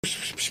How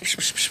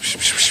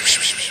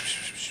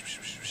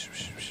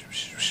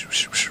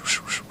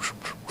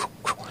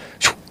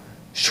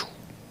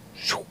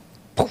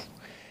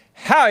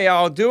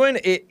y'all doing?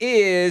 It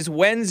is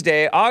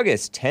Wednesday,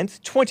 August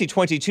 10th,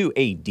 2022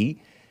 AD,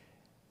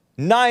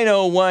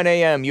 9:01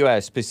 a.m.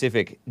 U.S.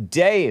 Pacific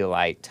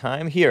Daylight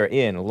Time here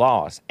in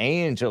Los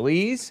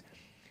Angeles.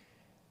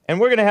 And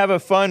we're going to have a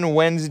fun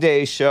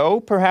Wednesday show,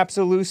 perhaps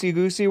a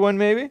loosey-goosey one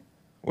maybe?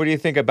 What do you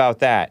think about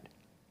that?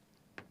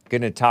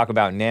 Going to talk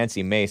about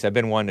Nancy Mace. I've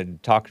been wanting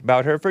to talk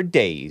about her for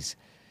days.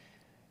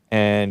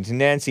 And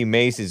Nancy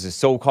Mace is a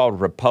so-called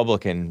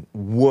Republican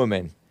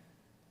woman.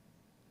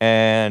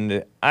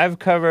 And I've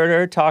covered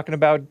her talking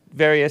about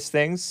various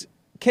things.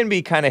 Can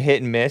be kind of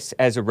hit and miss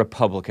as a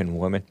Republican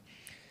woman.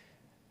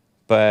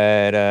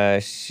 But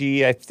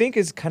she, I think,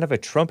 is kind of a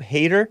Trump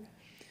hater.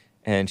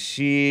 And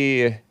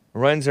she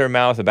runs her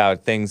mouth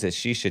about things that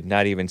she should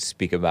not even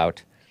speak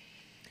about.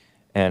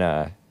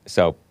 And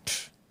so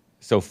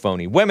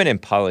phony. Women in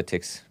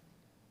politics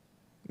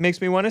makes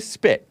me want to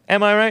spit.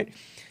 Am I right?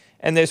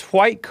 And this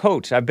white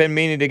coach, I've been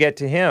meaning to get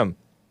to him,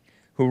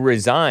 who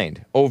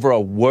resigned over a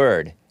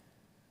word.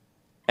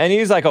 And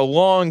he's like a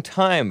long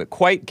time,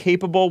 quite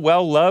capable,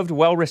 well-loved,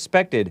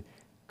 well-respected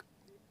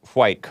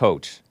white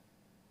coach.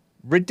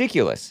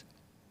 Ridiculous.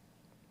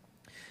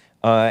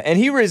 And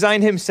he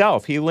resigned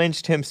himself. He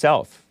lynched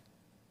himself.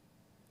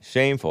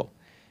 Shameful.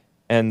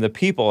 And the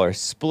people are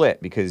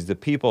split because the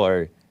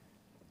people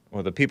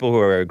who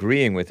are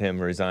agreeing with him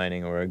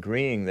resigning or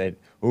agreeing that,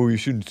 oh, you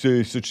shouldn't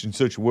say such and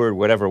such word,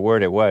 whatever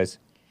word it was.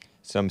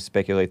 Some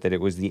speculate that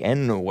it was the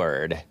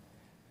N-word.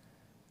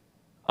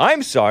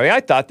 I'm sorry,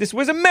 I thought this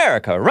was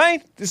America,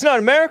 right? It's not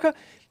America.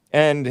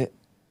 And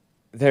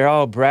they're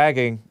all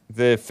bragging,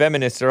 the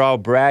feminists are all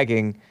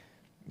bragging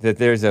that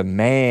there's a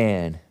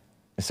man,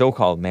 a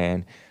so-called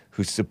man,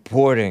 who's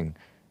supporting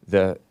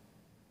the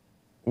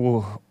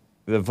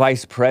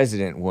vice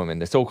president woman,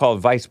 the so-called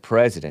vice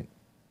president,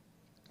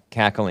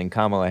 cackling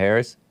Kamala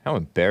Harris. How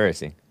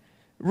embarrassing.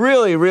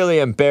 Really, really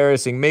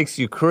embarrassing. Makes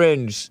you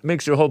cringe.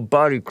 Makes your whole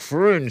body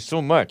cringe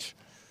so much.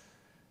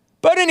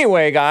 But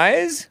anyway,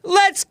 guys,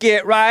 let's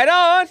get right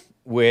on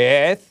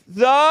with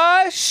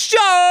the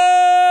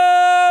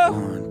show!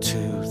 1,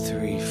 2,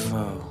 3,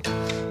 4.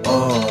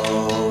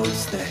 Oh,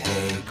 it's the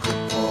Hake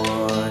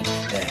Report.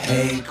 The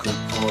Hake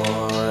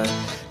Report.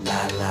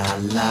 La, la,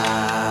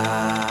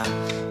 la.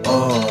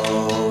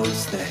 Oh,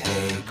 it's the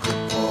Hake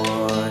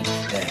Report.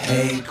 The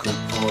Hake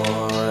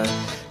Report.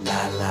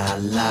 La, la,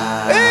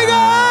 la. Hey,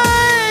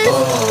 guys!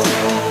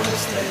 Oh,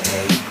 it's the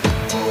Hake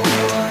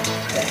Report.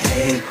 The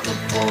Hake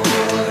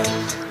Report.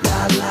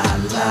 La, la,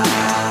 la.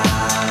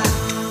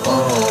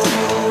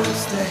 Oh,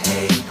 it's the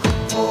Hake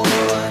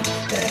Report.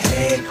 The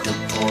Hake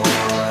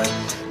Report.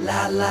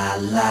 La, la,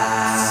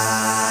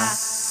 la.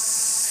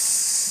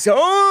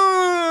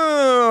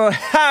 So,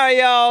 how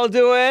y'all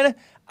doing?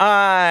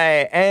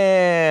 I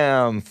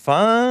am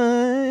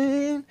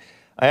fine.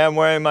 I am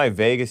wearing my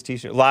Vegas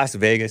t-shirt. Las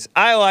Vegas.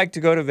 I like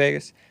to go to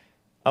Vegas.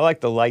 I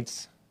like the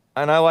lights.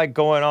 And I like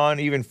going on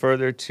even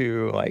further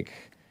to, like,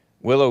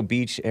 Willow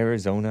Beach,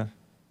 Arizona.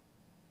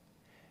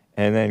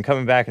 And then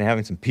coming back and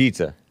having some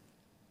pizza.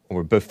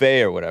 Or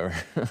buffet or whatever.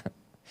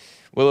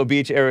 Willow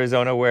Beach,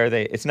 Arizona, where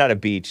it's not a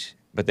beach,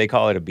 but they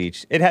call it a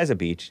beach. It has a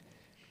beach.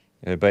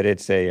 But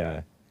it's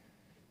a,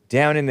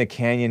 down in the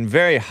canyon.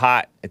 Very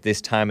hot at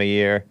this time of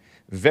year.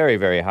 Very,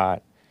 very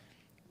hot.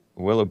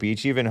 Willow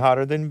Beach, even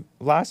hotter than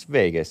Las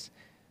Vegas.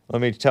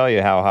 Let me tell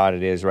you how hot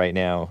it is right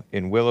now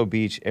in Willow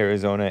Beach,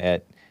 Arizona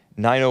at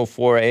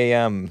 9:04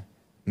 a.m.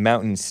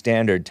 Mountain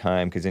Standard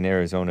Time, because in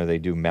Arizona they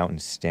do Mountain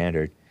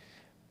Standard.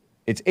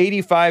 It's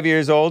 85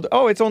 years old.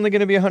 Oh, it's only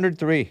going to be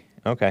 103.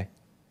 Okay.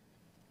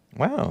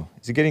 Wow.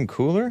 Is it getting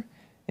cooler?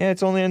 Yeah,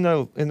 it's only in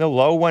the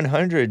low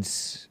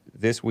 100s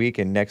this week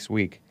and next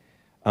week.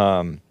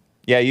 Yeah,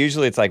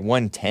 usually it's like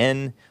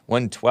 110,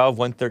 112,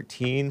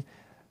 113,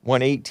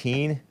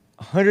 118,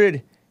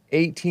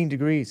 118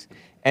 degrees.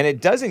 And it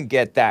doesn't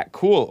get that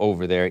cool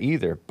over there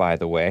either, by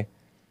the way.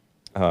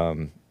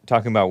 Talking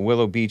about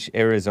Willow Beach,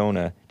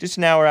 Arizona, just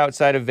an hour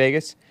outside of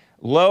Vegas.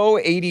 Low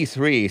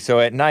 83, so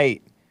at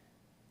night,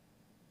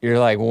 you're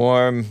like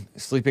warm,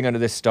 sleeping under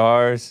the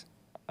stars.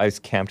 I was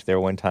camped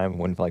there one time,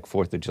 one like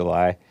 4th of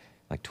July,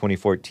 like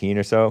 2014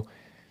 or so.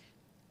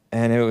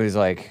 And it was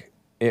like,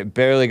 it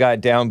barely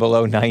got down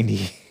below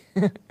 90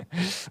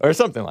 or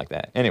something like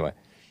that. Anyway,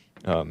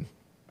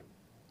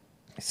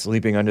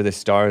 sleeping under the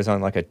stars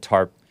on like a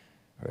tarp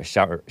or a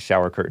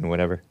shower curtain,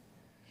 whatever.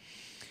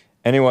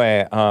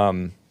 Anyway,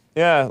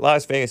 yeah,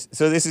 Las Vegas.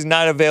 So this is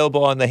not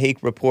available on the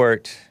Hake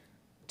Report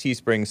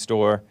Teespring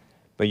store,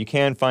 but you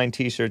can find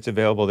t-shirts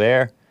available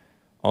there.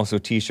 Also,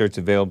 t-shirts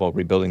available at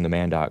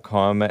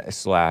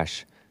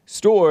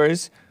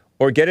rebuildingtheman.com/stores,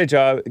 or Get a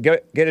Job.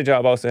 Get a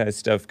Job also has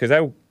stuff, because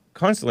I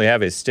constantly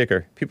have his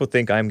sticker. People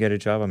think I'm Get a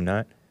Job. I'm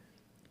not.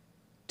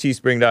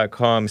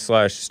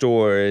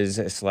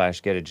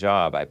 Teespring.com/stores/Get a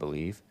Job, I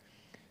believe.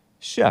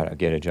 Shout out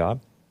Get a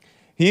Job.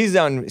 He's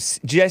on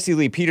Jesse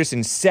Lee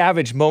Peterson's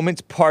Savage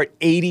Moments, Part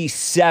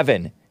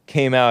 87,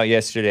 came out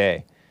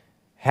yesterday.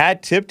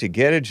 hat tip to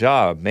get a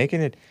job,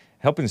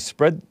 helping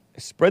spread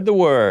the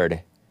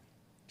word.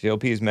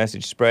 GOP's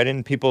message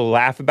spreading. People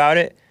laugh about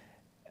it,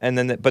 and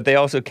then but they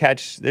also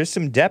catch there's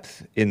some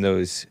depth in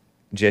those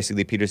Jesse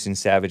Lee Peterson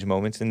savage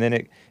moments, and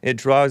then it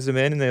draws them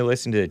in, and they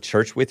listen to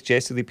Church with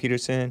Jesse Lee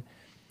Peterson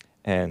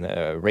and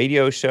the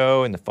radio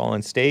show and the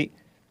Fallen State,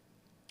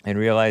 and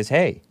realize,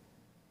 hey,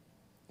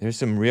 there's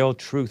some real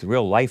truth,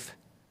 real life,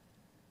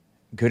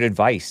 good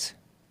advice.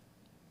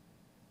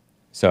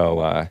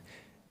 So,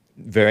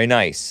 very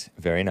nice,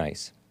 very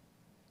nice.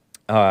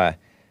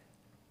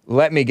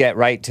 Let me get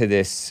right to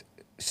this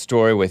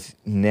story with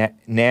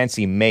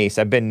Nancy Mace.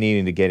 I've been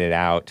needing to get it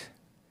out.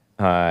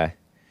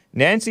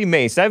 Nancy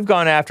Mace, I've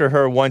gone after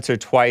her once or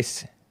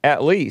twice,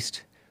 at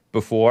least,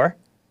 before.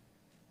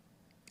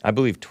 I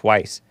believe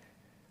twice.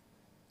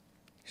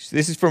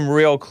 This is from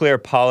Real Clear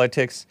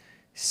Politics.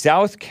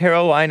 South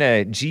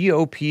Carolina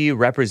GOP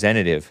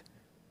representative.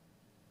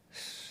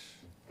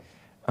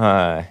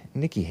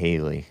 Nikki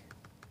Haley.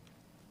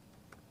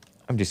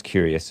 I'm just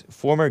curious.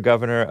 Former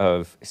governor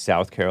of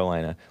South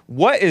Carolina.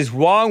 What is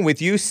wrong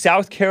with you,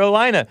 South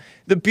Carolina?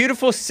 The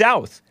beautiful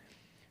South.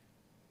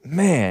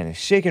 Man,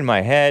 shaking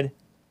my head.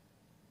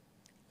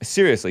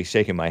 Seriously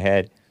shaking my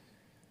head.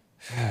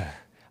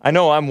 I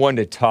know I'm one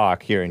to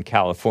talk here in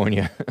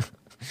California.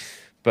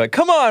 But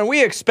come on,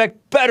 we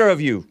expect better of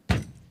you.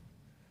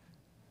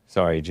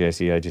 Sorry,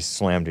 Jesse, I just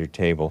slammed your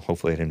table.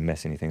 Hopefully I didn't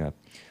mess anything up.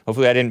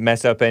 Hopefully I didn't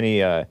mess up any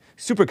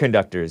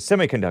superconductors,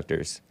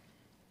 semiconductors.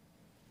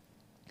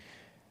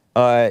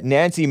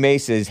 Nancy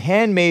Mace's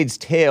Handmaid's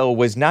Tale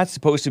was not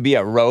supposed to be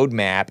a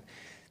roadmap.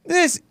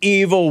 This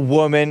evil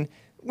woman,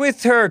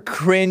 with her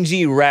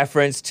cringy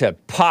reference to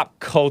pop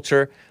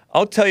culture.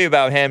 I'll tell you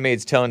about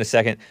Handmaid's Tale in a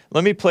second.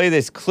 Let me play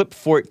this clip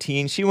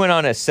 14. She went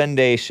on a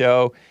Sunday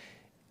show.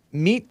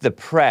 Meet the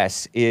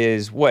Press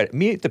is what?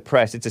 Meet the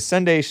Press. It's a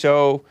Sunday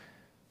show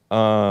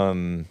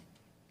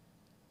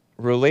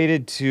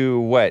related to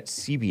what?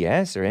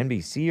 CBS or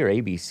NBC or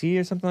ABC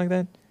or something like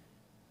that?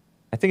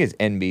 I think it's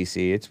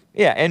NBC.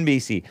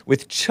 NBC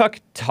with Chuck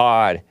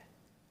Todd.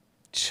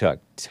 Chuck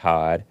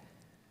Todd.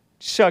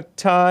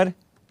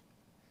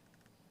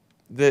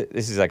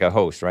 This is like a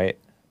host, right?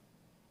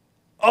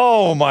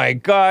 Oh my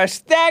gosh,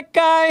 that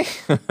guy!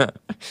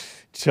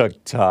 Chuck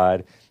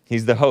Todd.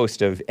 He's the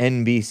host of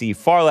NBC,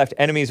 Far Left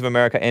Enemies of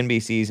America,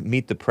 NBC's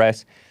Meet the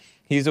Press.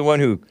 He's the one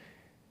who,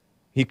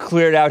 he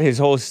cleared out his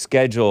whole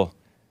schedule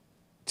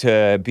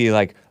to be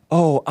like,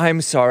 oh, I'm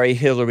sorry,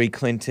 Hillary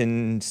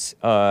Clinton's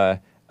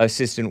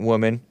assistant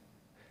woman.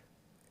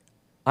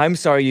 I'm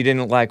sorry you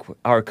didn't like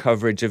our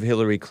coverage of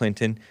Hillary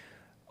Clinton.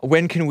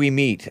 When can we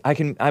meet?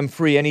 I'm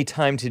free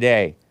anytime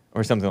today,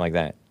 or something like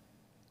that.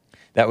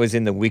 That was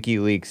in the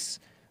WikiLeaks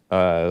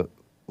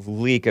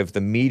leak of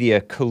the media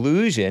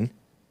collusion.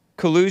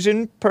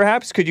 Collusion,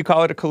 perhaps? Could you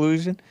call it a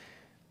collusion?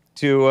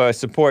 To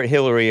support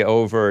Hillary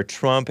over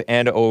Trump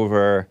and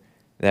over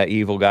that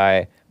evil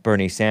guy,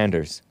 Bernie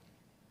Sanders.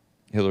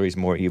 Hillary's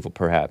more evil,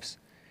 perhaps.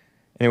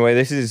 Anyway,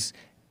 this is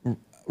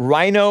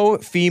Rhino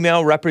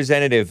female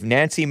representative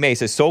Nancy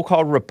Mace, a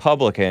so-called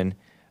Republican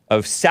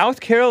of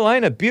South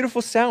Carolina,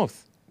 beautiful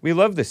South. We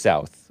love the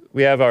South.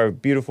 We have our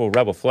beautiful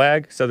rebel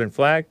flag, Southern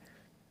flag.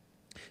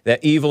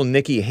 That evil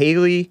Nikki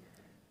Haley,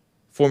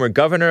 former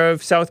governor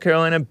of South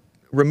Carolina,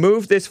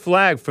 removed this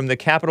flag from the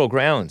Capitol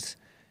grounds.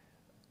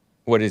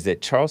 What is it,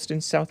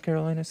 Charleston, South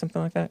Carolina,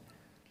 something like that?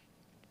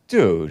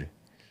 Dude.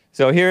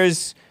 So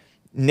here's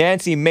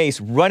Nancy Mace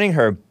running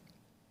her...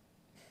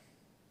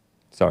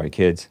 Sorry,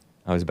 kids.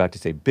 I was about to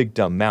say big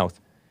dumb mouth.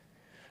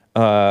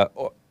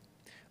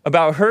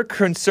 About her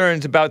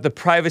concerns about the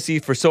privacy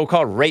for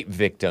so-called rape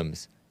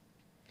victims.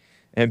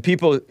 And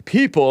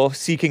people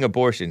seeking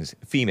abortions,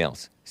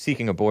 females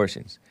seeking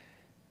abortions.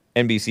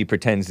 NBC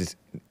pretends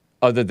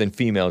other than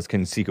females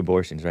can seek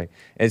abortions, right?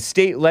 As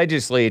state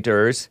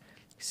legislators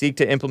seek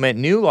to implement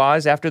new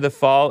laws after the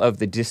fall of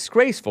the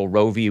disgraceful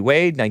Roe v.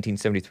 Wade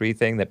 1973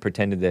 thing that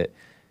pretended that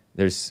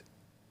there's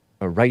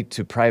a right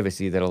to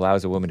privacy that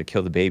allows a woman to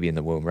kill the baby in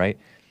the womb, right?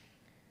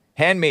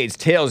 Handmaid's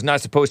Tale is not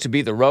supposed to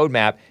be the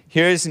roadmap.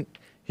 Here's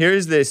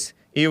this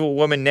evil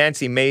woman,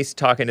 Nancy Mace,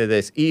 talking to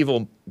this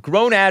evil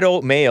grown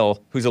adult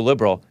male who's a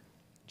liberal,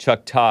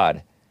 Chuck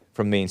Todd,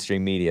 from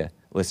mainstream media.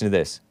 Listen to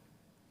this.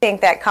 I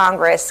think that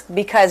Congress,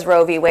 because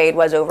Roe v. Wade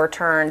was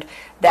overturned,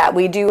 that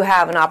we do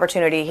have an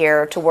opportunity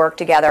here to work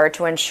together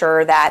to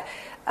ensure that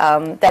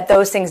that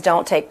those things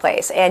don't take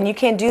place. And you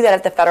can do that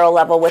at the federal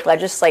level with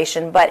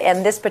legislation, but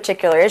in this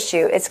particular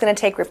issue, it's going to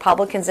take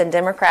Republicans and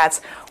Democrats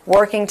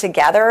working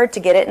together to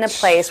get it in a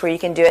place where you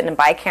can do it in a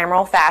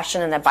bicameral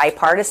fashion, in a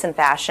bipartisan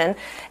fashion,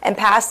 and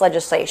pass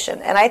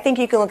legislation. And I think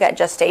you can look at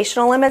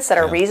gestational limits that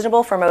are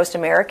reasonable for most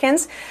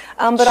Americans,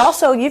 but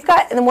also you've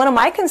got, and one of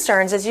my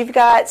concerns is you've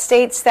got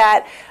states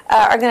that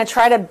are going to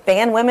try to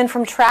ban women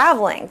from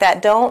traveling,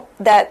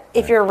 that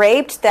if you're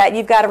raped, that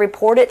you've got to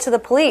report it to the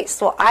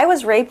police. Well, I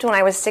was raped when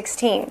I was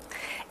 16,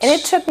 and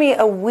it took me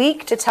a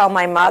week to tell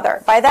my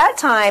mother. By that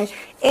time,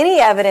 any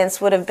evidence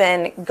would have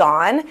been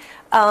gone.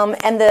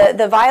 And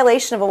the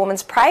violation of a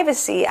woman's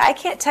privacy, I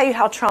can't tell you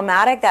how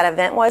traumatic that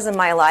event was in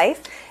my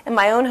life. In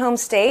my own home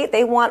state,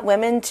 they want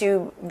women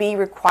to be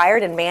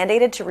required and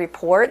mandated to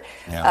report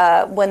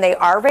when they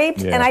are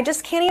raped. Yeah. And I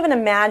just can't even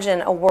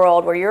imagine a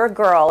world where you're a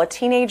girl, a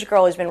teenage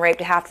girl who's been raped,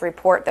 to have to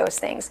report those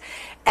things.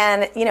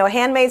 And, you know,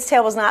 Handmaid's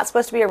Tale was not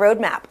supposed to be a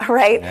roadmap,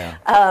 right?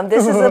 Yeah.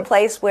 This is a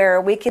place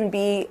where we can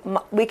be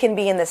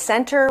in the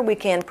center, we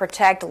can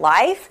protect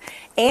life,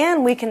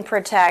 and we can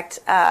protect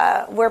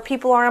where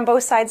people are on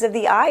both sides of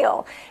the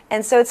aisle.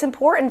 And so it's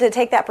important to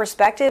take that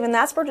perspective, and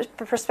that's the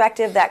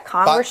perspective that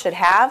Congress should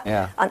have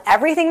on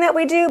everything that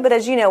we do. But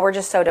as you know, we're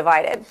just so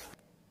divided.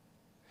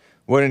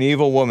 What an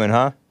evil woman,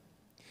 huh?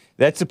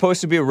 That's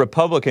supposed to be a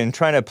Republican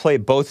trying to play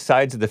both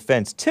sides of the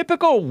fence.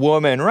 Typical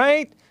woman,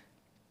 right?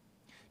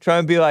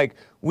 Trying to be like,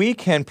 we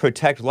can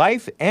protect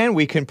life and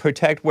we can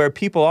protect where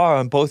people are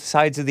on both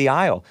sides of the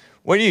aisle.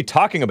 What are you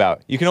talking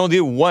about? You can only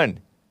do one.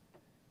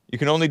 You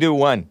can only do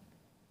one.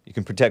 You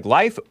can protect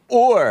life,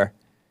 or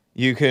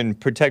you can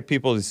protect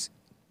people's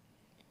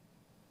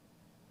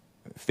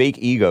fake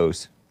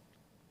egos.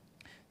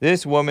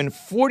 This woman,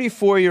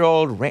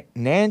 44-year-old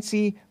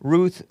Nancy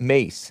Ruth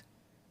Mace,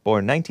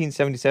 born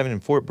 1977 in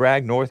Fort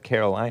Bragg, North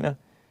Carolina.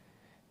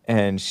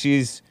 And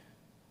she's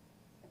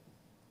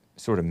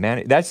sort of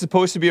that's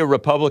supposed to be a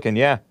Republican,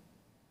 yeah.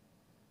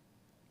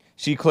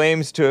 She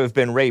claims to have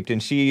been raped,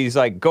 and she's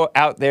like go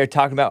out there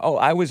talking about, oh,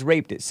 I was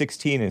raped at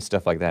 16 and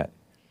stuff like that.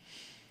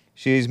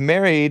 She's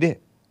married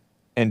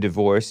and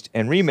divorced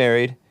and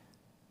remarried.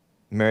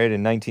 Married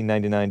in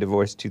 1999,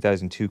 divorced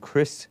 2002,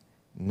 Chris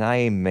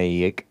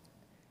Naimaik.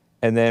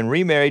 And then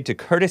remarried to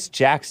Curtis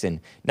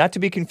Jackson, not to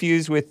be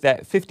confused with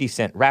that 50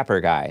 Cent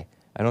rapper guy.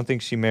 I don't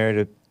think she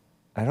married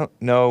I don't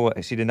know,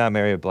 she did not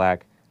marry a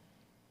black.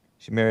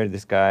 She married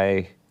this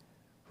guy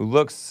who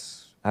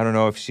looks, I don't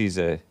know if she's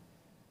a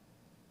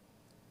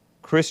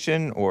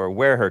Christian or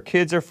where her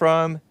kids are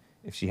from,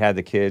 if she had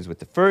the kids with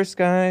the first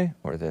guy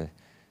or the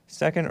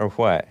second or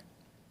what.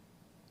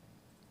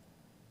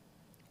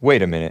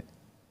 Wait a minute.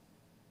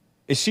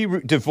 Is she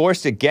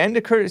divorced again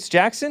to Curtis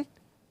Jackson?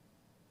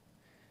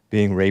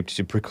 Being raped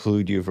should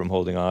preclude you from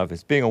holding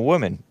office. Being a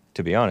woman,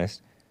 to be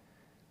honest.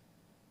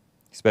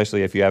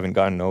 Especially if you haven't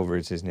gotten over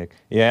it's his nick.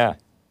 Yeah.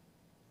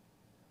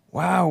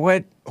 Wow,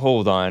 what?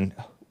 Hold on.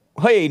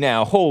 Hey,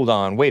 now, hold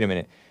on. Wait a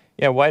minute.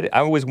 Yeah, why?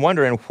 I was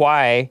wondering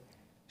why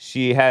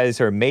she has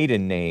her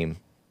maiden name.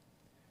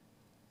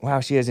 Wow,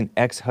 she has an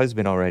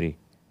ex-husband already.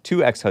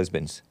 2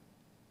 ex-husbands.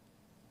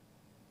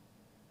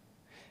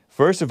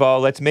 First of all,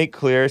 let's make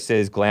clear,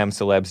 says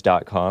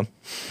glamcelebs.com,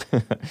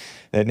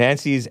 that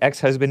Nancy's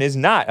ex-husband is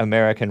not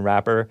American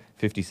rapper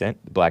 50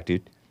 Cent, the black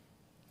dude.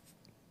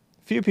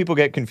 Few people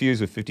get confused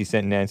with 50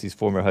 Cent and Nancy's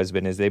former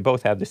husband, as they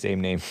both have the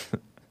same name.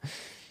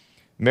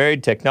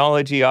 Married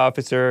technology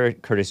officer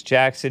Curtis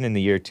Jackson in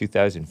the year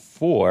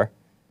 2004,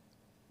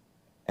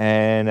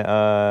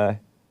 and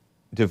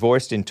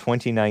divorced in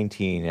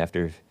 2019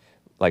 after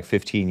like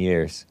 15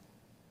 years.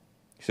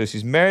 So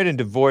she's married and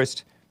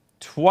divorced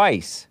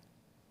twice.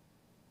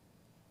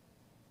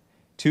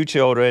 2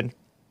 children.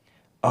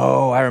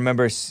 Oh, I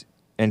remember.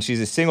 And she's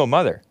a single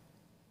mother,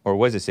 or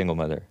was a single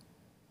mother,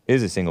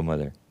 is a single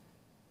mother.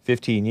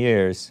 15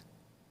 years.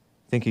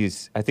 I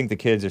think the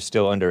kids are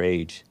still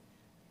underage.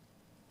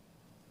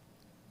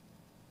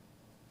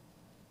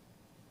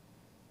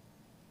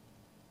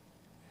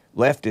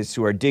 Leftists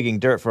who are digging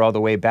dirt for all the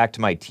way back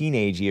to my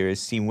teenage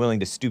years seem willing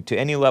to stoop to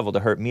any level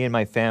to hurt me and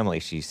my family,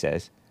 she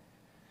says.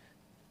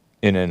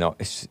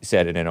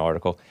 Said in an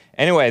article.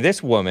 Anyway,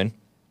 this woman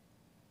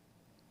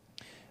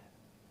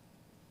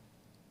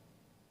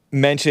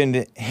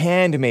mentioned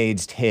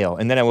Handmaid's Tale,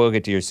 and then I will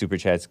get to your super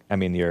chats,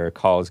 your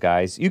calls,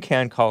 guys. You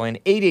can call in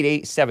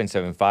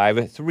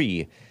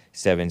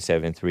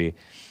 888-775-3773.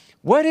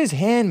 What is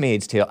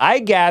Handmaid's Tale? I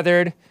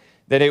gathered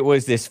that it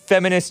was this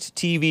feminist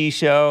TV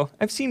show.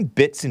 I've seen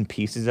bits and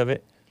pieces of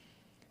it.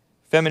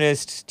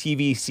 Feminist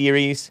TV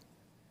series.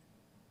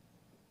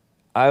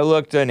 I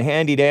looked on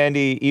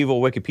handy-dandy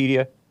evil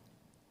Wikipedia.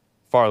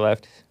 Far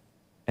left.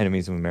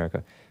 Enemies of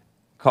America.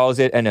 Calls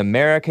it an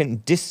American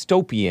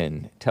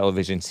dystopian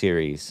television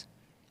series.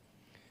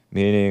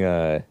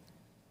 Meaning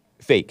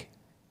fake.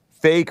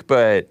 Fake,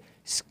 but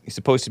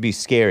supposed to be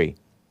scary.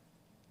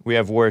 We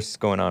have worse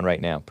going on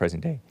right now,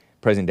 present day.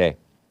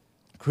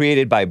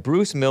 Created by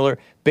Bruce Miller,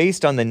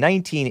 based on the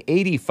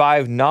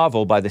 1985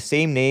 novel by the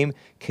same name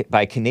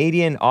by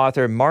Canadian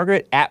author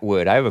Margaret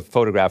Atwood. I have a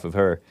photograph of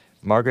her,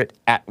 Margaret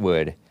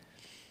Atwood.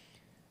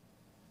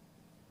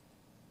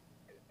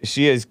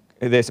 She is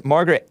this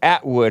Margaret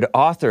Atwood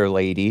author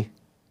lady.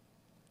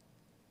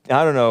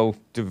 I don't know,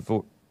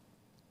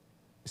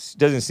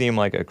 doesn't seem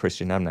like a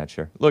Christian, I'm not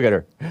sure. Look at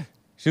her.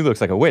 She looks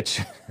like a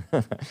witch.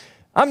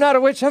 I'm not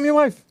a witch, I'm your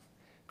wife.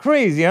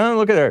 Crazy, huh?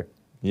 Look at her.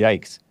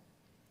 Yikes.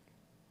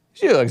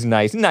 She looks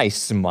nice. Nice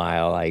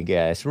smile, I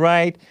guess,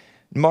 right?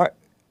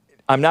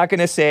 I'm not going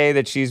to say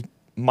that she's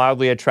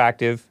mildly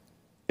attractive.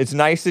 It's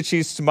nice that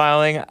she's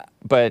smiling,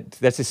 but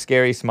that's a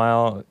scary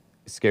smile.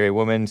 Scary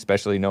woman,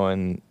 especially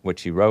knowing what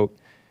she wrote.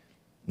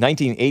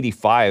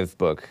 1985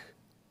 book.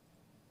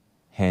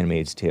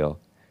 Handmaid's Tale.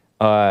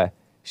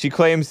 She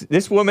claims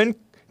this woman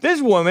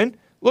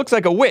looks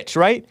like a witch,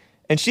 right?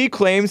 And she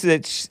claims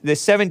that the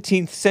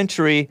 17th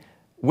century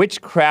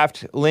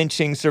witchcraft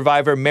lynching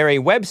survivor Mary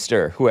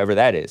Webster, whoever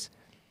that is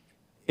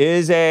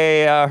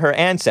her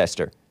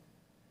ancestor.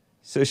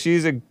 So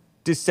she's a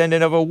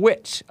descendant of a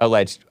witch,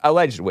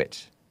 alleged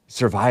witch,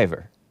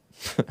 survivor.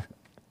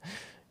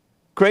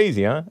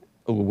 Crazy, huh?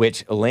 A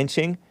witch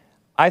lynching.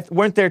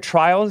 Weren't there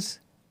trials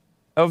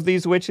of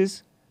these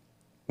witches?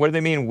 What do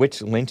they mean,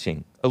 witch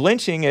lynching? A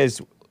lynching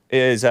is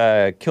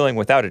killing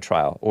without a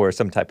trial or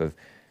some type of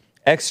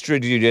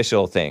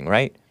extrajudicial thing,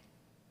 right?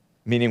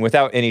 Meaning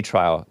without any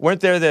trial.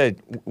 Weren't there the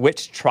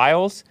witch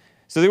trials?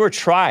 So they were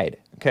tried,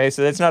 okay?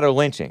 So that's not a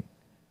lynching,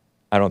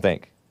 I don't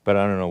think. But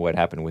I don't know what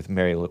happened with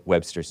Mary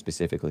Webster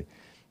specifically.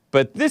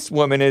 But this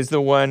woman is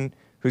the one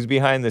who's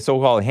behind the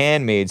so-called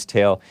Handmaid's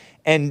Tale.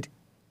 And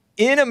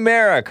in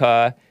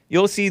America,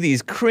 you'll see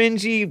these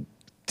cringy,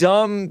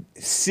 dumb,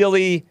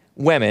 silly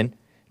women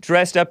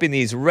dressed up in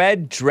these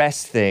red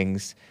dress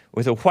things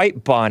with a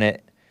white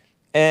bonnet,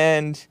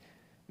 and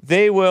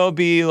they will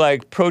be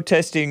like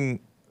protesting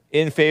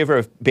in favor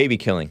of baby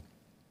killing,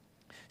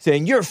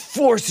 saying, you're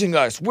forcing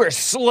us, we're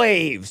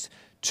slaves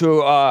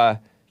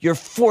you're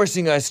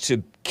forcing us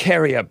to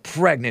carry a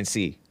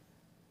pregnancy.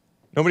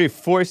 Nobody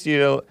forced you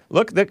to,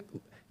 look,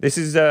 this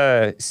is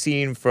a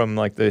scene from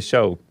like the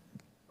show,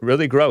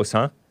 really gross,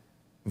 huh?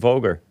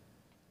 Vulgar.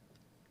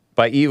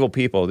 By evil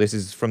people. This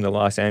is from the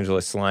Los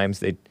Angeles Slimes.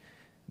 They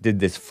did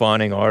this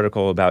fawning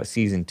article about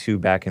season 2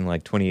 back in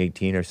like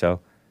 2018 or so.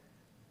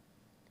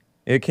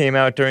 It came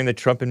out during the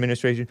Trump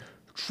administration.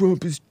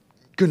 Trump is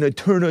gonna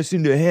turn us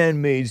into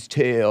Handmaid's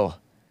Tale.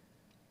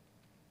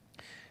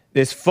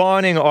 This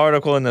fawning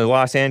article in the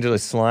Los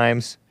Angeles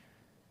Slimes.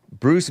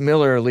 Bruce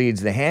Miller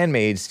leads The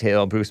Handmaid's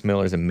Tale. Bruce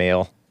Miller's a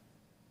male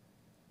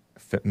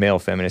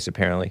feminist,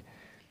 apparently.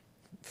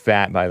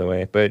 Fat, by the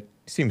way, but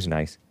seems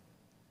nice.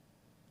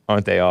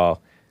 Aren't they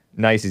all?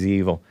 Nice is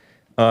evil.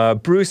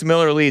 Bruce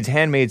Miller leads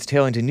Handmaid's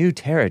Tale into new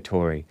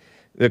territory.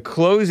 The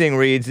closing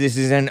reads, this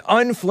is an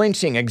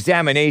unflinching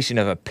examination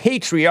of a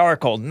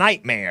patriarchal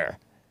nightmare.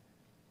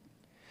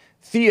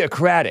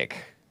 Theocratic,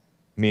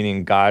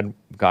 meaning God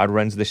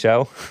runs the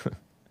show.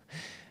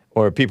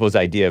 Or people's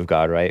idea of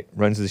God, right?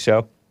 Runs the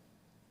show.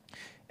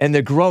 And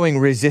the growing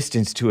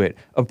resistance to it,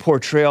 a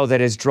portrayal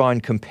that has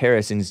drawn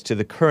comparisons to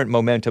the current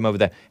momentum of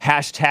the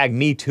hashtag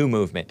Me Too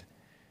movement.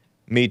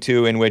 Me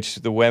Too, in which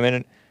the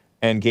women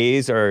and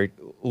gays are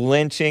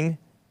lynching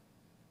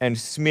and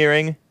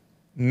smearing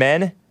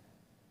men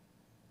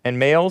and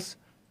males.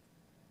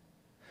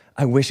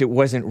 I wish it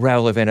wasn't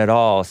relevant at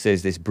all,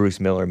 says this Bruce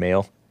Miller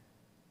male.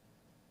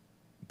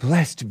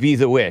 Blessed be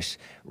the wish,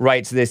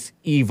 writes this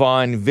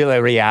Yvonne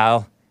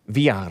Villarreal,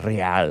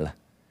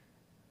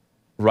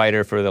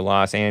 writer for the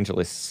Los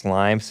Angeles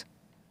Slimes.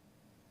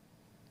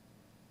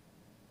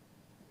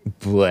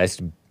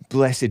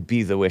 Blessed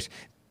be the wish.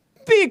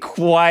 Be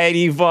quiet,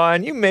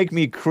 Yvonne. You make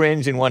me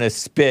cringe and want to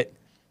spit,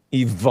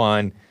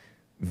 Yvonne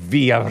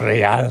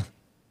Villarreal.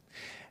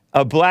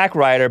 A black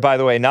writer, by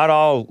the way, not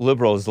all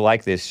liberals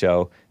like this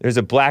show. There's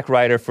a black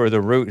writer for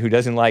The Root who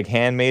doesn't like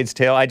Handmaid's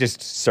Tale. I just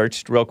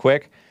searched real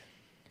quick.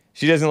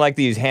 She doesn't like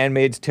these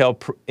Handmaid's Tale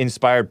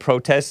inspired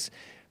protests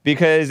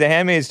because the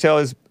Handmaid's Tale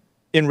is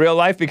in real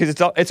life because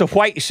it's a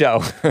white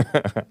show.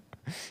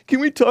 Can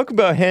we talk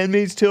about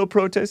Handmaid's Tale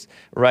protests?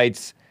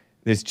 Writes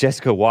this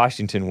Jessica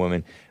Washington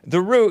woman.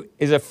 The Root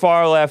is a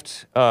far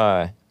left,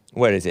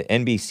 what is it,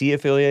 NBC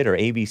affiliate or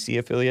ABC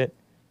affiliate?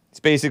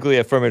 It's basically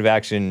affirmative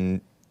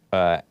action,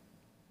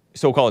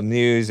 so-called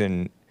news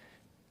and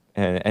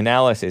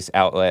analysis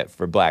outlet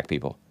for black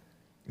people.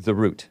 The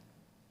Root.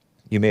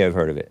 You may have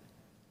heard of it.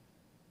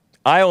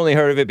 I only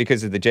heard of it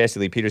because of the Jesse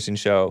Lee Peterson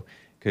show,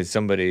 because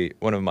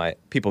one of my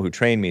people who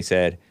trained me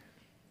said,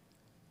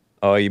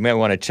 oh, you may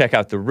want to check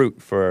out The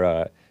Root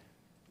for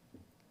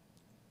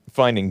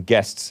finding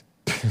guests.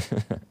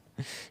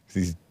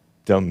 These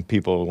dumb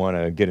people want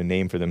to get a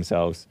name for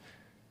themselves.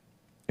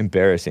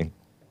 Embarrassing.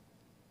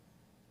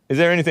 Is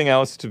there anything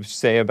else to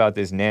say about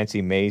this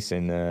Nancy Mace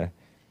and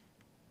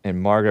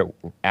Margaret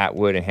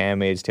Atwood and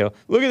Handmaid's Tale?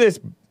 Look at this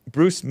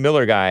Bruce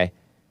Miller guy.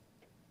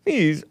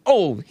 He's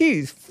old.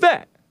 He's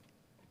fat.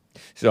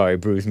 Sorry,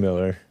 Bruce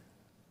Miller.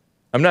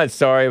 I'm not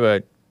sorry,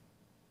 but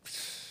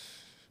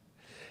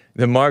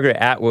the Margaret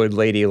Atwood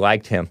lady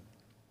liked him.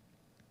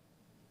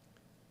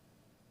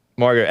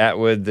 Margaret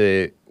Atwood,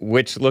 the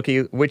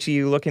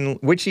witchy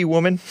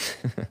woman,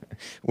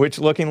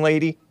 witch-looking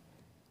lady.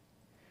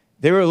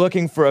 They were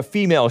looking for a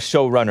female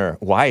showrunner,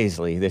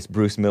 wisely, this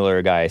Bruce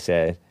Miller guy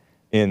said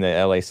in the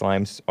LA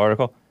Slimes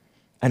article.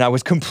 And I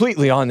was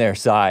completely on their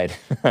side.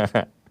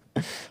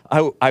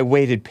 I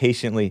waited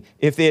patiently.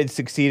 If they had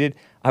succeeded,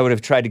 I would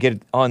have tried to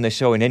get on the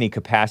show in any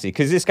capacity.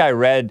 Because this guy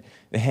read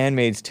The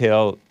Handmaid's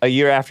Tale a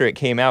year after it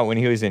came out when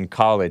he was in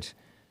college.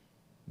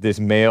 This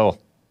male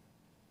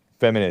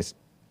feminist.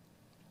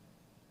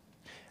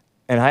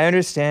 And I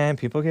understand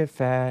people get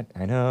fat,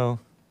 I know.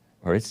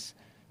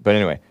 But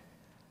anyway.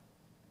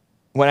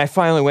 when I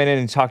finally went in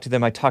and talked to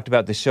them, I talked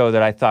about the show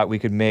that I thought we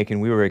could make,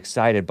 and we were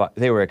excited. But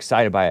they were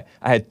excited by it.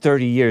 I had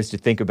 30 years to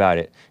think about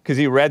it because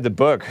he read the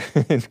book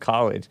in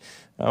college.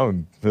 Oh,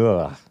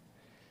 ugh.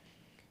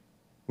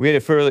 We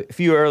had a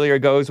few earlier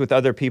goes with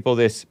other people.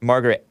 This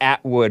Margaret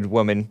Atwood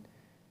woman,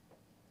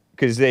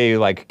 because they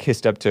like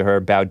kissed up to her,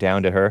 bowed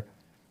down to her.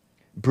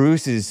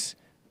 Bruce's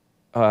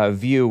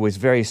view was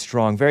very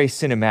strong, very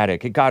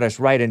cinematic. It got us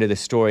right into the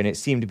story, and it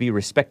seemed to be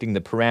respecting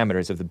the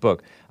parameters of the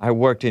book. I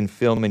worked in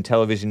film and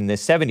television in the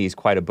 70s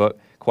quite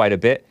a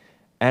bit,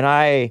 and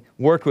I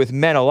worked with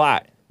men a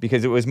lot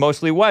because it was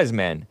mostly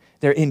men.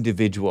 They're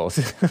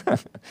individuals.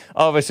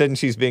 All of a sudden,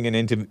 she's being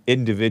an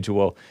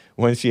individual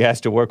when she has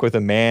to work with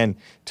a man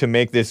to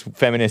make this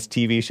feminist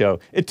TV show.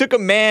 It took a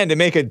man to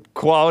make a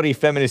quality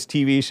feminist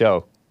TV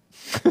show.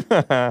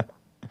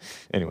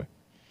 Anyway.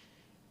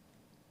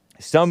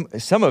 Some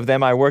of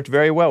them I worked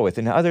very well with,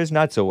 and others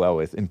not so well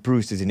with. And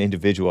Bruce is an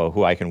individual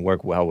who I can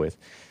work well with,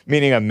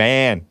 meaning a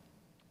man.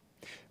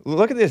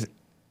 Look at this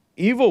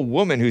evil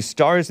woman who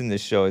stars in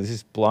this show. Is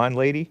this blonde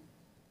lady?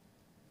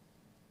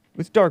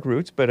 With dark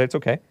roots, but it's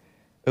okay.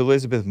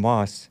 Elizabeth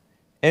Moss.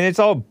 And it's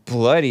all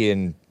bloody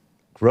and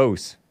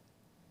gross.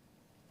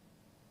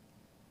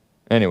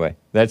 Anyway,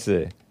 that's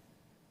the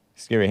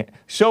scary.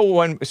 Show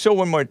one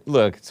more.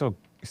 Look, so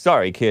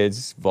sorry, kids.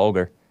 It's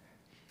vulgar.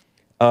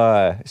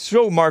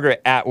 Show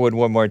Margaret Atwood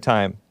one more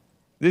time.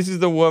 This is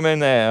the woman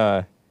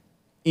that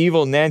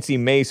evil Nancy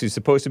Mace, who's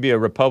supposed to be a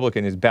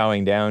Republican, is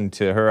bowing down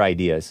to her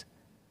ideas.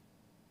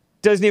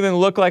 Doesn't even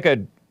look like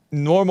a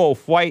normal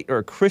white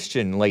or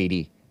Christian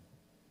lady.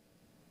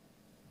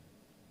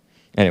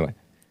 Anyway,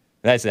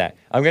 that's that.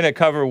 I'm going to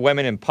cover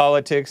women in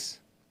politics.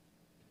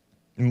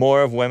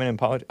 More of women in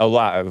politics. A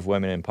lot of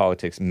women in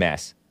politics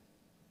mess.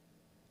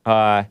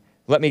 Let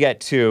me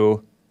get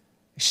to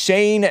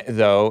Shane,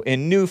 though,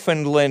 in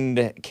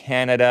Newfoundland,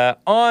 Canada,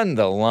 on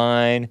the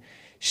line.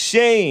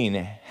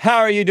 Shane, how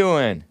are you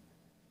doing?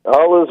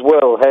 All is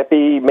well.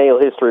 Happy Male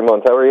History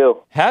Month. How are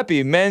you?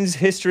 Happy Men's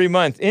History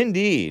Month,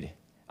 indeed.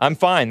 I'm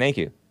fine, thank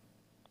you.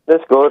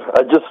 That's good.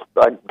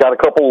 I got a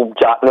couple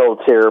jot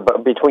notes here,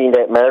 but between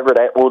that Margaret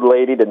Atwood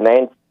lady and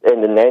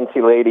the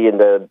Nancy lady in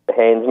the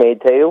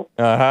Handmaid's Tale.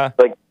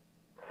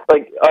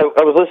 Like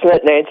I was listening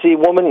to that Nancy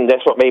woman, and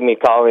that's what made me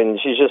call in.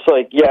 She's just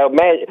like, yeah,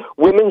 man,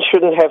 women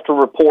shouldn't have to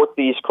report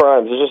these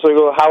crimes. It's just like,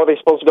 well, how are they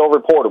supposed to go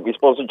report it? We're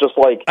supposed to just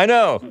like I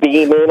know.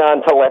 beam in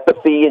on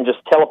telepathy and just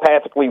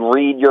telepathically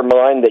read your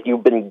mind that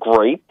you've been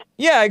raped?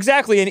 Yeah,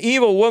 exactly. An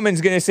evil woman's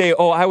going to say,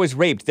 oh, I was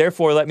raped,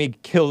 therefore let me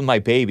kill my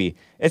baby.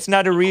 It's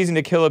not a reason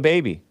to kill a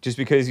baby just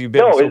because you've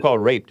been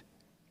so-called raped.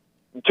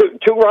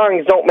 Two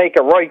wrongs don't make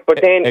a right,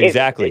 but then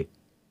exactly.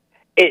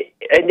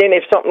 And then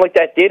if something like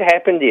that did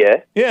happen to you,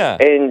 yeah,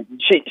 and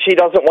she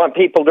doesn't want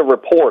people to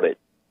report it,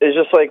 it's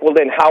just like, well,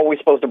 then how are we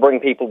supposed to bring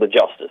people to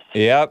justice?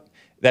 Yep,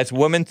 that's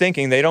women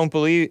thinking. They don't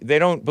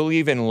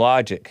believe in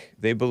logic.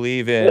 They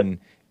believe in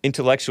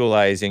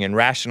intellectualizing and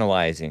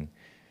rationalizing.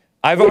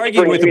 I've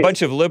argued with a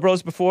bunch of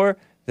liberals before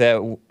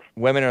that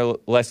women are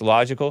less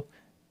logical,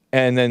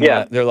 and then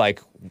they're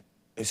like,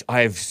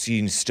 I've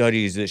seen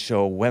studies that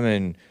show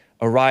women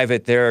arrive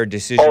at their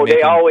decision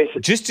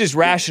making just as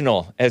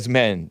rational as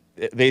men.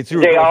 They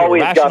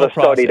always got a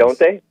study, don't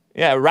they?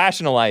 Yeah,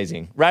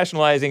 rationalizing.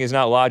 Rationalizing is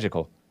not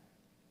logical.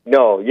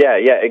 No, yeah,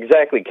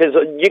 exactly. Because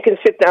you can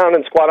sit down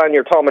and squat on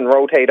your thumb and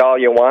rotate all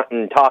you want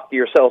and talk to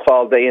yourself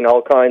all day in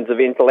all kinds of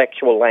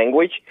intellectual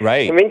language.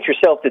 Right. Convince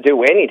yourself to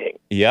do anything.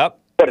 Yep.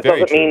 But it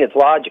doesn't mean it's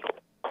logical.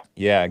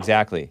 Yeah,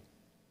 exactly.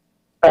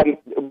 But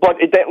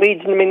that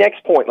leads to my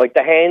next point, like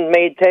the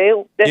Handmaid's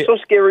Tale. That's so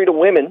scary to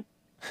women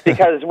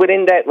because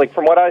within that, like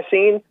from what I've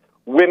seen,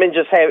 women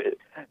just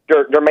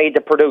they're made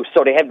to produce,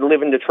 so they have to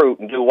live in the truth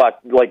and do what,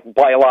 like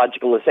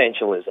biological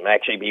essentialism,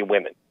 actually be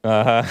women.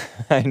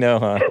 I know,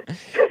 huh?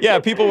 Yeah,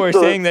 people were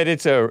saying that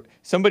it's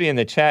somebody in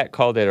the chat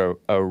called it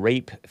a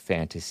rape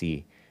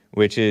fantasy,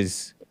 which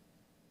is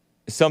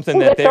something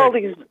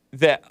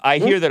that I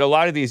hear that a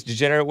lot of these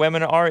degenerate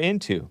women are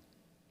into.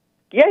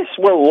 Yes,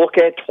 well, look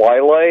at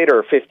Twilight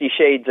or 50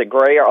 Shades of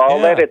Grey or all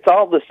that. It's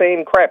all the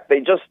same crap.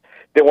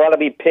 They want to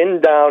be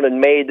pinned down and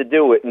made to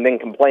do it and then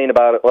complain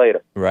about it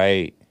later.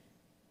 Right.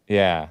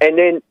 Yeah. And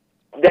then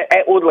the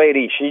Atwood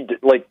lady,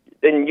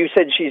 and you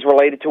said she's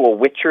related to a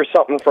witch or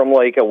something from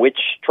like a witch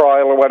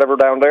trial or whatever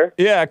down there?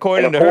 Yeah,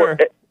 according to her.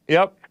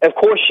 Yep. Of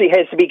course, she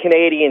has to be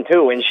Canadian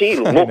too, and she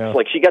looks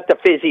like she got the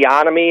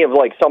physiognomy of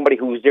like somebody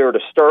who's there to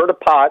stir the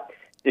pot,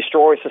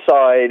 destroy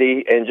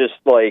society, and just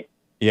like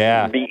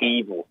be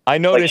evil. I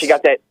noticed. Like she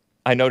got that.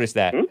 I noticed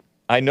that.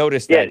 I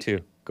noticed that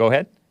too. Go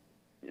ahead.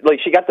 Like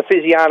she got the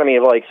physiognomy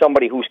of like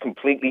somebody who's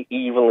completely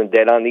evil and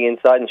dead on the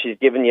inside, and she's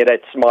giving you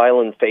that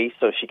smiling face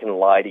so she can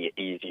lie to you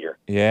easier.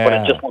 Yeah. But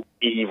it just looks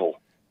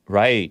evil.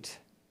 Right.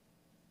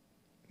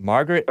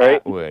 Margaret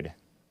Atwood.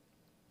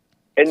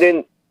 And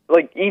then,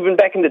 like, even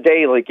back in the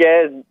day, like,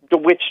 the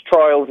witch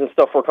trials and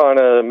stuff were kind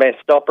of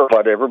messed up or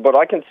whatever, but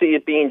I can see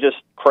it being just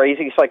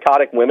crazy,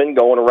 psychotic women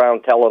going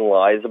around telling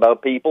lies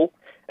about people,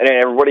 and then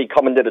everybody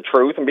coming to the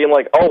truth and being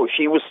like, oh,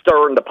 she was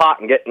stirring the pot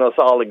and getting us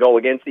all to go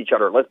against each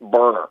other. Let's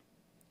burn her.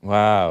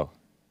 Wow.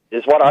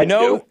 Is what I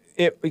do.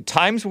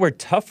 Times were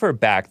tougher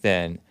back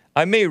then.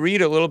 I may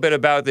read a little bit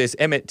about this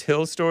Emmett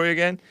Till story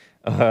again.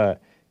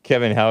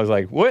 Kevin Howe's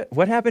like,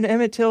 what happened to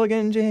Emmett Till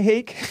again,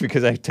 Jake?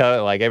 Because I tell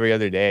it like every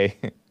other day.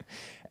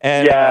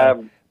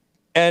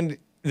 And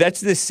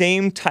that's the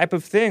same type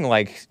of thing.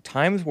 Like,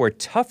 times were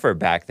tougher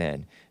back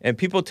then, and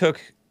people took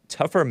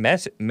tougher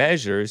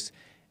measures,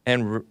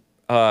 and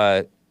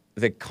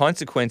the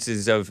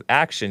consequences of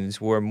actions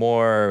were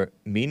more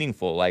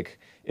meaningful. Like,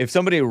 if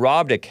somebody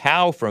robbed a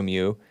cow from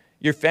you,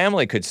 your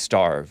family could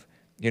starve.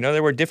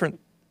 There were different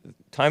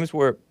times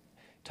were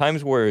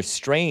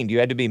strained. You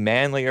had to be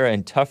manlier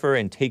and tougher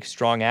and take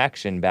strong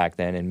action back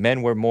then, and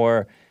men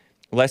were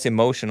less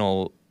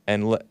emotional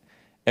and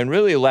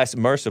really less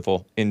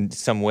merciful in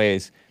some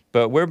ways.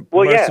 But we're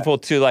merciful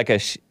to like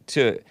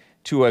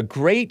to a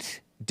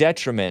great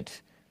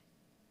detriment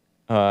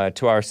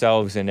to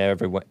ourselves and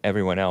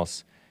everyone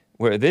else.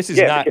 Where this is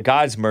not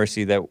God's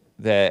mercy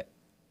that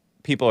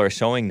people are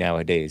showing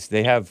nowadays.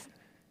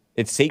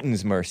 It's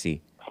Satan's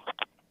mercy.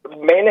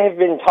 Men have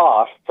been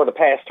taught for the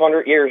past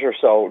 100 years or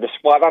so to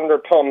squat on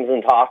their thumbs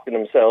and talk to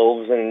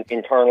themselves and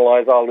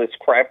internalize all this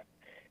crap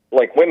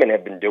like women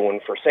have been doing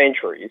for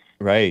centuries.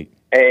 Right.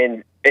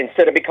 And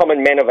instead of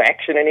becoming men of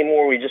action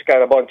anymore, we just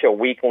got a bunch of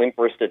weak,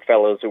 limp-wristed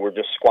fellows who were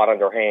just squat on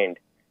their hand.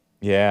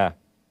 Yeah.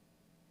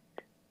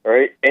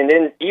 Right? And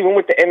then even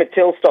with the Emmett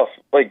Till stuff,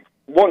 like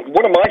one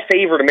of my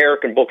favorite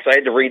American books I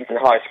had to read in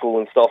high school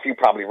and stuff, you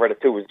probably read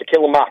it too, was To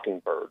Kill a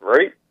Mockingbird,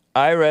 right?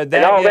 I read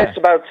that, and all that's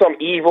about some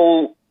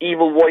evil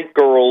white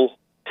girl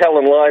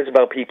telling lies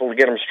about people to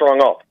get them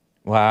strung up.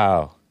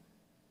 Wow.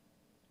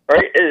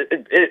 Right?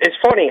 It's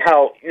funny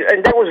how,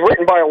 and that was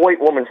written by a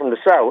white woman from the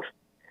South.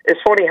 It's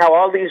funny how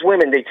all these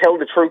women, they tell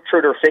the truth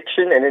through their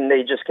fiction, and then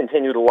they just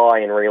continue to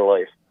lie in real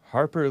life.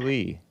 Harper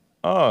Lee.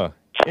 Oh,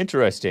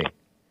 interesting.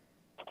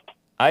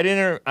 I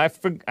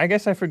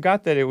guess I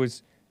forgot that it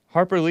was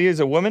Harper Lee is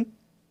a woman?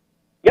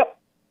 Yep.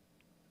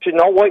 She's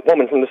an old white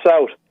woman from the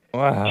South.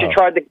 Wow. She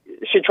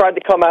tried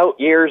to come out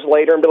years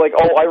later and be like,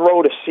 "Oh, I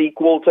wrote a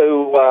sequel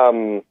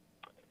to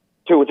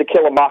To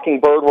Kill a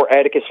Mockingbird, where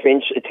Atticus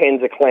Finch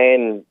attends a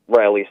Klan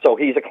rally, so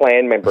he's a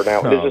Klan member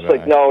now." And it's just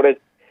like, no,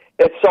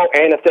 that's so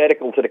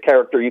antithetical to the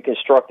character you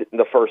constructed in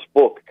the first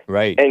book.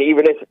 Right. And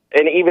even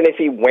if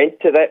he went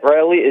to that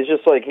rally, it's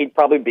just like he'd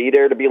probably be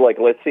there to be like,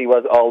 let's see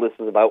what all this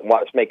is about and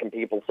what's making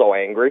people so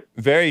angry.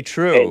 Very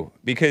true.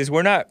 Because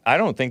I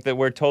don't think that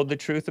we're told the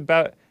truth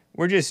about.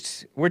 We're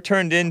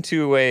turned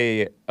into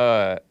we're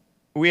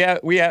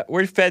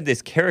fed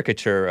this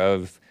caricature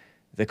of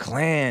the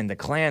Klan,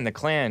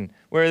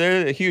 where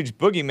they're the huge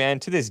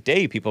boogeyman. To this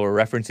day, people are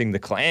referencing the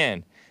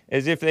Klan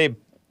as if they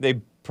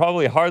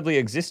probably hardly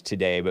exist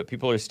today, but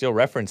people are still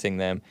referencing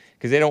them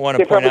because they don't want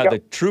to point out the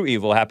true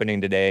evil happening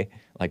today,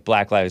 like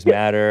Black Lives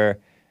Matter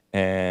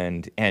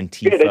and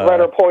Antifa. Yeah, they'd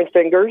rather point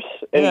fingers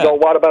and go,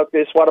 what about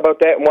this, what about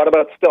that, and what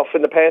about stuff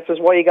in the past as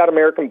well. You got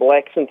American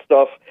blacks and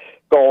stuff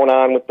going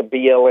on with the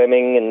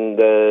BLMing and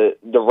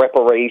the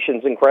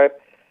reparations and crap.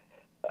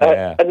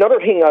 Another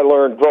thing I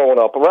learned growing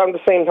up, around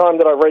the same time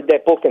that I read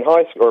that book in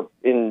high school, or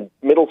in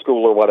middle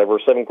school or whatever,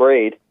 7th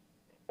grade,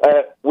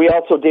 we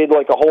also did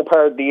like a whole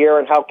part of the year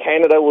on how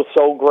Canada was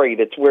so great.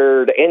 It's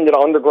where the end of the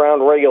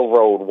Underground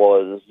Railroad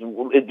was.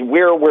 It's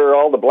where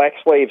all the black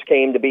slaves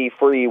came to be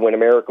free when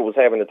America was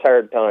having its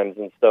hard times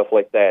and stuff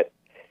like that.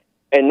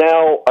 And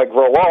now I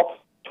grow up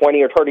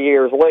 20 or 30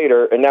 years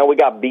later, and now we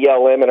got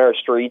BLM in our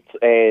streets,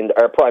 and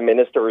our prime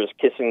minister is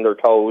kissing their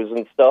toes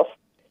and stuff.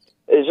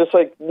 It's just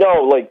like,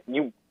 no, like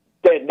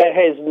that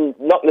has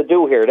nothing to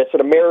do here. That's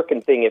an American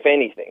thing, if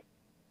anything.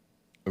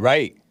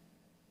 Right.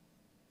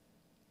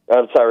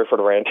 I'm sorry for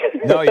the rant.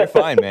 No, you're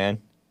fine,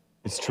 man.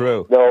 It's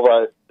true. No,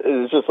 but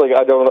it's just like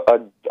I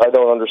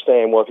don't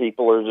understand why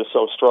people are just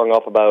so strung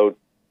up about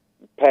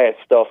past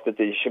stuff that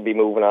they should be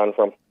moving on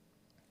from.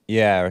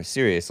 Yeah,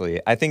 seriously.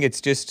 I think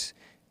it's just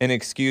an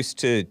excuse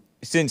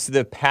since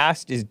the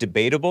past is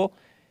debatable,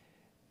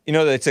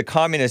 it's a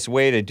communist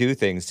way to do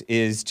things,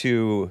 is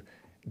to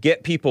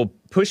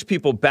push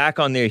people back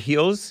on their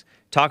heels,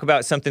 talk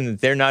about something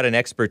that they're not an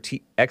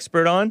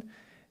expert on.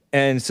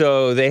 And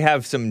so they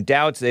have some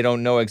doubts. They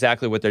don't know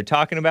exactly what they're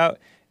talking about,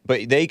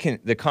 but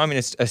the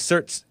communists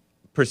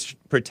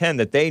pretend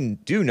that they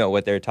do know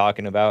what they're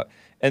talking about,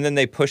 and then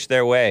they push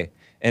their way.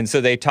 And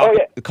so they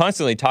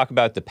constantly talk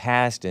about the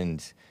past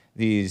and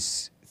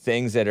these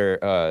things that are,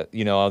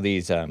 all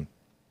these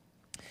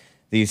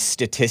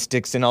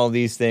statistics and all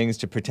these things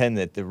to pretend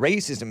that the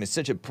racism is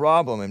such a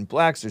problem and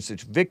blacks are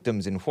such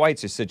victims and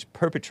whites are such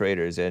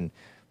perpetrators and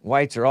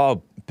whites are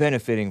all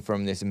benefiting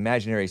from this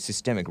imaginary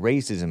systemic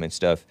racism and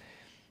stuff.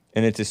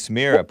 And it's a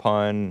smear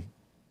upon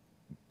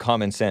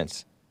common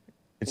sense.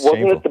 Wasn't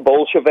shameful. it the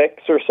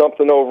Bolsheviks or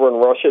something over in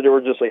Russia? They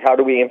were just like, how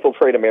do we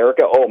infiltrate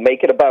America? Oh,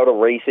 make it about a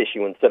race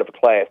issue instead of a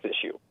class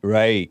issue.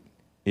 Right.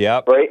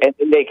 Yep. Right? And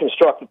then they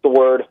constructed the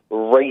word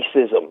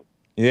racism.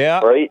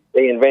 Yeah. Right?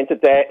 They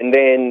invented that, and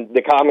then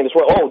the communists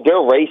were, oh, they're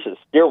racist.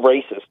 They're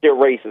racist. They're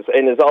racist.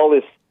 And there's all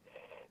this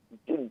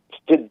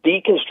to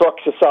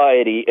deconstruct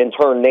society and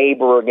turn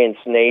neighbor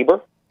against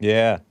neighbor.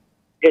 Yeah.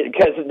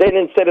 Because then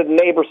instead of the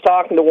neighbors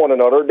talking to one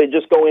another, they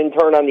just go in,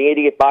 turn on the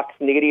idiot box,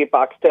 and the idiot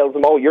box tells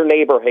them, oh, your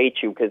neighbor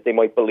hates you because they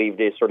might believe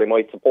this, or they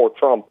might support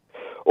Trump,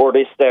 or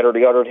this, that, or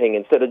the other thing.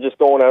 Instead of just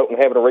going out and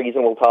having a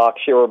reasonable talk,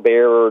 share a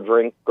beer or a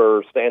drink,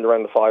 or stand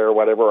around the fire or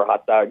whatever, or a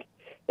hot dog,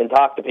 and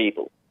talk to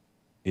people.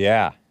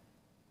 Yeah.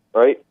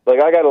 Right?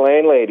 Like, I got a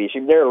landlady. She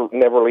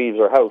never leaves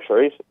her house,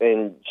 right?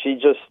 And she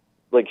just,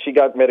 like, she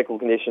got medical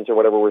conditions or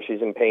whatever where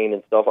she's in pain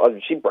and stuff.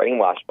 She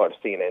brainwashed by the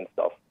CNN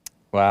stuff.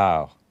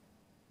 Wow.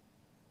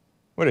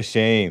 What a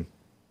shame.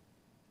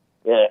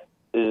 Yeah,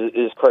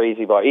 is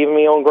crazy. But even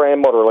my own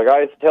grandmother, like,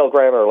 I used to tell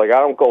grandmother, like, I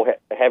don't go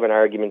having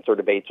arguments or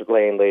debates with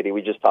landlady.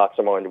 We just talk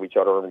some mind to each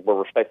other, and we're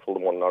respectful to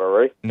one another,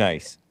 right?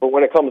 Nice. But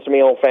when it comes to my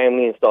own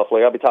family and stuff,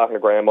 like, I'll be talking to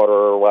grandmother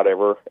or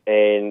whatever,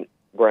 and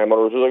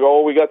grandmother was like,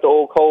 oh, we got the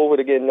old COVID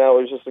again now.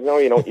 It's just like, no,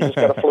 you know, you just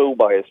got a flu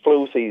by it. It's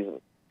flu season.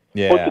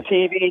 Yeah. What the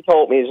TV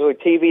told me is like,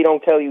 TV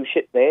don't tell you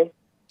shit, man.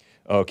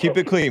 Oh, keep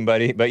it clean,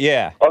 buddy. But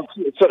yeah. Oh,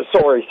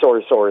 sorry.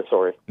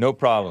 No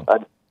problem.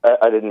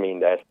 I didn't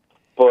mean that.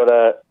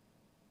 But,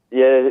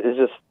 yeah,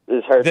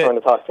 it's hard trying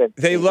to talk to them.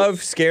 They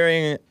love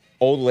scaring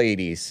old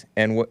ladies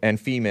and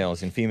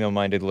females and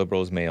female-minded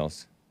liberals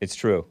males. It's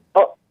true.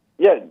 Oh,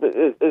 yeah,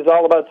 it's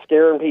all about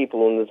scaring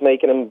people, and it's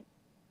making them,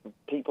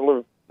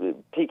 people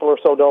are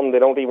so dumb they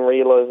don't even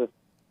realize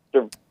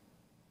that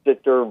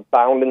they're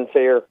bound and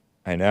fair.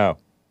 I know.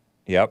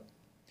 Yep.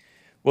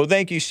 Well,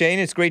 thank you, Shane.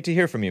 It's great to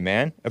hear from you,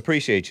 man.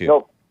 Appreciate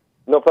you.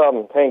 No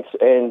problem. Thanks,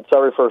 and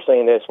sorry for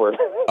saying this word.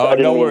 Oh,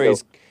 no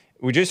worries.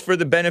 Just for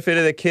the benefit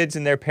of the kids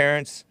and their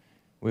parents,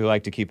 we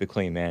like to keep it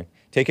clean, man.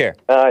 Take care.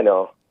 I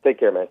know. Take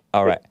care, man.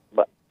 All right.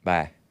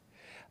 Bye.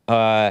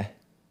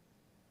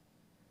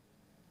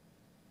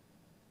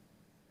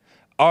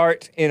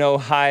 Art in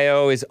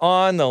Ohio is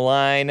on the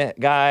line,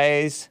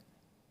 guys.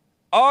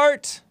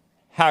 Art,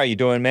 how are you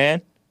doing,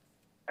 man?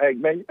 Hey,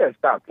 man, you gotta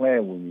stop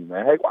playing with me,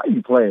 man. Hey, why are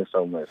you playing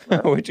so much, man?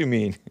 What you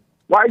mean?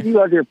 Why are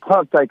you out there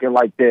pump faking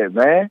like that,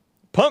 man?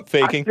 Pump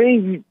faking? I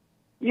seen you.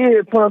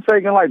 Yeah, pump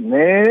faking like,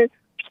 man,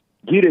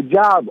 get a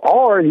job,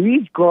 or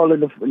he's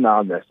calling the... No,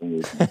 I'm messing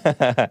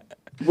with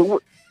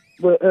you.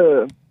 but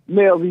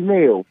Mel v.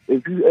 Mel,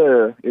 if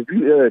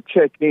you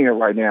check in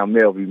right now,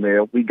 Mel v.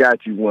 Mel, we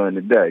got you one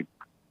today.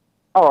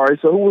 All right,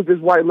 so who was this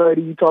white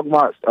lady you talking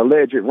about,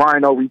 alleged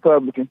rhino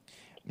Republican?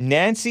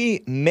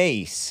 Nancy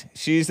Mace.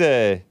 She's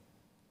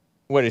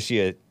what is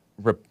she, a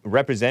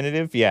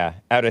representative? Yeah,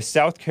 out of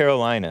South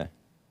Carolina.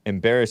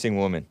 Embarrassing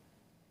woman.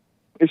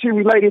 Is she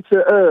related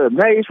to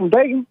Mays from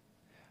Dayton?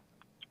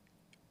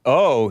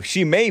 Oh,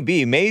 she may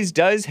be. Mays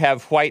does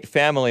have white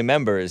family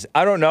members.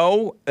 I don't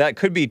know. That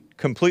could be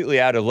completely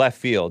out of left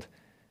field.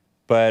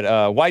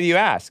 But why do you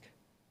ask?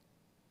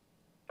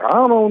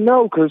 I don't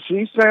know, because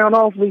she sound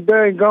awfully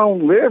dang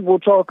gone liberal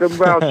talking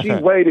about she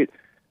waited.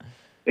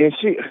 And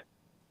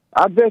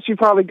I bet she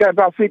probably got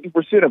about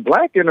 50% of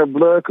black in her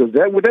blood, because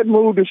that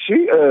move that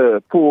she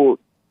pulled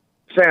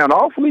sound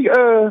awfully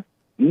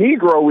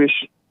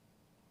Negro-ish.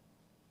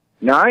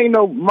 Now, I ain't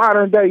no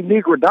modern-day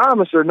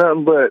Negrodamus or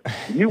nothing, but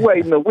you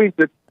waiting a week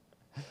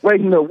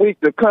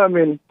to come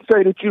and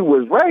say that you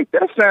was raped,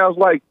 that sounds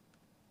like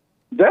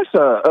that's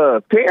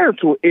a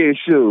parental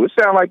issue. It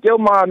sounds like your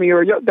mommy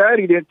or your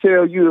daddy didn't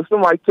tell you if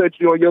somebody touched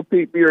you on your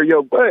pee-pee or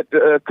your butt,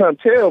 come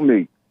tell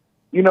me.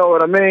 You know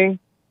what I mean?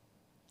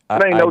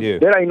 That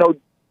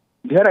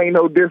ain't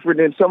no different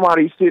than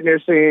somebody sitting there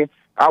saying,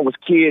 I was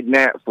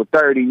kidnapped for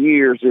 30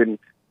 years and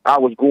I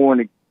was going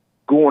to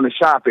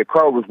shop at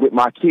Kroger's with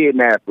my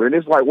kidnapper. And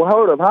it's like, well,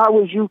 hold up, how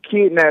was you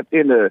kidnapped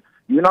in the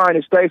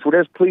United States where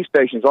there's police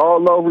stations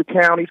all over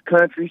counties,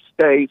 countries,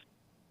 states,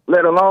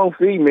 let alone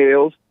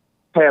females,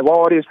 have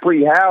all this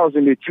free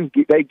housing that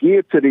they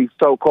give to these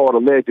so-called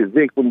alleged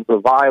victims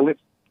of violence,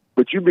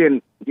 but you've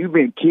been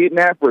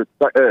kidnapped for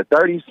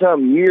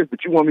 30-something years,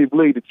 but you want me to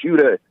believe that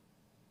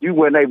you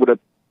weren't able to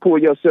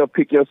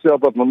pick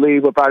yourself up and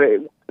leave about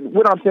it.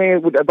 What I'm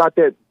saying about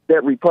that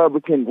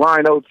Republican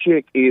rhino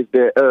chick is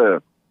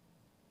that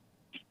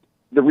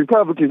the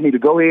Republicans need to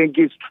go ahead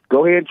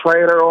and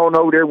trade her on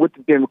over there with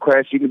the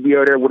Democrats. She can be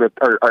over there with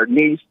her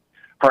niece,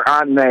 her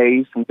Aunt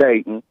Mays from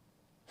Dayton,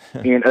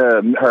 and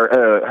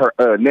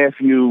her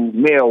nephew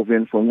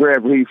Melvin from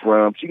wherever he's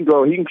from. She can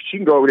go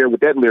over there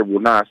with that liberal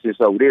nonsense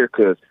over there,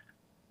 because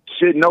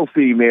shit, no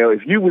female.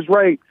 If you was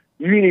raped,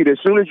 you need, as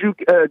soon as you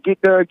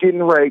get done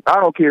getting raped, I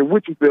don't care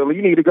what you feel,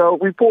 you need to go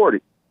report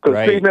it.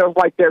 Because females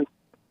like that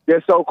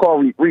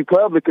so-called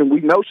Republican,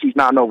 we know she's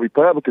not no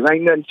Republican.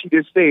 Ain't nothing she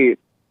just said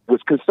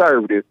was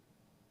conservative.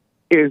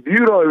 If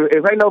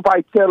ain't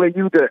nobody telling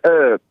you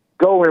to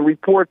go and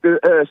report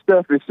the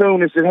stuff as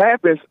soon as it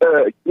happens,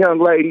 young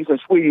ladies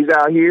and sweeties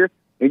out here,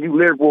 and you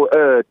liberal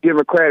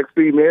Democratic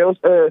females,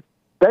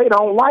 they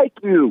don't like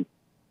you.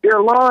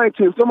 They're lying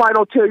to you. If somebody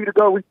don't tell you to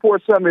go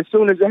report something as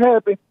soon as it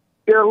happens,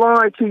 they're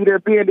lying to you. They're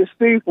being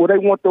deceitful. They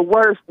want the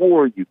worst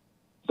for you.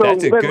 So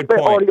that's a good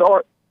point.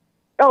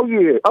 Oh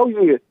yeah.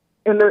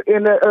 And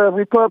the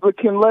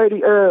Republican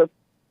lady,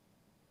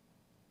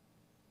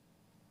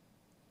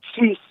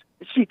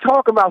 she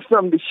talk about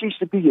something that she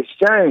should be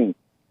ashamed.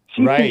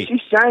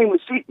 She's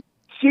shameless.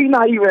 She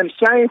not even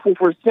shameful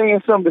for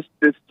saying something,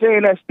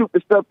 saying that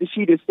stupid stuff that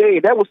she just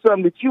said. That was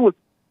something that you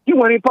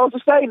weren't even supposed to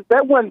say.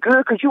 That wasn't good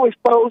because you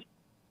exposed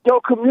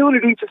your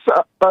community to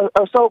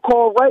a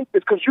so-called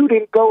rapist because you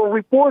didn't go and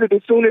report it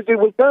as soon as it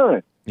was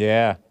done.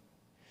 Yeah.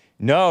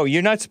 No,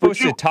 you're not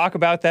supposed to talk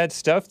about that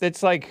stuff.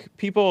 That's like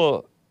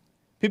people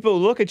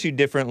look at you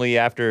differently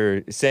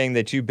after saying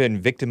that you've been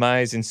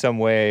victimized in some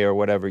way or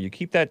whatever. You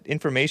keep that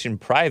information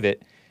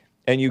private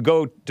and you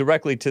go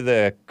directly to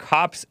the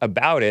cops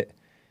about it.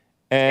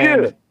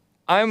 And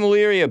I'm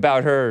leery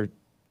about her.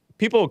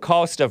 People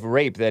call stuff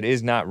rape that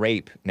is not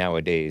rape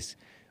nowadays.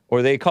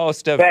 Or they call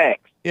stuff...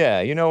 Facts.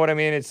 Yeah, you know what I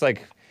mean? It's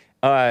like...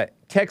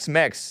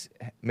 Tex-Mex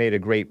made a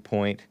great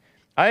point.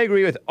 I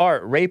agree with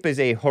Art. Rape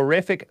is a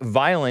horrific,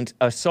 violent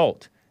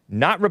assault.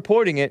 Not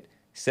reporting it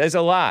says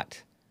a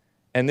lot.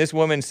 And this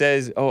woman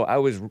says, oh, I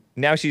was...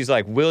 Now she's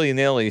like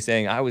willy-nilly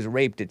saying, I was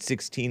raped at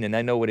 16 and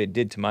I know what it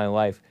did to my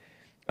life.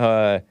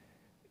 And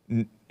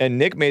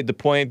Nick made the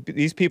point,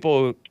 these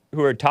people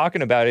who are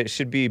talking about it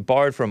should be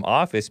barred from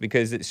office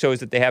because it shows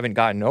that they haven't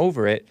gotten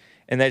over it,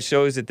 and that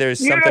shows that there's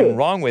something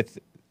wrong with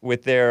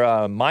their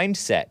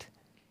mindset.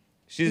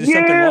 There's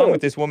something wrong with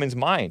this woman's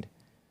mind.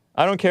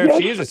 I don't care if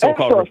she is a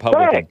so-called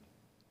Republican.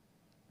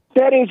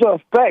 That is a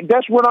fact.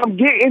 That's what I'm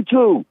getting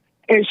to.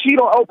 And she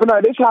don't open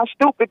her. This is how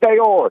stupid they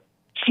are.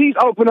 She's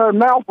opening her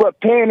mouth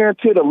but paying her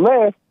to the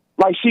left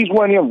like she's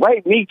one of them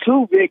rape me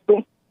too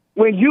victims.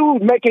 When you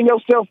making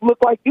yourself look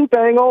like you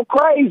dang on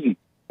crazy.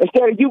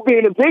 Instead of you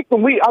being a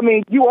victim,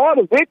 you are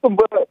the victim,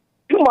 but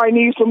you might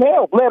need some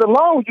help. Let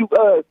alone you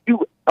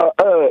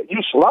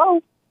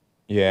slow.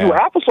 Yeah. You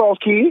applesauce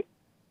kid.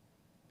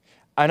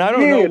 And I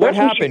don't know what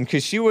happened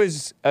because she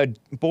was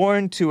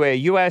born to a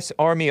U.S.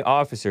 Army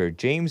officer,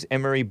 James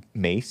Emery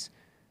Mace,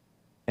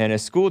 and a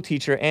school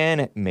teacher,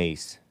 Ann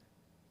Mace.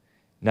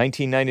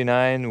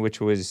 1999, which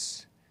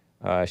was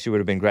she would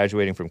have been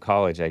graduating from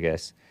college, I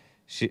guess.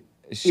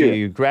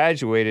 She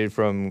graduated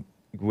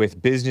with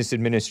business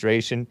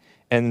administration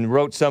and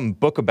wrote some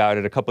book about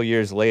it a couple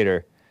years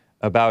later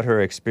about her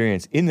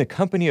experience in the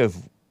company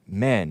of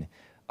men,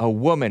 a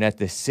woman at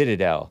the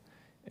Citadel,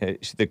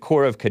 the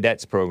Corps of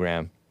Cadets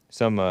program,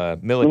 some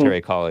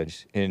military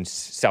college in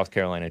South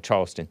Carolina,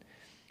 Charleston.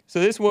 So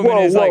this woman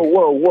is like...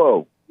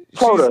 Whoa.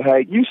 Hold on,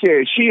 Hank. You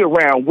said she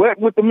around what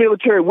with the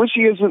military? What's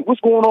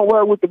going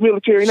on with the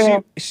military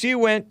now? She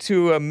went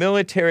to a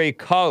military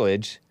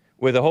college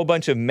with a whole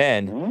bunch of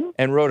men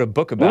and wrote a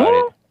book about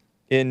it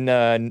in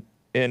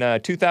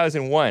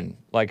 2001,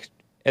 like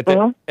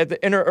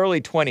in her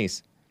early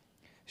 20s.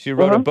 She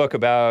wrote a book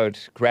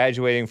about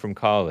graduating from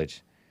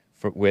college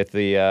with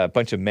the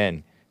bunch of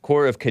men,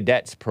 Corps of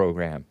Cadets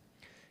program,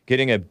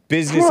 getting a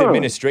business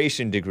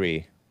administration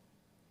degree.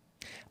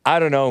 I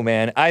don't know,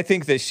 man. I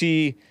think that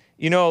she,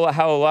 you know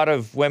how a lot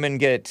of women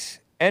get,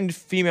 and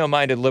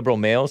female-minded liberal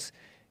males,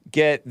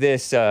 get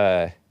this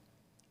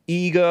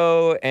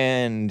ego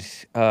and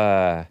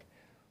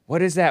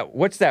what is that?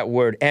 What's that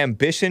word?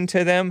 Ambition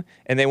to them,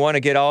 and they want to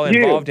get all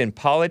involved in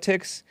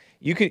politics.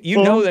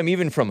 You know them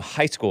even from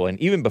high school, and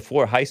even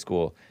before high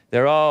school,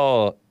 they're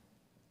all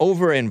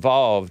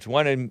over-involved,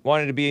 wanted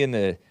to be in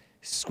the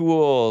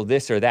school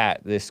this or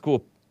that, the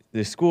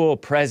school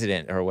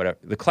president or whatever,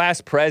 the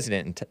class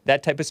president, and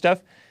that type of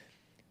stuff.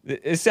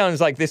 It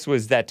sounds like this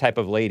was that type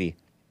of lady.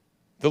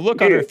 The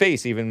look on her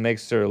face even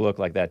makes her look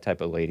like that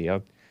type of lady.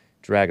 I'll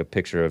drag a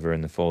picture of her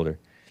in the folder.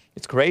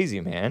 It's crazy,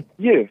 man.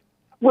 Yeah.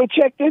 Well,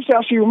 check this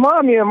out. She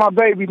remind me of my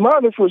baby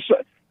mother for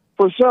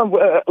some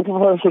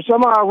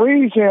odd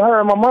reason. Her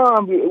and my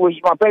mom,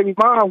 my baby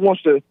mom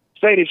wants to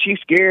say that she's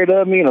scared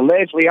of me and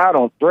allegedly I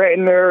don't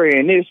threaten her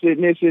and this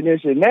and this and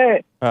this and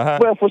that.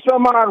 Well, for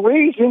some odd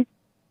reason,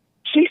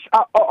 she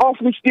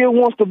awfully still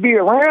wants to be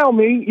around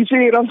me. You see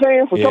what I'm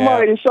saying? For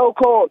somebody that's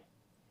so-called,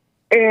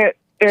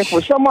 and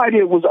for somebody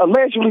that was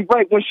allegedly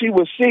raped when she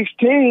was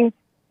 16,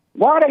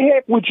 why the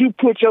heck would you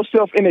put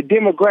yourself in a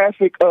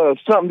demographic of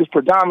something that's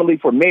predominantly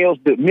for males,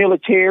 the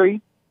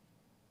military?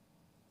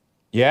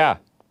 Yeah.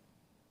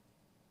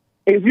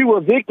 If you were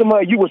a victim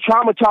of, you were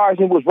traumatized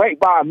and was raped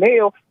by a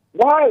male,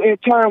 why in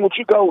turn would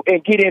you go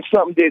and get in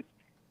something that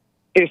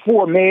is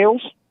for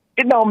males?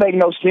 It don't make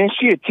no sense.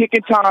 She a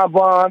ticking time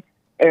bomb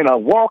and a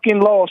walking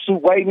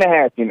lawsuit waiting to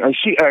happen. Or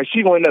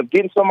she gonna end up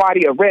getting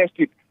somebody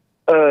arrested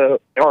or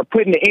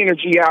putting the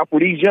energy out for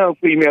these young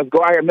females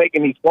go out here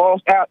making these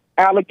false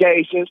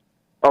allegations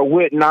or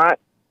whatnot.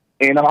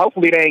 And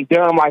hopefully they ain't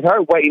dumb like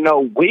her waiting no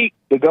week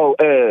to go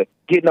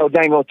get no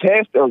dang old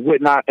test or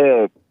whatnot.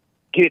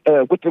 Get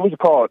what's it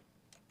called?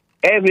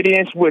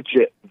 Evidence,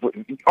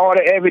 all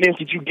the evidence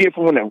that you get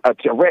from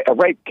a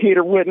rape kid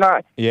or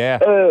whatnot. Yeah.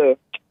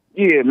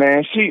 Yeah,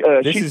 man.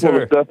 She's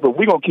full of stuff, but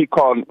we gonna keep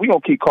calling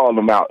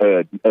them out.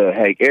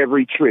 Hank,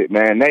 every trip,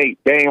 man. They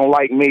ain't gonna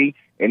like me,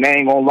 and they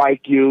ain't gonna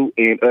like you,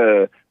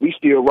 and we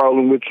still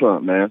rolling with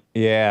Trump, man.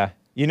 Yeah.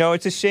 You know,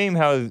 it's a shame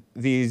how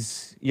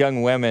these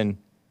young women,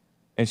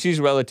 and she's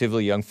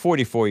relatively young,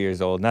 44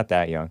 years old, not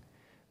that young,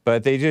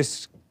 but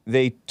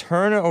they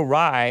turn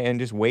awry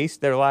and just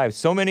waste their lives.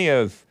 So many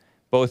of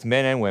both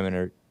men and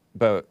women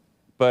but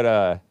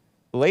But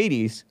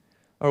ladies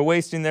are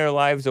wasting their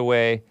lives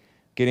away,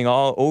 getting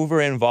all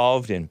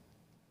over-involved and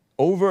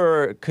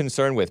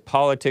over-concerned with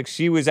politics.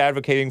 She was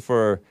advocating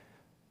for,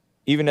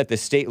 even at the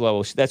state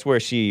level, that's where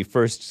she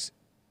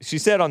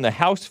said on the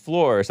House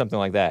floor or something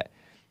like that,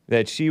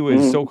 that she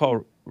was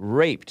so-called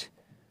raped.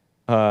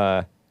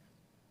 Look,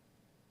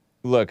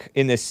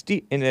 in a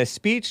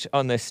speech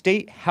on the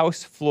state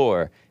House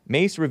floor,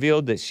 Mace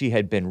revealed that she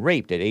had been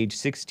raped at age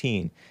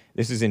 16.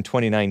 This is in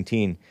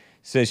 2019.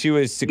 So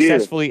she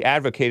successfully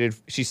advocated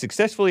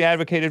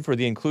for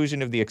the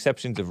inclusion of the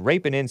exceptions of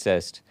rape and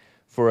incest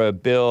for a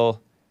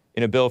bill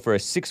for a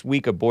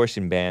 6-week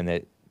abortion ban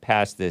that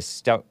passed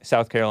this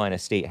South Carolina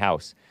State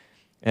House.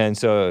 And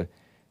so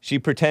she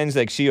pretends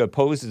like she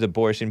opposes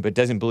abortion but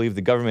doesn't believe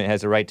the government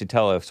has a right to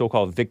tell a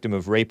so-called victim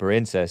of rape or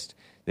incest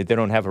that they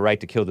don't have a right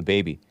to kill the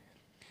baby.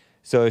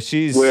 So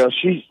she's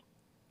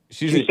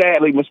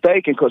sadly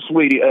mistaken because,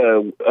 sweetie,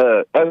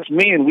 us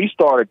men, we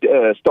started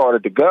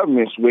the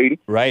government, sweetie.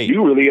 Right.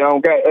 You really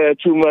don't got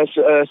too much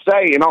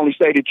say, and only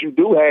say that you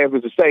do have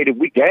is a say that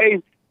we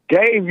gave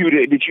you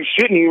that you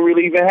shouldn't even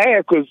really even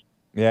have because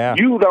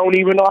you don't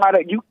even know how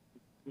to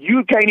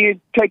you can't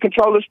even take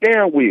control of the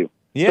steering wheel.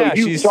 Yeah, so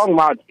she's talking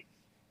about.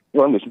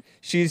 Well, listen.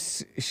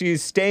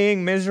 She's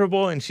staying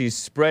miserable and she's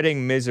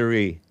spreading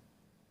misery,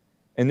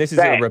 and this is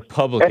a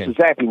Republican. That's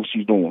exactly what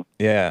she's doing.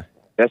 Yeah.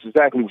 That's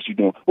exactly what she's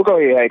doing. Well, go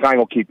ahead, Hank. I ain't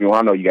going to keep you on.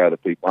 I know you got other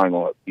people. I ain't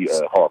going to be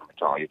hard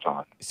on your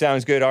time.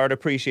 Sounds good, Art.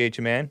 Appreciate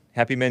you, man.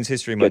 Happy Men's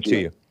History Month to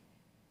you.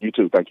 You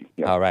too. Thank you.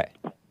 Yeah. All right.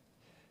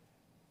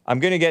 I'm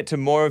going to get to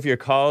more of your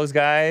calls,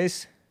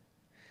 guys.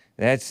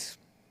 That's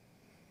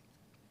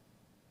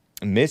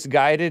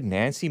misguided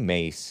Nancy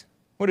Mace.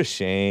 What a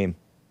shame.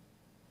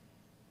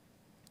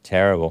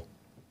 Terrible.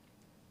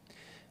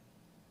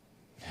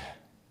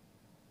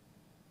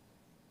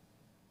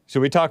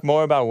 Should we talk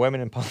more about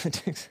women in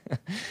politics?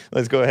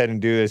 Let's go ahead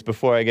and do this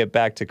before I get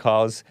back to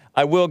calls.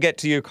 I will get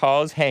to your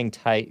calls. Hang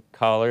tight,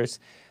 callers.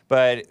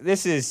 But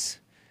there's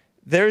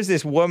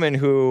this woman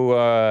who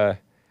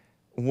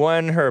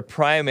won her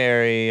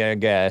primary, I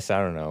guess, I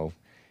don't know,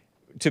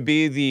 to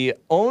be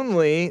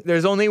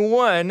there's only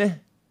one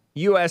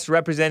U.S.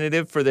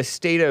 representative for the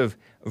state of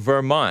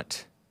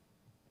Vermont.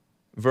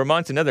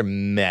 Vermont's another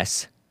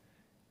mess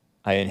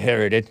I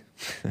inherited.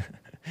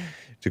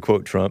 To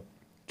quote Trump,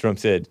 Trump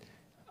said,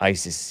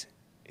 ISIS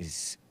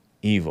is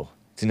evil.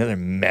 It's another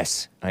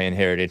mess I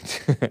inherited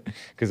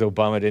because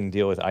Obama didn't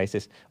deal with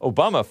ISIS.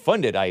 Obama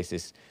funded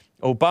ISIS.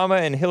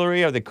 Obama and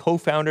Hillary are the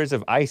co-founders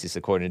of ISIS,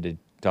 according to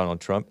Donald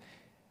Trump.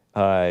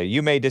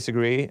 You may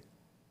disagree,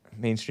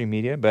 mainstream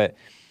media, but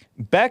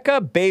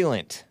Becca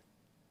Balint,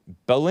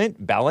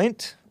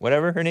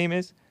 whatever her name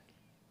is.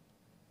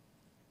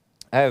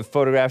 I have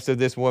photographs of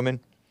this woman.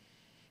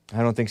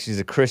 I don't think she's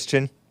a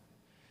Christian.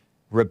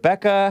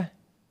 Rebecca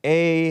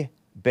A.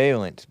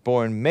 Balint,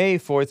 born May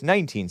 4th,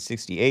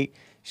 1968.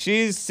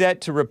 She's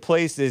set to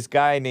replace this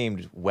guy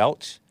named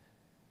Welch,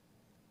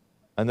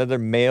 another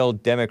male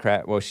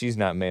Democrat. Well, she's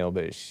not male,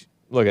 but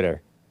look at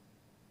her.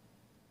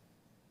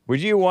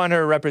 Would you want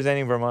her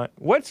representing Vermont?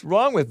 What's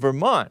wrong with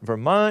Vermont?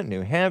 Vermont,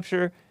 New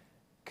Hampshire,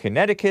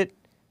 Connecticut,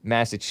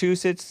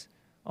 Massachusetts,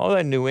 all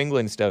that New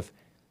England stuff.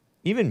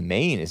 Even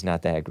Maine is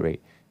not that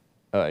great.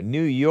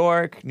 New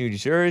York, New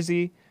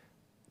Jersey,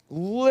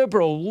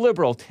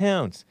 liberal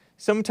towns.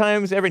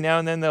 Sometimes, every now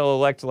and then, they'll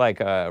elect like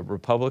a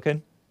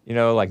Republican. You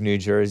know, like New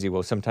Jersey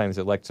will sometimes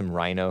elect some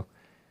rhino.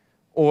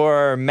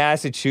 Or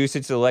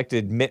Massachusetts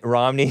elected Mitt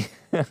Romney.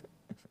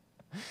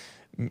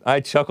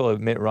 I chuckle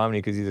at Mitt Romney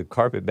because he's a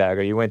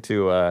carpetbagger. He went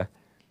to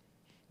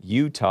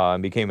Utah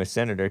and became a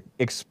senator,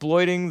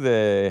 exploiting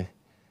the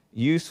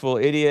useful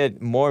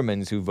idiot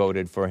Mormons who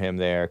voted for him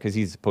there because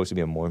he's supposed to be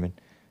a Mormon.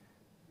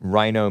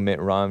 Rhino Mitt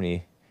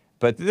Romney.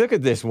 But look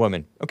at this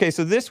woman. Okay,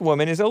 so this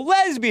woman is a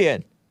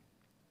lesbian.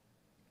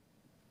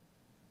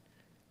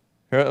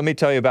 Let me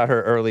tell you about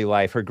her early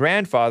life. Her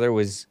grandfather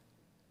was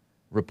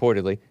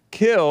reportedly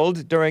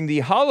killed during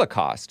the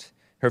Holocaust.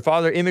 Her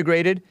father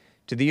immigrated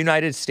to the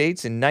United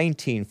States in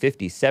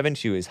 1957.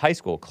 She was high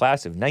school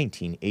class of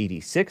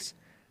 1986.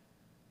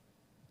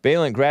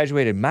 Balint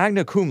graduated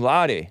magna cum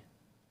laude.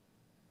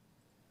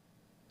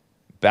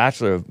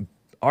 Bachelor of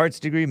Arts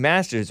degree,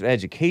 Master's of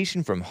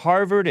Education from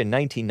Harvard in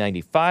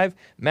 1995.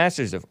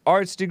 Master's of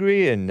Arts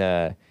degree in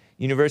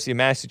University of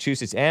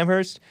Massachusetts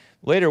Amherst.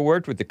 Later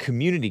worked with the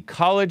Community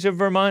College of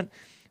Vermont.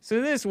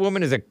 So this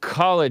woman is a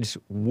college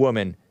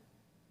woman.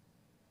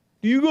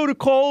 Do you go to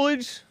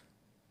college?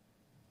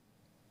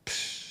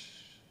 Psh.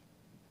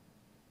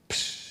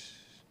 Psh.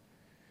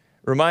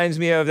 Reminds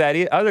me of that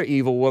other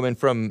evil woman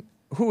from,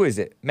 who is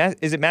it?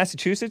 Is it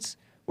Massachusetts?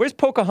 Where's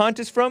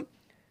Pocahontas from?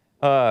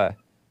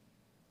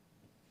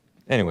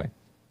 Anyway,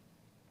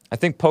 I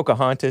think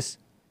Pocahontas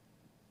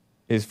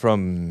is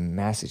from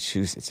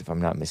Massachusetts, if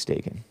I'm not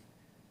mistaken.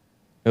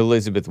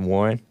 Elizabeth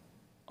Warren,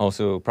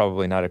 also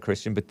probably not a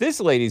Christian, but this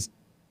lady's,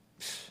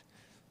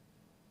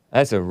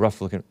 that's a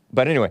rough looking,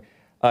 but anyway,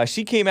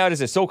 she came out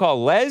as a so-called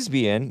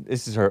lesbian.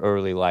 This is her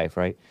early life,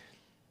 right?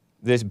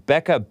 This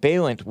Becca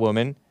Balint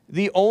woman,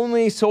 the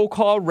only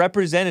so-called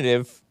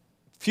representative,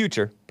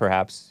 future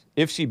perhaps,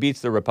 if she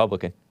beats the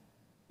Republican.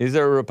 Is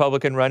there a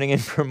Republican running in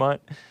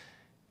Vermont?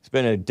 It's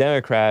been a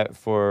Democrat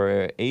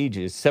for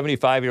ages.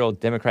 75-year-old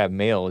Democrat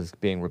male is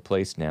being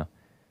replaced now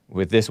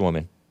with this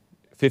woman,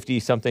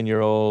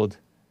 50-something-year-old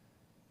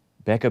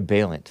Becca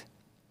Balint.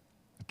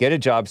 Get a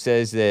Job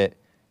says that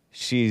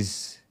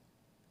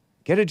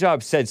Get a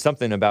Job said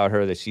something about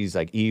her that she's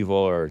like evil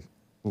or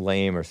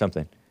lame or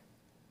something.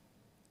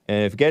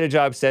 And if Get a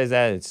Job says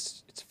that,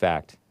 it's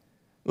fact.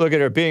 Look at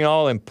her being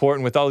all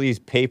important with all these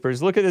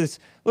papers. Look at this.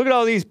 Look at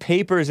all these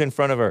papers in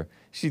front of her.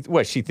 She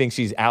thinks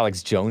she's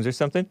Alex Jones or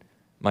something?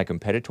 My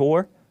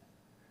competitor?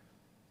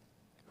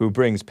 Who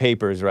brings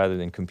papers rather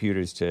than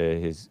computers to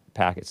his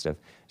packet stuff.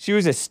 She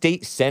was a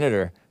state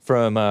senator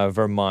from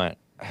Vermont.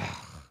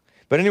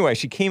 But anyway,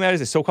 she came out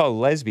as a so-called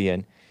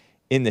lesbian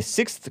in the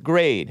 6th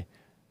grade,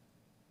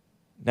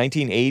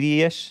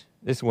 1980-ish,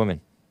 this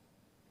woman.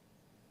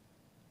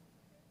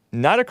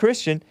 Not a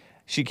Christian.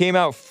 She came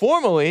out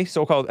formally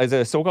as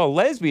a so-called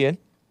lesbian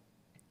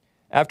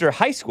after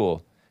high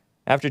school,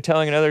 after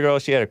telling another girl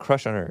she had a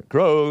crush on her.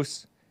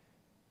 Gross.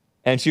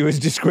 And she was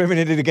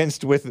discriminated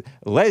against with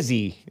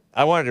Lezzie.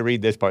 I wanted to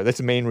read this part. That's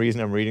the main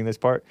reason I'm reading this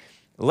part.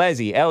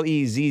 Lezzie,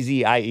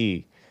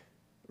 Lezzie,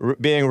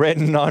 being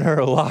written on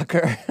her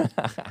locker.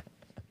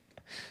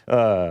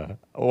 Why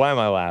am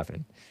I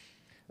laughing?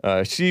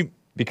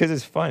 Because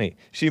it's funny.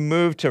 She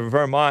moved to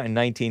Vermont in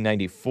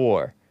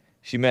 1994.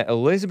 She met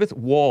Elizabeth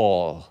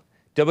Wohl,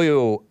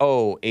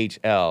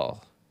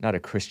 W-O-H-L, not a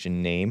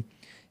Christian name,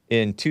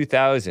 in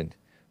 2000.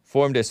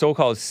 Formed a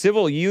so-called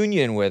civil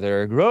union with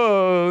her.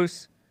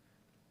 Gross.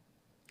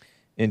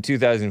 In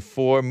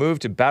 2004,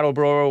 moved to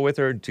Brattleboro with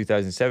her in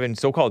 2007.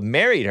 So-called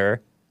married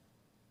her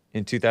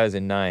in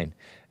 2009.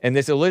 And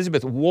this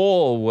Elizabeth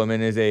Wohl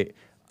woman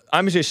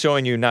I'm just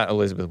showing you, not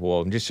Elizabeth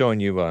Wohl, I'm just showing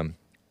you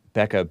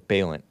Rebecca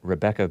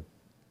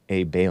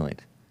A. Balint.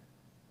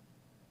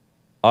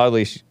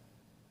 Oddly,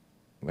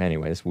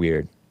 anyway, it's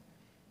weird.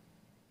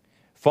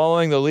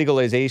 Following the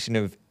legalization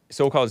of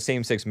so-called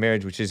same-sex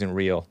marriage, which isn't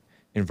real,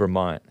 in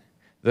Vermont,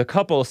 the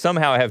couple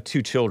somehow have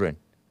 2 children.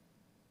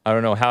 I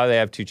don't know how they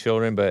have 2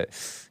 children, but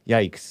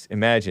yikes,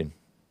 imagine.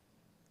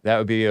 That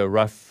would be a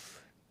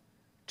rough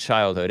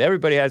childhood.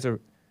 Everybody has a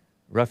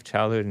rough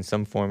childhood in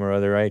some form or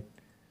other, right?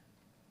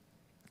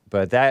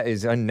 But that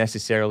is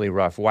unnecessarily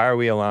rough. Why are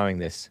we allowing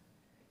this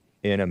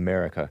in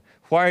America?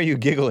 Why are you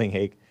giggling,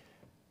 Hake?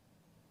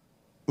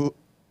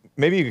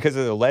 Maybe because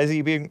of the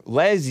Lezzie being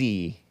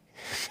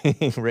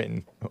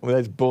written. Well,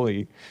 that's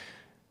bully.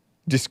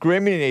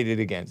 Discriminated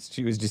against.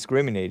 She was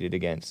discriminated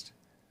against.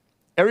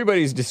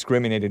 Everybody's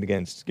discriminated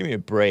against. Give me a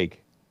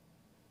break.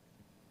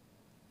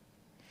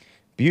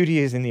 Beauty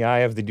is in the eye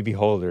of the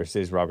beholder,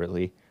 says Robert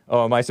Lee.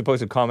 Oh, am I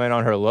supposed to comment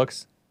on her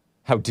looks?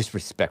 How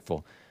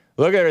disrespectful.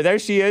 Look at her. There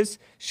she is.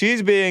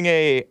 She's being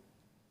a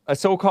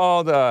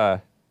so-called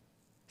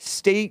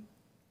Senate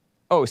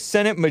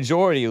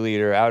majority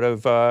leader out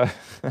of...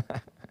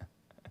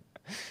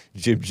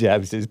 Jib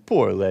Jab says,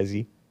 poor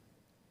Leslie.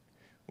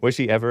 Was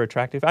she ever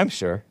attractive? I'm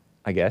sure,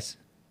 I guess.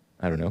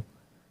 I don't know.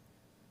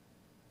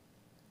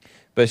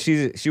 But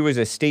she was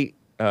a state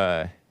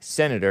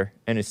senator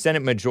and a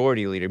Senate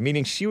majority leader,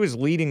 meaning she was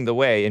leading the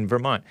way in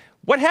Vermont.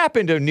 What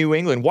happened to New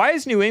England? Why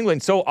is New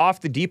England so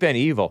off the deep end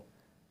evil?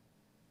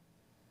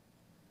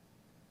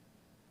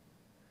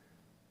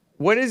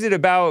 What is it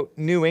about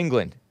New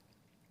England?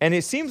 And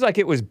it seems like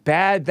it was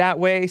bad that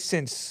way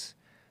since,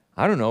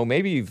 I don't know,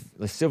 maybe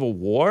the Civil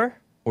War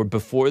or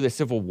before the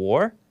Civil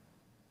War.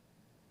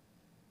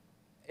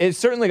 It's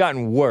certainly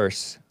gotten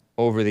worse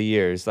over the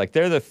years. Like,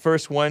 they're the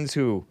first ones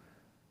who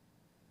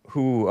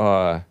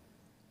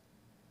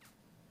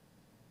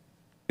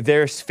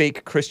their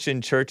fake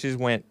Christian churches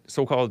went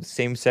so-called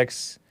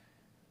same-sex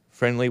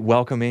friendly,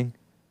 welcoming,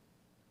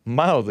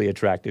 mildly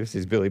attractive,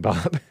 says Billy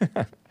Bob.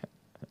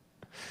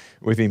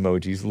 With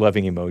emojis,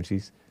 loving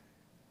emojis.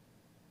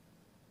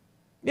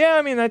 Yeah,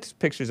 I mean, that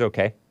picture's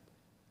okay.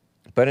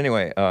 But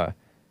anyway,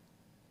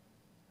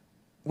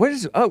 what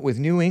is up with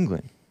New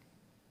England?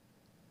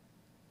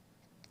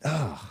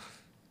 Oh,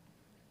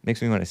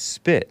 makes me want to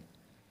spit.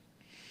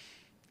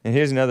 And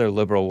here's another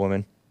liberal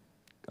woman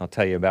I'll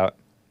tell you about.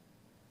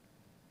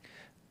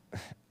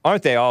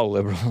 Aren't they all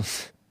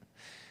liberals?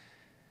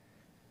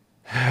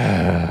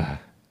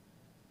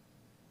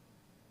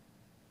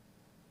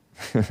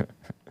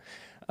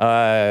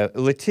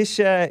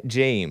 Letitia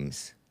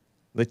James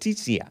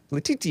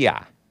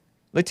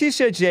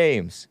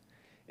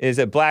is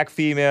a black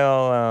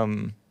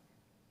female.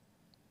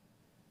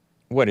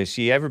 What, has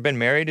she ever been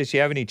married? Does she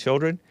have any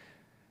children?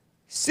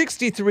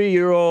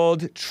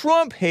 63-year-old,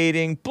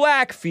 Trump-hating,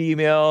 black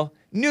female,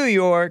 New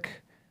York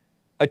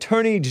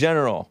attorney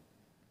general.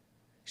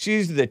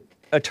 She's the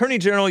attorney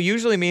general,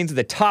 usually means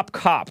the top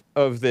cop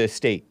of the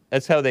state.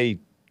 That's how they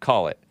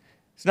call it.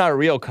 It's not a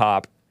real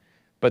cop,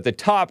 but the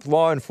top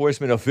law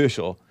enforcement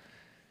official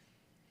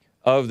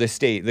of the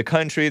state, the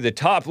country. The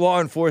top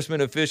law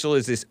enforcement official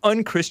is this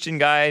unchristian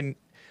guy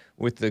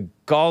with the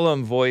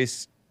Gollum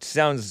voice.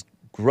 Sounds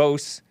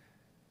gross.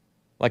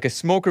 like a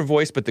smoker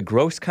voice, but the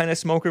gross kind of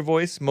smoker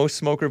voice. Most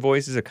smoker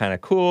voices are kind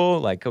of cool,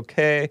 like,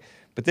 okay.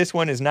 But this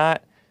one is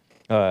not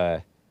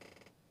that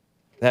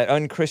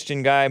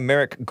unchristian guy,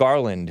 Merrick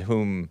Garland,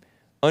 whom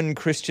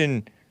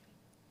unchristian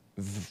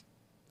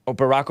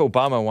Barack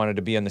Obama wanted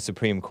to be on the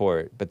Supreme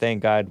Court. But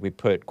thank God we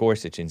put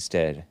Gorsuch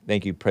instead.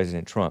 Thank you,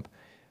 President Trump.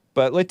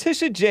 But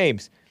Letitia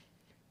James,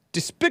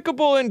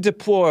 despicable and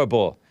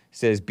deplorable,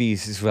 says B.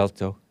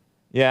 Svelto.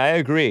 Yeah, I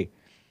agree.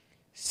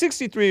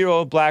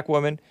 63-year-old black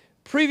woman,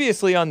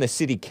 previously on the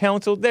city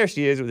council. There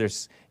she is, with her,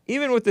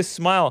 even with the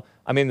smile.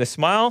 I mean, the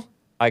smile,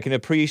 I can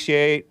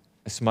appreciate.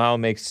 A smile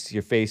makes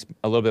your face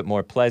a little bit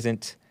more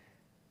pleasant.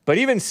 But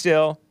even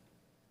still,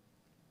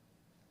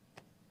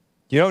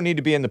 you don't need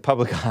to be in the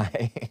public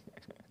eye.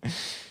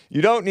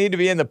 You don't need to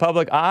be in the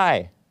public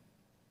eye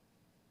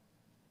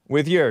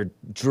with your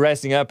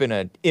dressing up in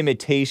an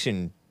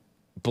imitation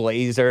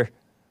blazer.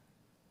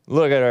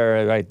 Look at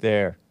her right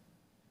there.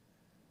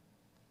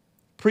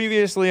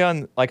 Previously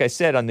on, like I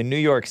said, on the New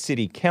York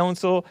City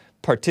Council,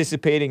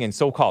 participating in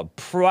so-called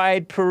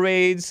pride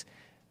parades.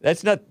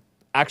 That's not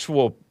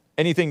actual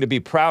anything to be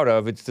proud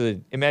of. It's the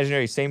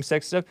imaginary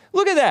same-sex stuff.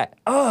 Look at that.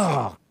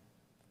 Oh,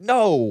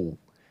 no.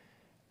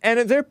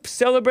 And they're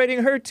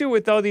celebrating her, too,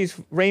 with all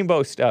these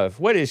rainbow stuff.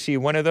 What is she,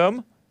 one of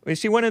them? Is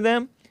she one of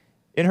them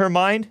in her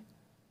mind?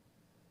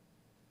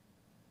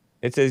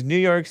 It says New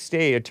York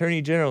State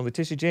Attorney General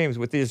Letitia James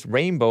with this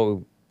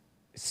rainbow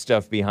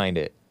stuff behind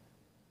it.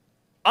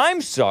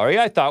 I'm sorry,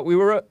 I thought we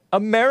were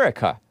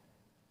America.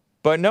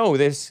 But no,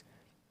 this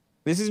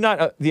is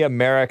not the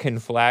American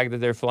flag that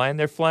they're flying.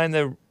 They're flying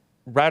the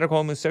radical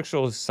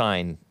homosexual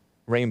sign,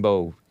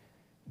 rainbow,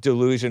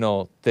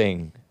 delusional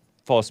thing,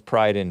 false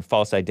pride and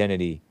false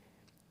identity.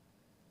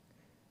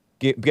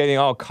 Getting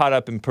all caught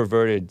up in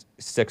perverted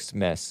sex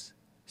mess,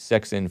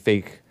 sex and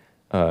fake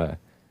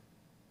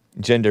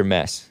gender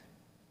mess.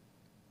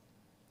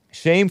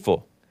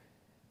 Shameful.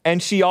 And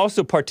she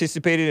also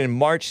participated in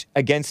March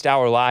Against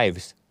Our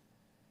Lives.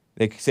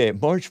 They say,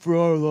 March for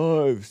Our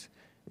Lives.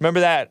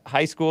 Remember that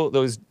high school,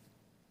 those,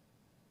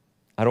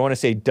 I don't want to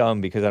say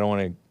dumb because I don't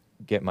want to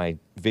get my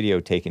video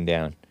taken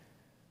down.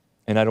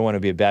 And I don't want to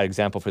be a bad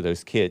example for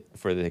those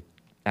for the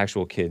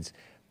actual kids.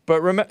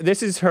 But remember,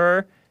 this is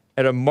her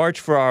at a March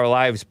for Our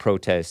Lives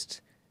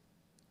protest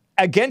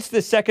against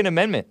the Second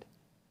Amendment.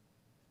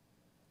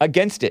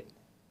 Against it.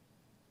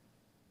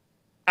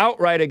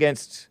 Outright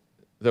against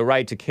the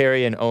right to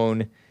carry and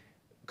own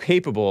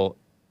capable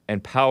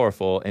and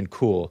powerful and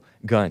cool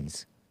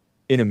guns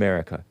in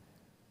America.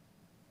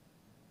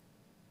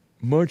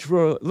 March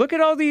for... Look at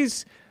all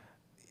these...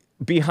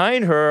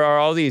 Behind her are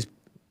all these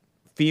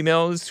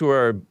females who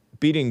are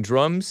beating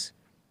drums,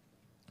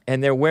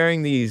 and they're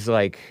wearing these,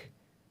 like,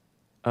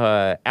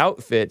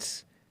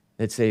 outfits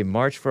that say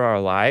March for Our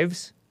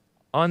Lives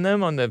on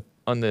them, in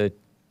the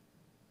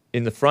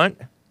front.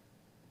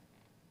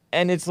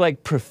 And it's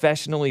like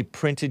professionally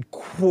printed,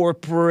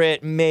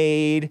 corporate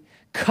made,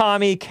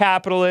 commie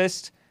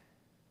capitalist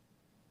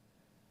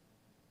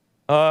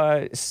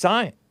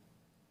signage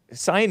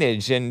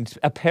and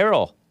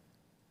apparel.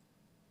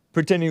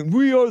 Pretending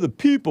we are the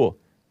people.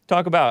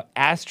 Talk about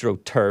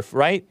astroturf,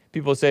 right?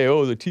 People say,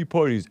 oh, the Tea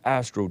Party is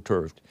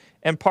astroturfed.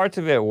 And parts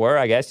of it were,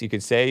 I guess you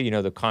could say, you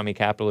know, the commie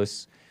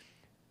capitalists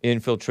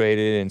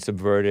infiltrated and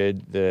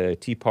subverted the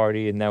Tea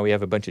Party, and now we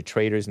have a bunch of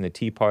traitors in the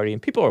Tea Party,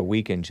 and people are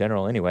weak in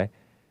general anyway.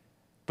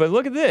 But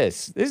look at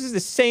this. This is the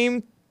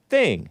same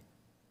thing.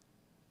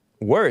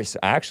 Worse,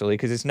 actually,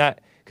 because it's not,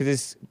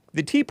 because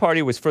the Tea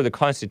Party was for the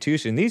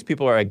Constitution. These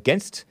people are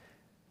against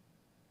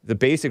the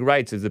basic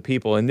rights of the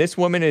people. And this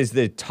woman is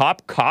the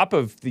top cop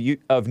of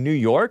New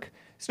York.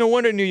 It's no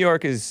wonder New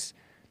York is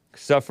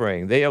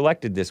suffering. They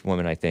elected this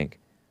woman, I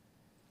think.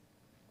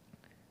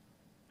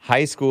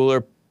 High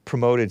schooler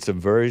promoted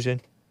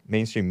subversion.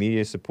 Mainstream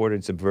media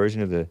supported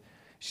subversion of the...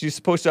 She's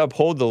supposed to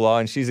uphold the law,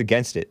 and she's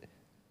against it.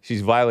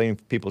 She's violating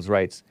people's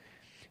rights.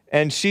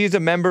 And she's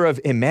a member of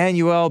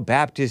Emmanuel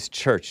Baptist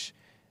Church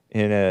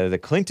in the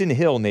Clinton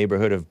Hill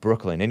neighborhood of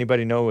Brooklyn.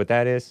 Anybody know what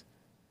that is?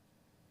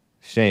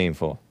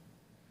 Shameful.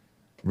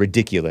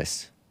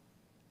 Ridiculous.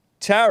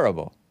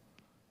 Terrible.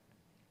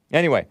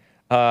 Anyway,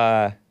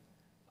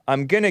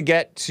 I'm going to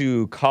get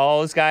to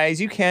calls, guys.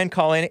 You can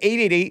call in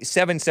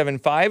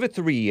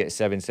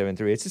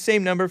 888-775-3773. It's the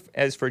same number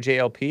as for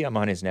JLP. I'm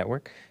on his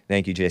network.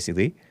 Thank you, Jesse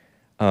Lee.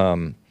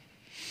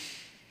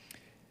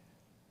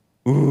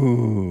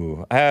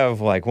 Ooh, I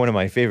have like one of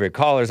my favorite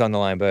callers on the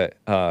line, but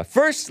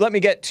first let me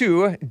get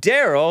to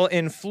Daryl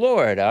in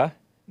Florida.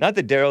 Not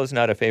that Daryl is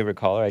not a favorite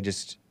caller, I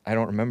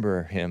don't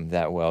remember him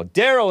that well.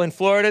 Daryl in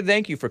Florida,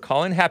 thank you for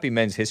calling. Happy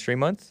Men's History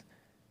Month.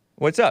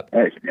 What's up?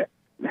 Hey,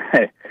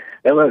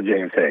 hello,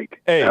 James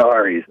Hake. Hey. How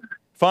are you?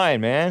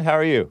 Fine, man. How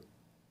are you?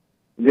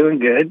 Doing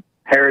good.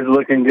 Hair's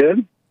looking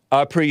good.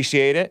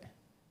 Appreciate it.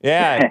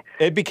 Yeah,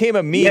 it became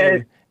a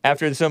meme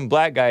after some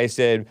black guy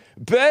said,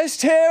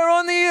 best hair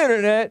on the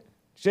internet.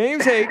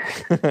 James Hake,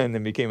 and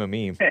then became a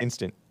meme,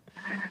 instant.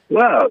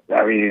 Well,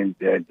 I mean,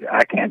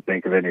 I can't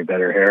think of any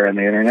better hair on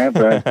the internet,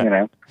 but, you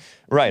know.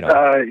 Right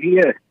on.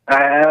 Yeah,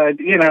 I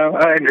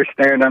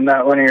understand I'm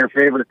not one of your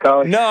favorite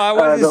callers. No, I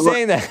wasn't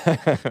saying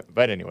that.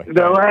 But anyway.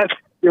 I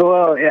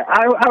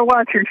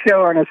watch your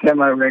show on a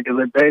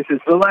semi-regular basis.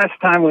 The last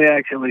time we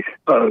actually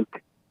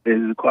spoke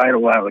is quite a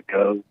while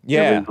ago.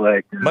 Yeah, it was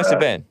like must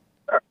have been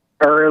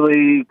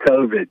early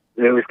COVID.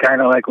 It was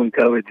kind of like when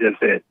COVID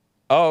just hit.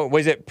 Oh,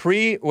 was it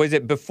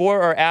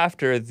before or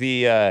after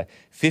the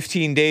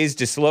 15 days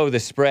to slow the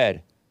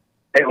spread?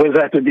 It was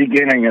at the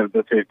beginning of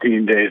the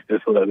 15 days to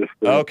slow the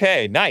spread.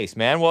 Okay, nice,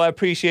 man. Well, I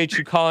appreciate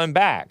you calling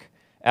back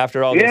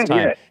after all this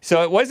time. Yeah.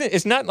 So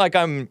it's not like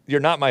you're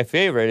not my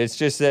favorite. It's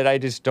just that I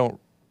just don't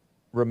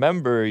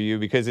remember you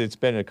because it's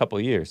been a couple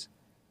of years.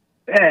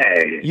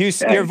 Hey.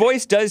 Your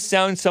voice does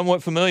sound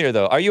somewhat familiar,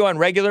 though. Are you on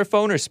regular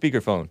phone or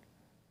speakerphone?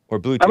 Or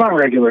Bluetooth? I'm on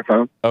regular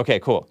phone. Okay,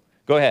 cool.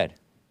 Go ahead.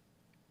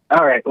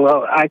 All right.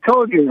 Well, I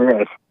told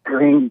your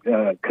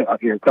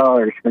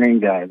caller screen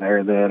guy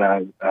there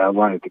that I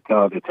wanted to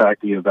call to talk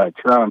to you about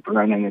Trump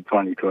running in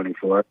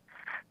 2024.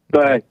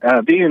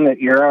 But being that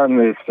you're on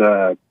this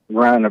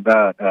run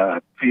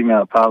about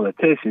female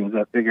politicians,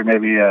 I figured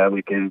maybe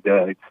we could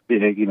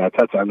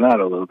touch on that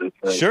a little bit.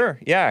 So, sure.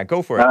 Yeah,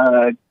 go for it.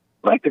 I'd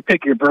like to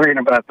pick your brain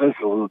about this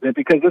a little bit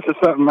because this is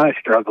something I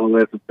struggle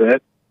with a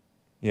bit.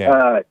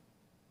 Yeah.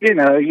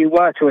 You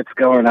watch what's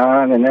going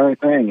on and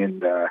everything,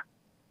 and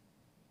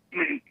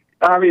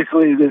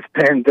obviously this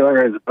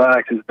Pandora's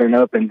box has been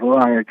opened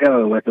long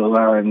ago with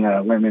allowing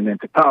women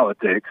into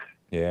politics.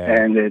 Yeah.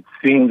 And it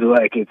seems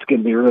like it's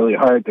going to be really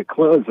hard to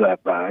close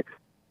that box.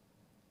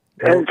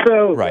 And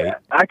so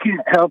I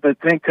can't help but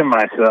think to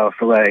myself,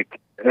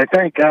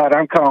 thank God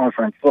I'm calling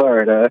from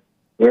Florida,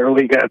 where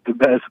we got the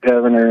best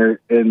governor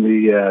in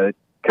the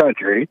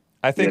country.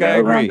 I think I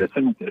agree. Ron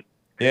DeSantis.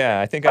 Yeah,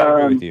 I think I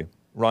agree with you.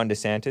 Ron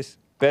DeSantis,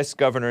 best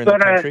governor in the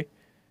country.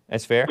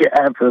 That's fair? Yeah,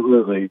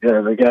 absolutely.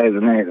 Yeah, the guy's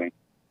amazing.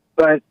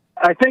 But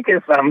I think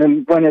if I'm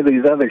in one of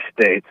these other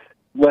states,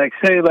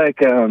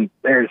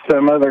 there's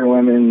some other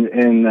women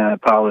in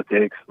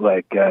politics,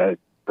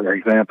 for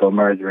example,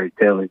 Marjorie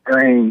Taylor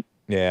Greene,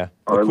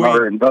 or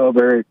Lauren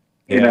Boebert,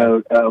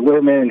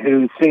 women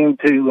who seem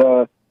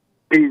to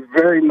be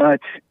very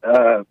much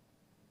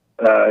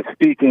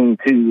speaking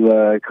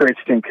to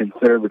Christian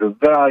conservative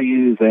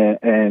values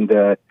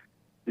and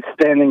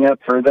standing up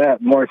for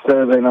that more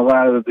so than a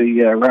lot of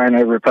the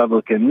Rhino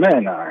Republican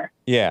men are.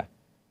 Yeah.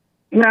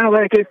 Now,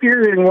 if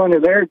you're in one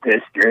of their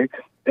districts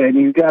and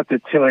you got the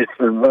choice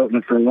for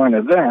voting for one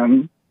of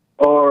them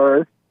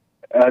or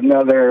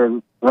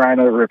another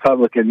Rhino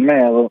Republican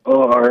male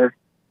or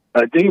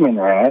a demon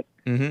rat,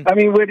 I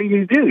mean, what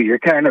do? You're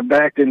kind of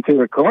backed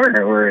into a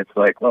corner where it's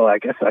like, well, I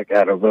guess I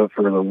got to vote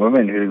for the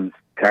woman who's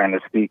kind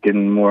of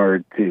speaking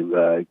more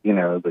to,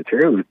 the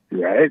truth,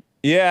 right?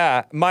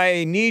 Yeah.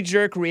 My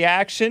knee-jerk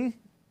reaction,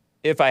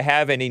 if I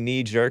have any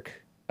knee-jerk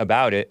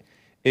about it,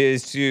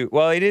 is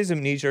it is a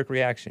knee-jerk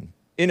reaction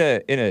in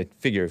a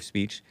figure of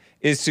speech,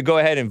 is to go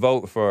ahead and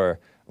vote for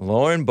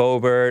Lauren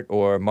Boebert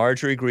or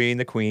Marjorie Greene,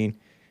 the Queen,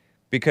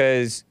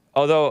 because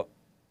although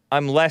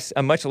I'm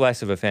much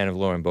less of a fan of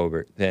Lauren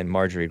Boebert than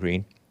Marjorie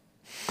Greene.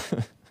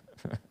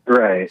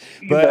 Right.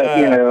 But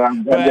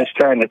I'm just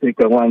trying to think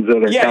the ones that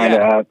are kind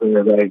of out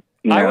there,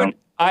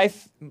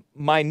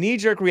 my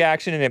knee-jerk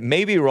reaction, and it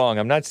may be wrong,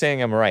 I'm not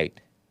saying I'm right,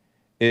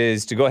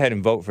 is to go ahead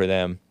and vote for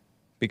them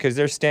because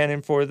they're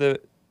standing for the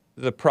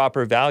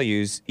proper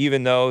values,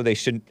 even though they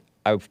shouldn't.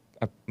 I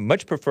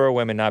much prefer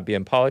women not be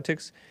in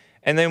politics.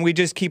 And then we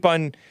just keep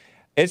on.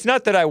 It's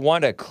not that I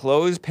want to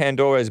close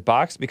Pandora's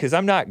box because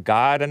I'm not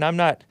God and I'm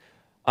not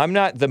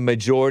the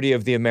majority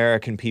of the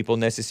American people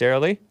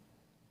necessarily,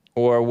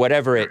 or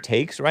whatever it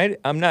takes, right?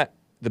 I'm not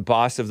the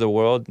boss of the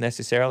world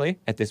necessarily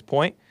at this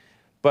point.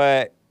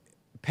 But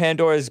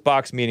Pandora's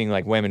box, meaning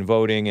like women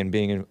voting and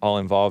being all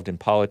involved in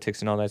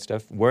politics and all that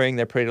stuff, wearing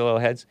their pretty little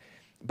heads.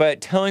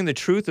 But telling the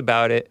truth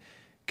about it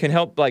can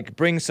help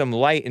bring some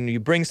light, and you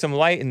bring some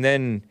light and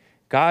then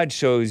God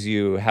shows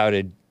you how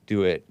to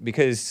do it.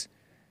 Because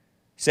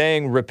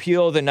saying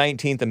repeal the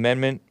 19th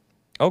Amendment,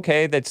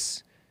 okay,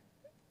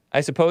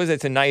 I suppose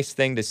that's a nice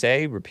thing to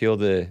say, repeal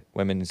the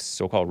women's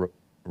so-called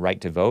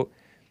right to vote.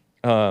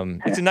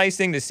 It's a nice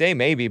thing to say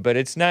maybe, but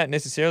it's not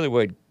necessarily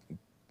what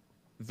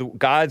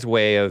God's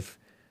way of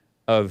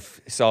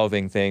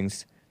solving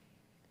things,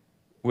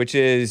 which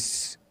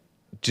is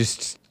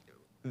just,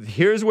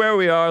 here's where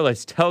we are,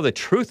 let's tell the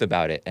truth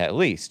about it, at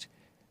least.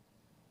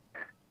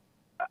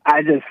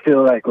 I just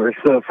feel like we're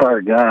so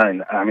far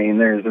gone. I mean,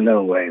 there's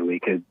no way we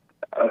could,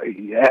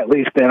 at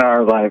least in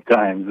our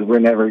lifetimes, we're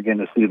never going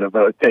to see the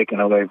vote taken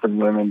away from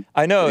women.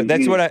 I know,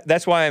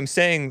 that's why I'm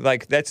saying,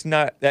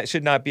 that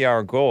should not be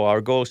our goal.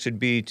 Our goal should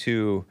be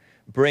to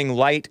bring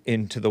light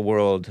into the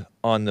world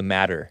on the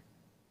matter.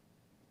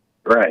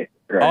 Right.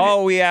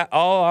 All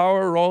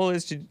our role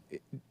is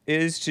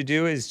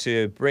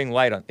to bring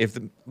light on. If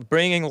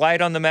bringing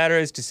light on the matter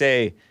is to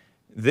say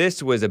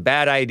this was a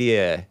bad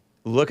idea,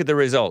 look at the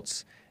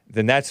results,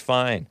 then that's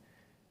fine.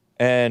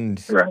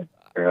 And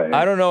Right.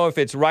 I don't know if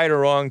it's right or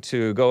wrong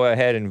to go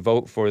ahead and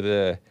vote for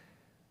the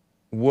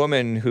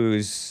woman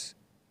who's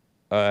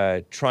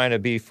trying to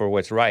be for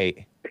what's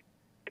right.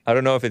 I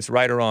don't know if it's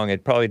right or wrong.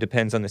 It probably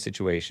depends on the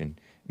situation.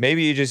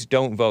 Maybe you just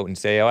don't vote and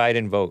say, oh, I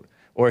didn't vote.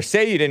 Or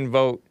say you didn't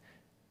vote,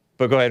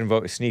 but go ahead and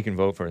vote, sneak and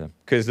vote for them.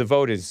 Because the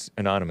vote is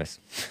anonymous.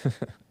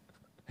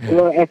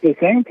 Well, at the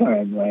same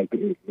time, like,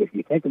 if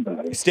you think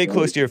about it. Stay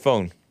close to your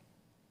phone.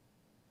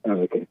 Oh,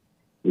 okay.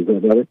 Is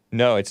that better?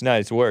 No, it's not.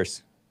 It's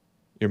worse.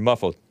 You're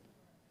muffled.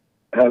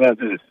 How about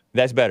this?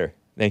 That's better.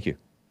 Thank you.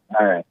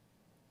 All right.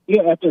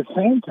 Yeah, at the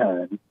same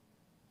time,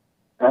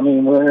 I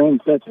mean, we're in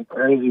such a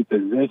crazy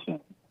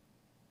position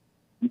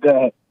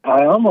that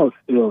I almost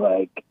feel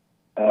like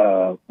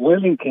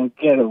women can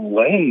get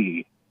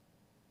away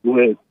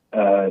with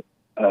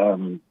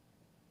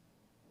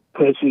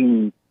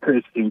pushing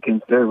Christian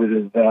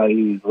conservative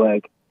values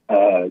like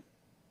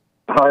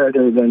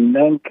harder than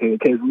men could,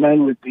 because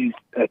men would be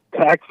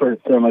attacked for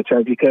it so much,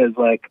 or because,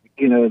 like,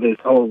 you know, this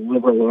whole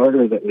liberal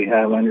order that we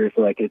have under, it's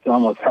like it's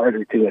almost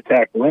harder to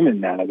attack women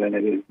now than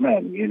it is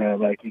men. You know,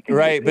 like you can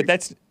right, but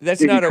that's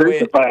not a way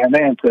to crucify a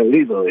man so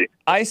easily.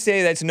 I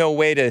say that's no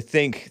way to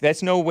think.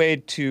 That's no way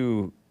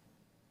to.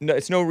 No,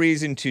 it's no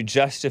reason to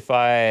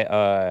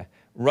justify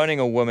running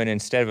a woman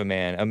instead of a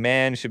man. A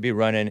man should be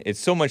running. It's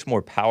so much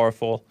more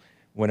powerful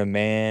when a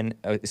man,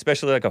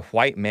 especially like a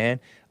white man,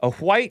 a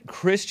white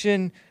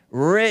Christian,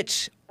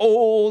 rich,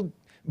 old,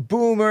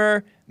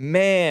 boomer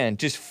man,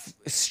 just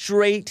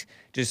straight,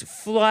 just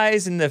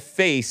flies in the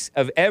face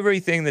of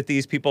everything that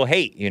these people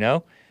hate, you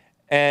know?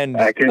 And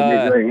I couldn't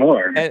agree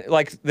more. And,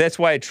 like, that's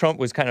why Trump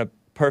was kind of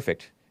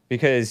perfect,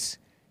 because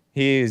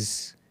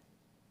he's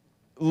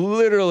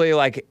literally,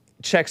 like,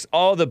 checks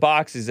all the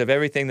boxes of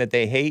everything that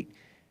they hate.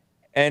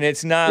 And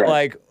it's not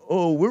like,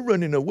 oh, we're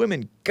running a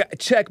women.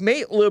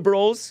 Checkmate,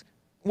 liberals.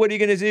 What are you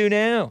going to do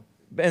now?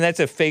 And that's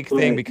a fake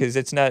thing, because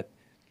it's not.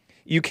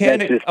 You can't.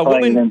 That's just a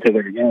woman into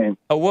their game.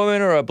 A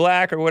woman or a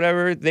black or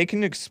whatever, they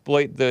can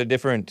exploit the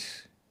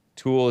different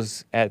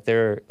tools at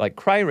their, like,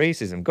 cry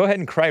racism. Go ahead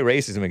and cry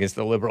racism against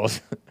the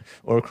liberals,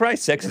 or cry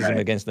sexism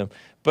against them.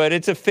 But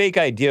it's a fake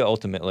idea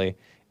ultimately,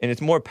 and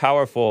it's more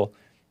powerful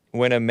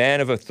when a man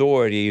of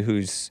authority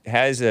who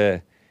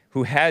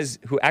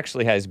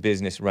actually has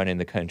business running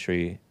the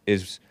country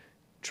is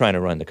trying to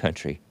run the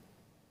country.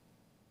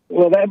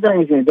 Well, that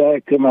brings me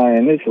back to my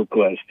initial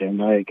question.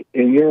 Like,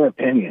 in your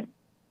opinion,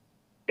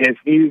 if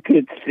you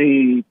could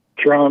see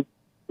Trump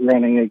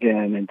running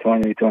again in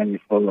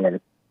 2024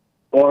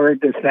 or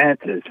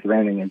DeSantis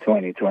running in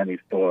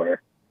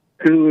 2024,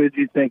 who would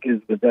you think is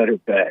the better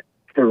bet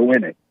for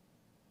winning?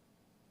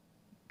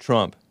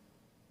 Trump.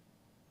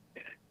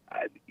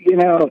 You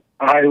know,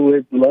 I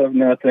would love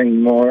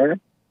nothing more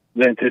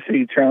than to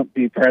see Trump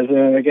be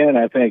president again.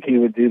 I think he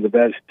would do the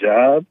best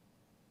job.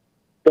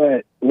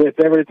 But with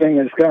everything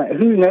that's gone,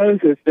 who knows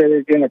if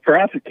they're going to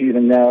prosecute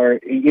him now, or,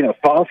 you know,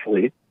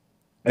 falsely.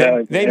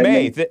 They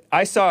may.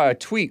 I saw a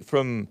tweet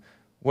from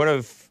one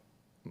of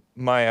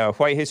my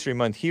White History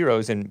Month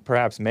heroes, and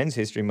perhaps Men's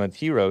History Month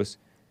heroes.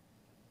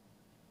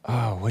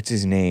 Oh, what's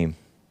his name?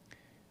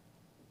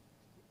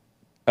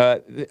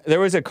 There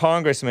was a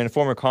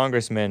former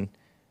congressman,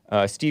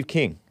 Steve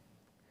King,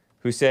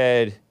 who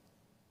said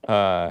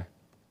that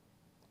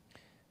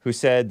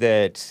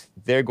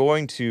they're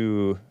going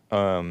to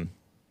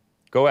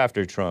go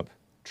after Trump.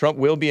 Trump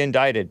will be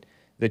indicted.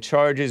 The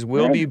charges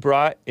will be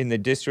brought in the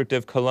District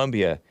of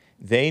Columbia.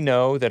 They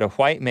know that a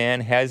white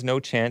man has no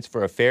chance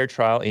for a fair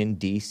trial in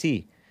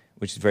D.C.,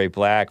 which is very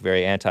black,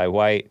 very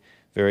anti-white,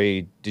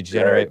 very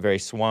degenerate, very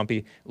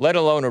swampy, let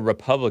alone a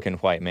Republican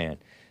white man.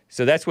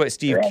 So that's what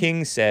Steve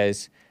King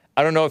says.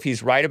 I don't know if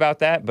he's right about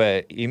that,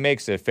 but he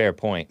makes a fair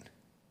point.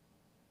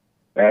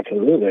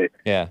 Absolutely.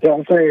 Yeah. So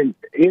I'm saying,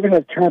 even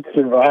if Trump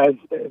survives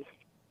this,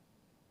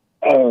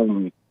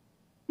 do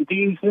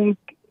you think,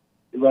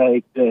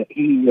 like, that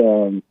he,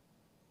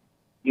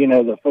 you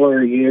know, the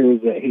 4 years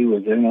that he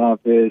was in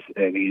office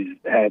and he's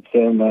had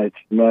so much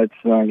mud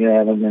slung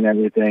at him and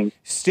everything.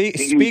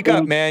 Speak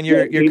up, man.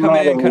 You're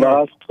coming in kind of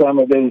lost some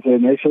of his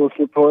initial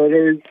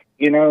supporters.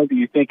 You know, do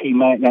you think he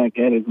might not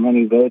get as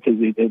many votes as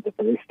he did the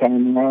first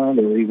time around,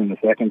 or even the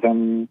second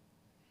time around?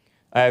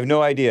 I have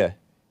no idea.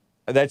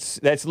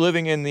 That's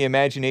living in the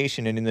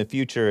imagination and in the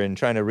future and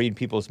trying to read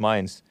people's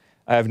minds.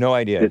 I have no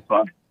idea. It's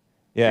fun.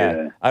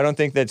 Yeah. I don't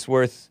think that's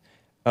worth.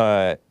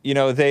 You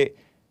know,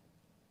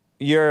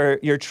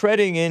 you're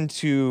treading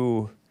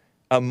into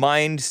a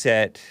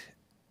mindset,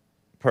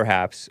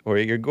 perhaps, or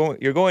you're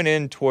going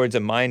in towards a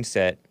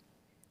mindset.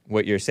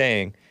 What you're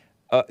saying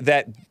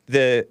that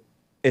the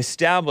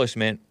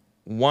establishment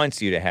wants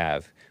you to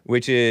have,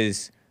 which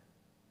is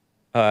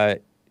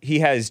he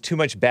has too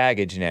much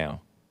baggage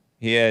now.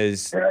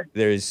 There's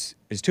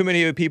too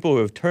many people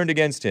who have turned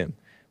against him,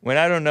 when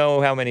I don't know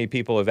how many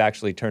people have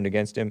actually turned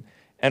against him.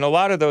 And a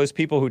lot of those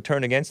people who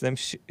turned against them,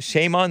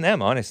 shame on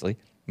them, honestly,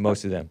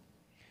 most of them.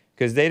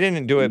 Because they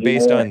didn't do it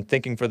based on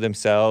thinking for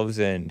themselves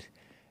and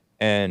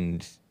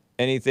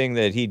anything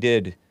that he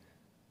did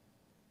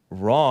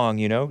wrong,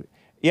 you know?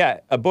 Yeah,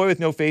 a boy with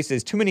no face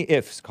is too many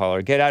ifs,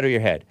 caller. Get out of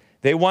your head.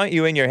 They want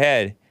you in your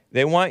head.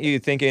 They want you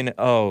thinking,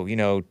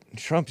 oh,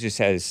 Trump just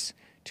has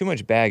too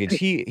much baggage.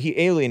 He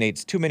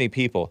alienates too many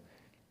people.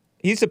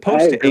 He's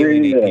supposed to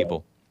alienate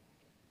people.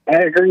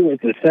 I agree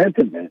with the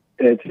sentiment.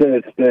 It's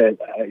just that,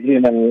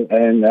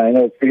 and I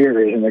know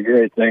fear isn't a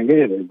great thing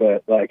either,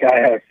 but, like, I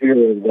have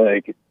fear of,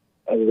 like,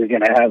 are we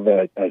going to have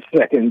a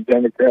second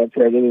Democrat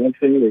presidency?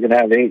 We're going to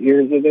have 8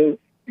 years of this?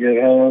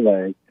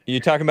 Like... You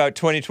talking about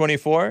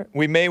 2024?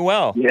 We may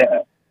well.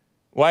 Yeah.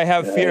 Why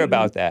have fear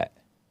about that?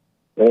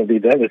 It'll be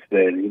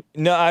devastating.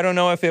 No, I don't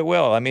know if it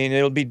will. I mean,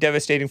 it'll be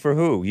devastating for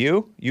who?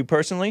 You? You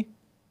personally?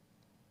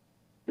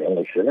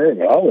 Well,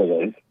 sure, all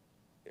of us.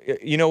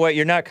 You know what?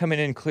 You're not coming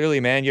in clearly,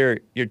 man. You're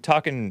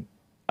talking.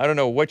 I don't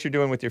know what you're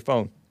doing with your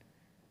phone,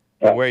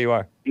 or where you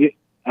are.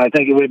 I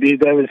think it would be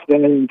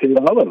devastating to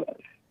all of us.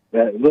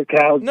 Look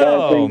how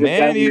bad things have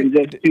gotten in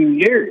just 2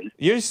 years.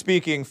 You're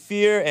speaking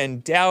fear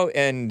and doubt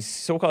and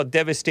so-called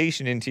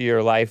devastation into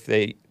your life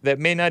that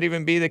may not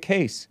even be the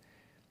case.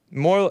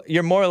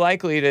 You're more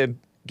likely to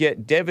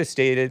get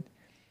devastated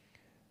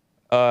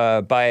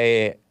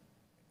by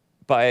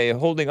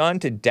holding on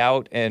to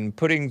doubt and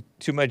putting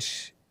too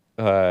much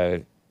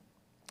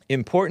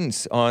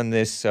importance on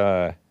this,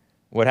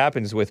 what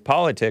happens with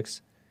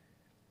politics,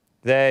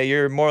 that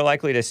you're more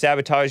likely to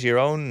sabotage your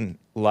own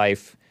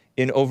life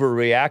in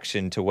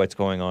overreaction to what's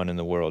going on in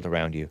the world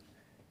around you.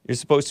 You're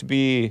supposed to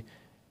be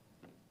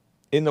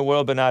in the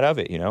world, but not of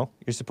it, You're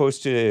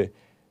supposed to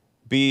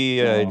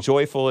be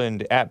joyful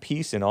and at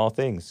peace in all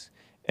things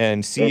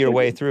and see your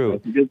way through.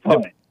 That's a good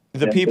point.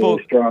 The people,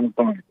 a strong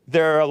point.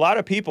 There are a lot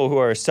of people who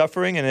are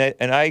suffering,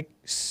 and I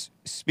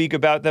speak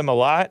about them a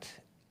lot,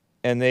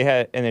 and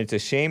it's a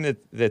shame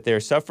that they're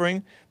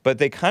suffering, but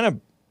they kind of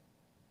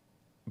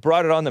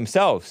brought it on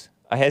themselves.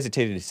 I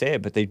hesitated to say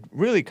it, but they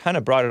really kind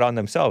of brought it on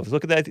themselves.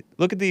 Look at that.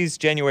 Look at these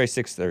January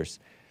 6thers.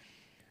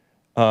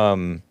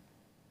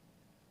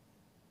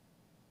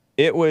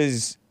 It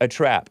was a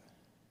trap.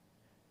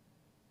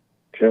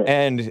 Sure.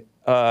 And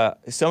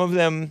some of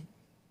them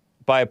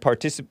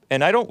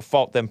and I don't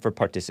fault them for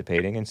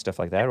participating and stuff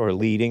like that, or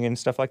leading and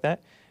stuff like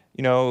that.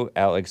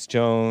 Alex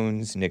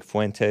Jones, Nick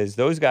Fuentes,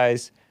 those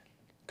guys,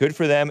 good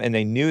for them, and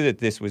they knew that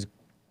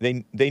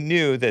they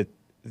knew that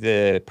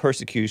the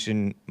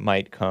persecution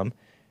might come,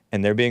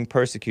 and they're being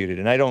persecuted,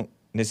 and I don't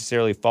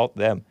necessarily fault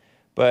them.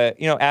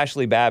 But,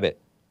 Ashley Babbitt,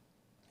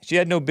 she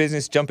had no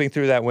business jumping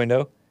through that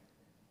window.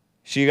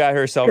 She got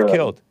herself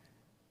killed.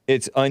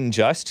 It's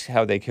unjust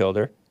how they killed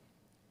her.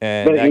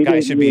 And that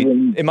guy should be,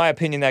 in my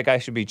opinion, that guy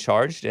should be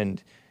charged.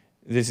 And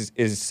this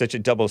is such a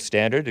double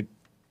standard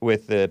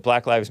with the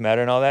Black Lives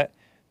Matter and all that.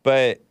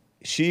 But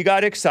she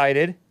got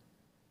excited.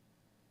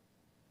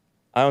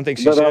 I don't think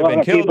she should have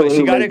been killed, but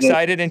she got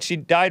excited and she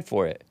died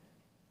for it.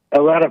 A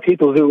lot of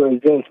people who were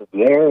just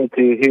there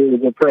to hear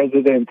the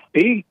president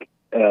speak,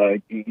 are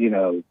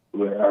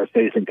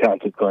facing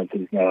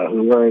consequences now,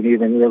 who weren't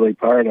even really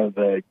part of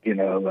the,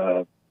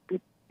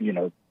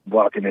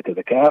 walking into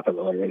the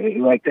Capitol.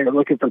 Like, they're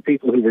looking for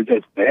people who were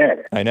just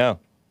there. I know.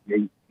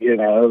 So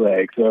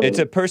it's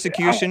a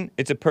persecution.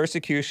 It's a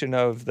persecution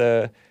of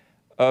the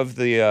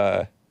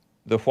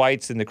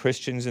whites and the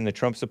Christians and the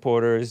Trump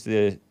supporters,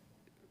 the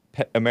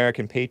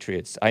American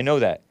patriots. I know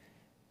that,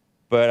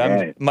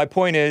 but my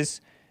point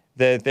is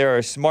that there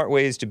are smart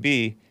ways to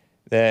be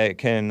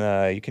that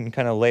you can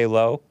kind of lay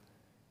low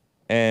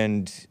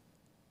and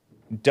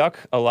duck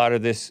a lot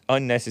of this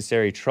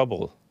unnecessary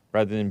trouble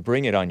rather than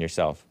bring it on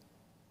yourself.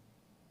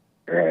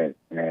 Right.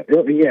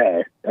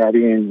 Yeah. I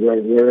mean,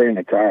 we're in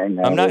a time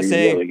now. I'm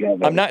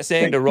not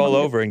saying to roll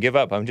over and give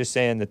up. I'm just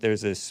saying that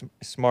there's a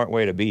smart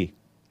way to be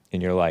in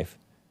your life.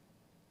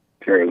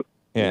 True.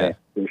 Yeah.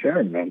 For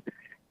sure, man.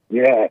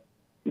 Yeah.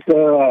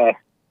 So,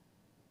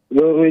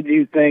 what would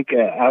you think?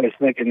 I was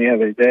thinking the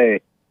other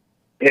day,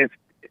 if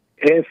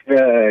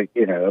God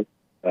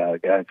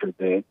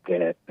forbid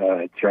that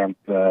Trump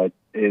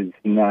is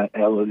not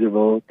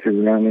eligible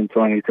to run in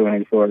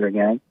 2024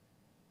 again.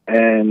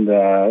 And,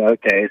 so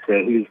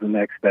who's the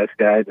next best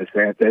guy?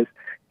 DeSantis.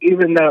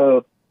 Even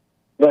though,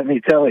 let me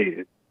tell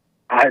you,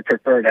 I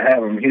prefer to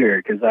have him here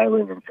because I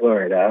live in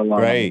Florida. I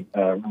want him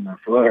in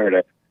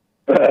Florida.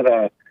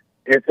 But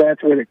if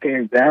that's what it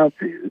came down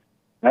to,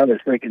 I was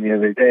thinking the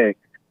other day,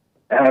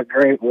 how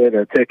great would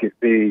a ticket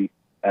be?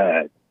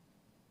 DeSantis,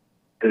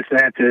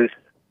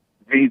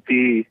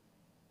 VP,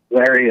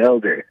 Larry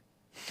Elder.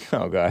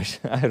 Oh gosh,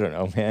 I don't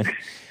know, man.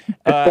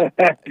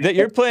 That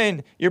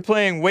you're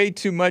playing way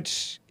too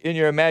much in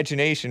your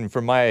imagination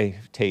for my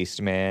taste,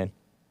 man.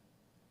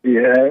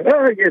 Yeah,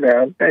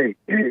 hey,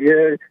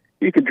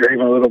 you could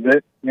dream a little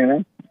bit,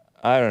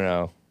 I don't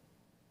know.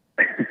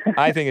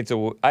 I think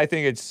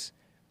it's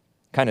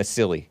kind of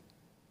silly.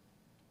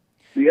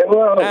 Yeah,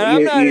 well,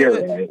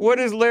 right. What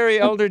has Larry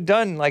Elder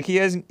done? Like, he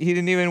didn't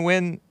even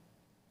win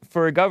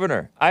for a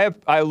governor. I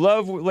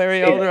love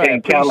Larry Elder. I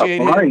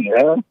appreciate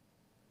him.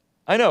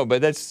 I know,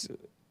 but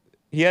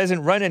he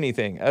hasn't run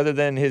anything other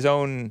than his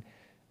own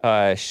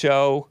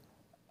show.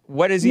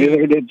 What is he?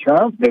 Neither did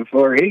Trump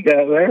before he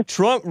got there.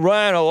 Trump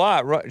ran a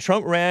lot.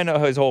 Trump ran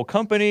his whole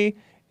company.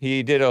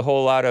 He did a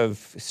whole lot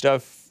of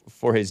stuff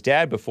for his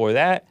dad before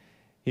that.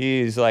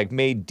 He's like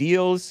made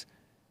deals.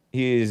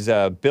 He's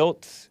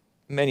built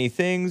many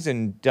things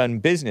and done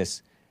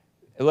business.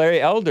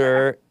 Larry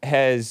Elder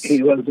has...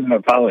 He wasn't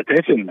a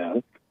politician,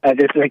 though. I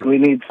just think we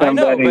need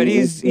somebody... I know, but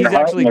he's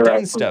actually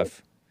done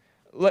stuff.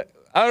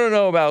 I don't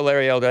know about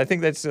Larry Elder. I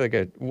think that's like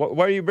a...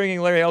 What are you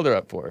bringing Larry Elder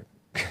up for?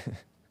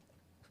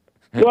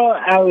 Well,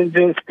 I was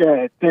just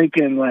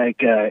thinking, like,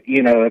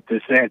 if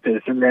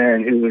DeSantis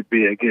ran, who would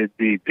be a good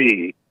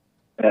VP?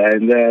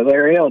 And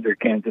Larry Elder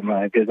came to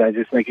mind because I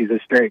just think he's a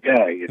straight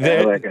guy.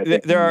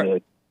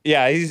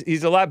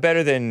 He's a lot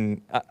better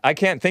than... I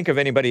can't think of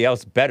anybody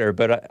else better,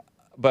 but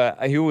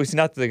he was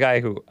not the guy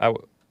who...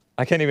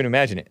 I can't even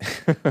imagine it.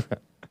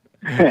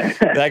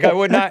 Like, I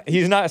would not...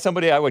 He's not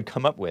somebody I would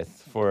come up with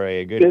for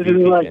a good VP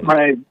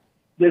candidate.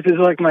 This is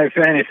like my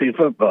fantasy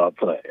football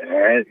play, all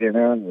right?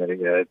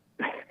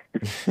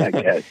 I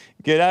guess.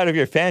 Get out of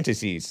your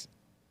fantasies.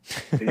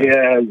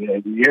 Yeah,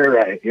 you're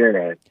right.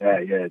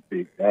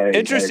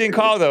 Interesting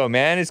call, though,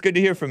 man. It's good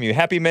to hear from you.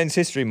 Happy Men's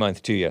History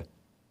Month to you.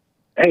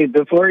 Hey,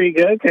 before you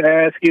go, can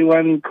I ask you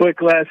one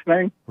quick last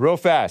thing? Real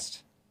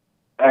fast.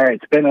 All right,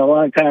 it's been a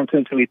long time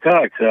since we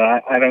talked, so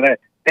I don't know.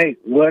 Hey,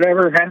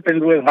 whatever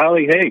happened with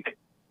Holly Hake?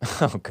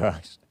 Oh,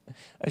 gosh.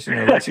 I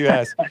shouldn't have let you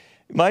ask.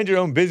 Mind your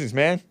own business,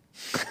 man.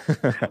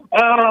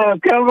 Oh,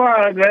 come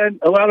on, man.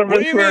 A lot of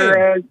us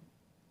were...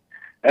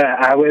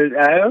 I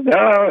don't know.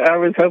 I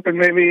was hoping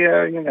maybe,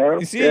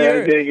 You see,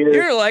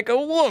 you're like a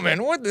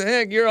woman. What the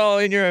heck? You're all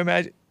in your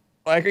imagination.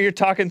 Like you're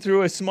talking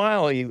through a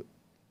smile.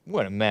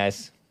 What a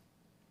mess.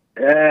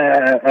 All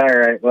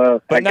right.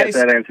 Well, but I guess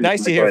that answers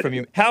nice to hear question. From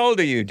you. How old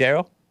are you,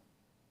 Daryl?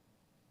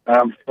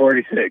 I'm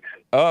 46.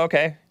 Oh,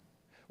 okay.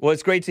 Well,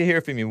 it's great to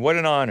hear from you. What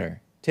an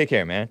honor. Take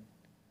care, man.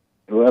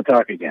 We'll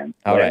talk again.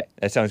 All right.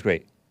 That sounds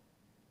great.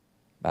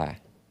 Bye.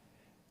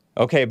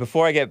 Okay,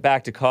 before I get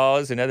back to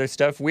calls and other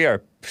stuff,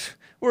 we're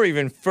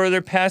even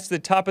further past the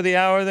top of the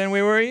hour than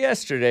we were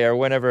yesterday or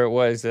whenever it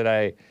was that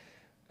I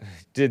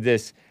did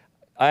this.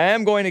 I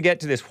am going to get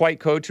to this white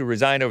coach who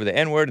resigned over the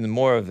N-word and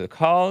more of the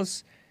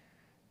calls.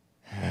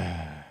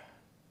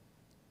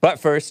 But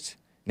first,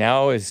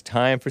 now is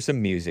time for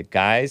some music,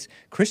 guys.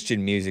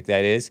 Christian music,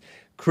 that is.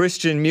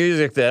 Christian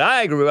music that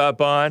I grew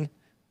up on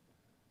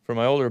from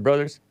my older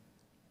brothers.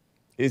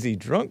 Is he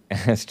drunk?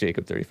 That's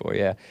Jacob34,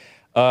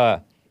 yeah.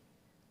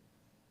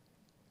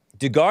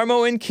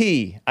 DeGarmo and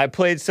Key. I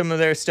played some of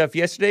their stuff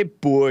yesterday.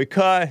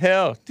 Boycott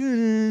Hell.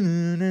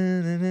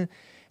 And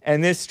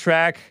this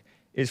track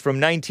is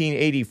from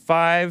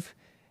 1985.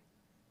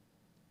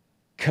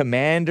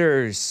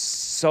 Commander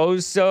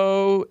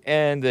Soso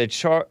and the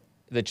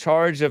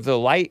Charge of the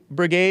Light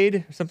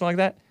Brigade, or something like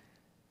that.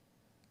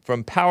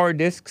 From Power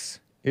Discs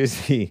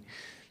is the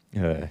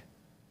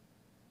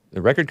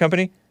record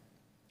company.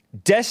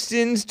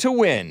 Destined to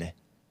Win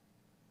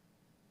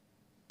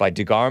by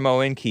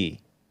DeGarmo and Key.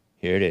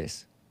 Here it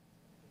is.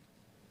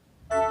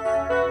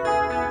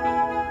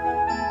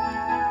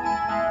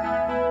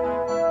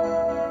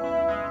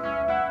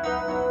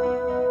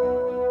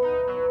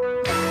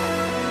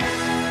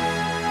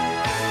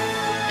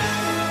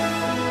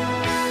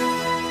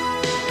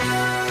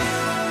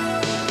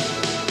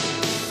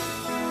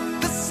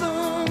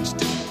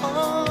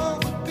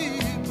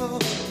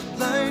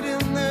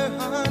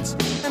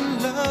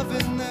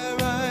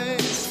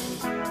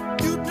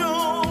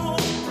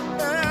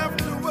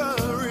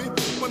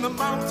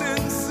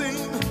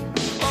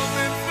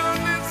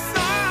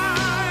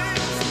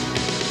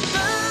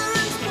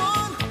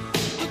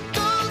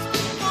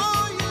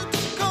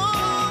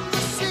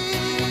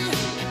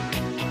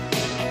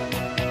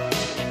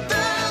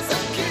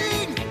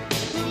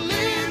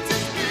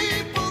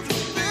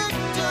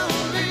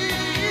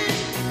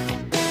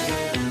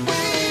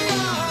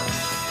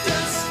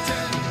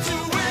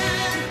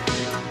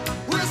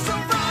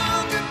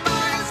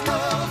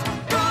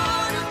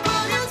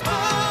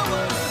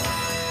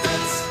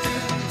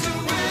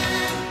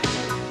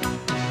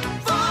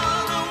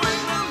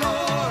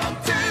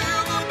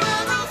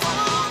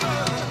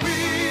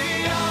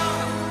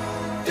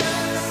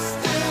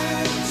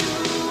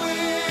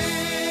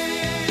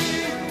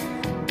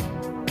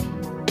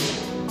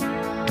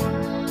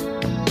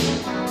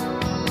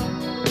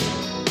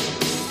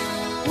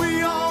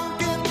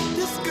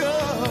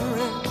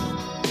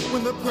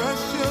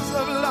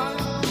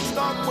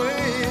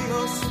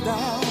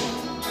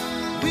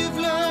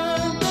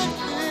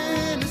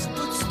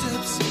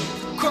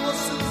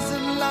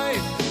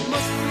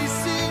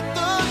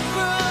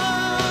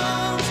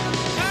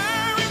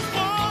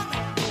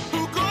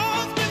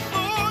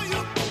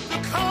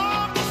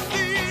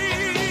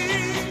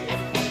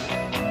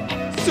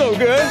 So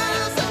good.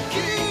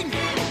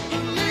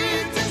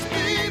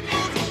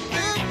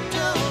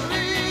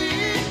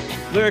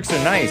 Lyrics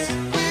are nice.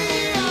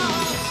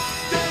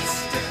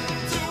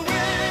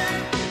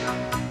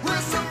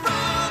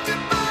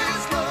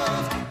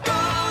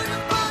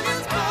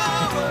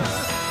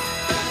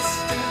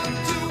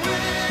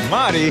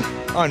 Marty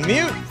on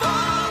mute.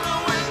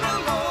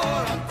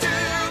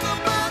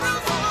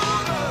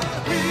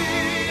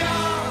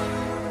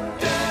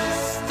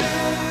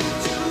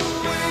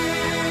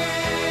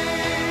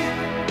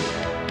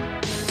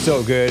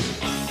 So good.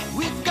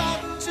 We've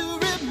got to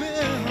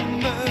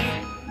remember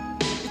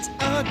it's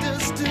our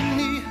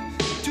destiny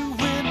to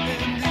win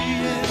in the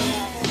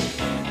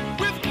end.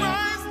 With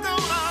Christ on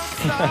our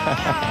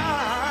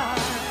side,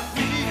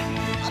 we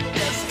are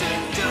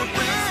destined to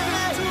win.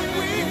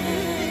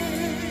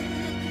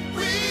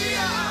 We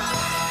are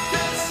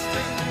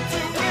destined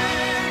to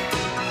win.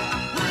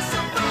 We're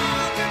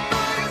surrounded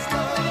by His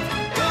love,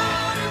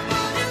 guarded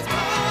by His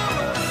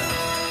power.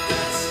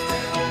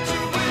 Destined to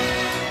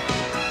win.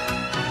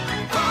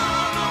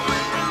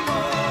 Following the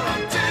Lord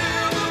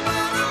until the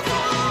battle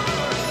won.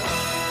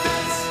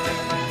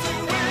 Destined to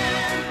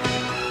win.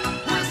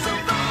 We're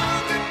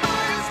surrounded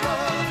by His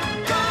love,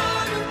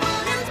 guarded by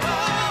His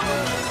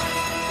power.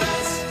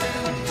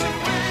 Destined to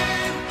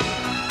win.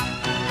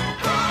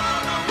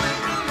 Following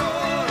the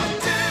Lord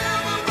until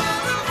the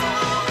battle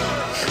won.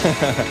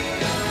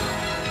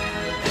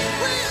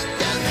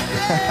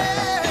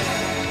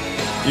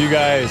 You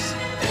guys.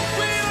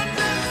 We are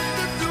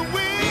destined to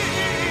win.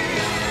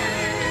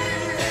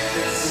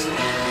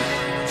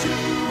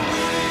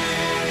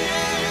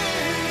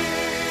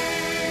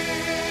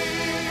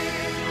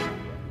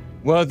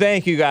 Well,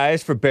 thank you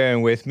guys for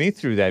bearing with me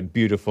through that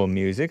beautiful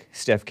music.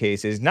 Steph K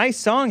says, nice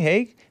song,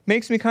 Hake.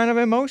 Makes me kind of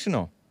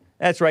emotional.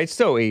 That's right,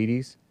 so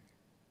 80s.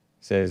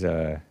 Says,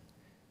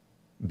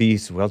 B.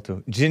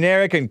 Swelto.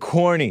 Generic and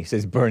corny,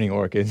 says Burning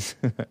Orchids.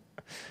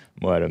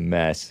 What a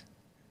mess.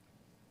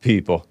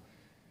 People.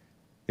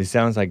 It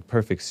sounds like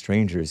Perfect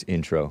Strangers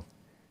intro.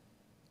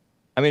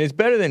 I mean, it's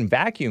better than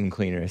vacuum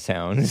cleaner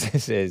sounds,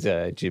 says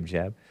Jib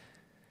Jab.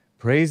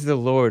 Praise the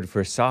Lord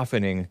for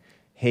softening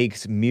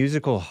Hake's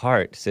musical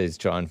heart, says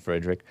John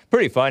Frederick.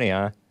 Pretty funny,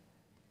 huh?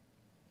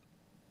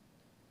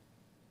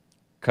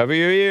 Cover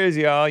your ears,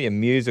 y'all, you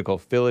musical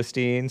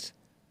Philistines.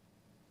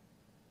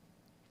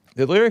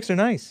 The lyrics are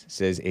nice,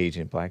 says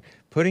Agent Black.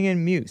 Putting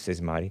in mute,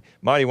 says Marty.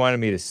 Marty wanted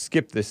me to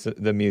skip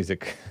the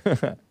music.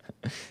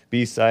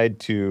 B-side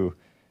to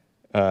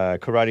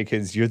Karate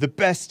Kid's You're the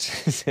Best,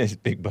 says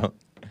Big Bone.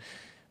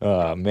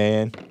 Oh,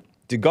 man.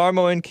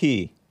 DeGarmo and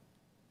Key.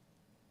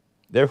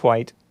 They're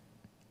white,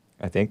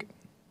 I think.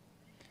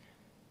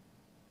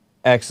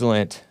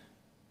 Excellent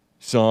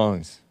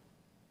songs.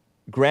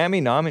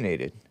 Grammy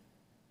nominated.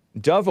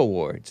 Dove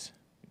Awards.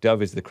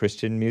 Dove is the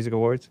Christian Music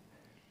Awards,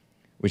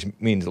 which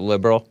means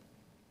liberal.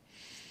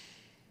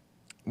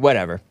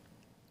 Whatever.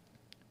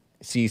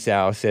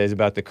 Seesaw says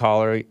about the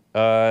caller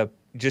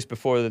just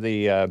before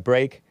the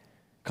break.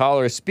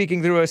 Caller is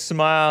speaking through a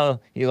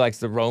smile. He likes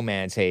the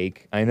romance,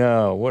 Hake. I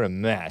know. What a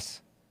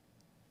mess.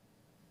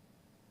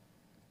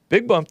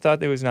 Big Bump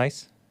thought it was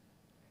nice.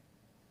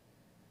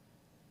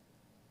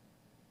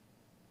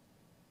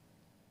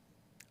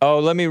 Oh,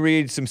 let me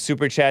read some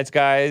super chats,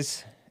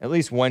 guys. At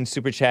least one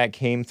super chat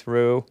came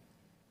through.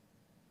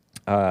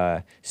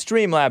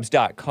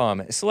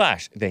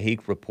 Streamlabs.com/The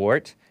Hake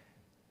Report.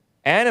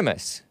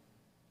 Animus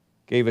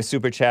gave a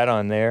super chat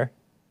on there.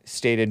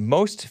 Stated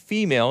most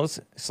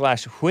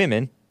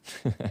females/women.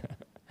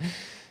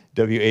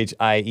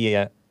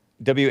 W-H-I-M-E-N.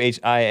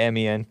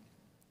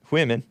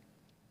 Women.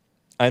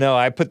 I know,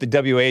 I put the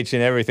W-H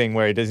in everything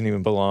where it doesn't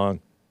even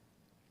belong.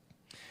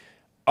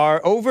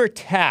 Are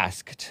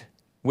overtasked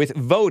with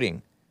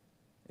voting.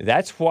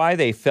 That's why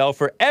they fell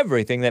for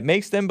everything that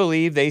makes them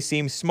believe they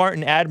seem smart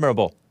and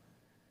admirable.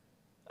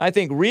 I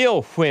think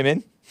real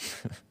women,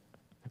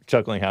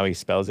 chuckling how he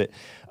spells it,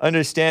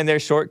 understand their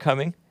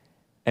shortcoming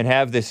and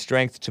have the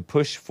strength to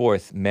push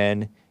forth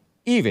men,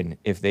 even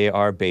if they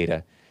are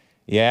beta.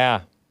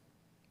 Yeah,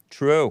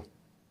 true.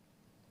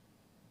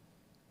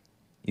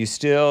 You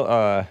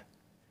still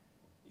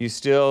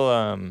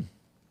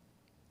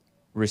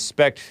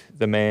respect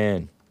the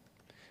man.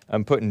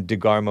 I'm putting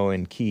DeGarmo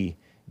in Key.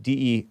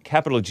 D-E,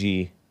 capital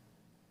G,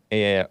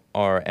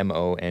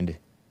 A-R-M-O, and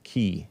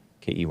Key,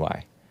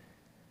 K-E-Y.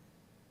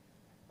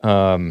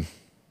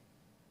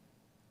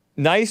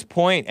 Nice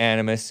point,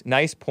 Animus.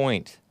 Nice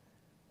point.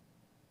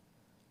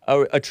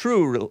 A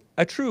true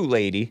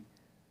lady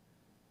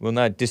will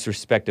not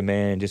disrespect a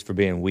man just for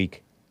being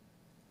weak.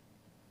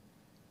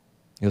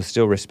 You'll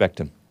still respect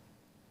him.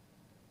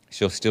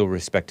 She'll still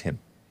respect him.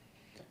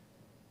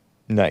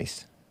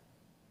 Nice.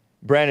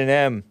 Brandon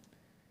M.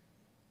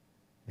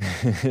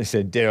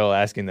 said Daryl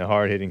asking the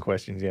hard-hitting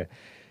questions, yeah.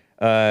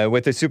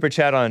 With a super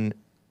chat on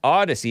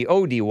Odyssey,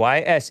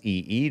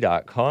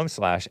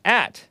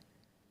 ODYSEE.com/@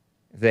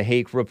 The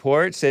Hake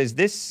Report says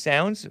this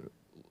sounds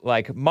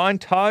like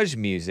montage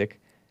music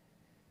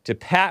to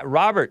Pat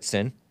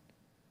Robertson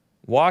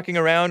walking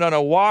around on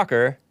a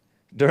walker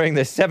during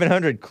the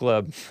 700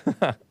 Club.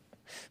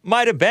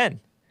 Might have been.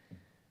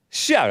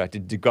 Shout out to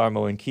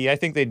DeGarmo and Key. I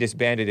think they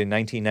disbanded in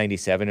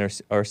 1997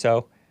 or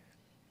so.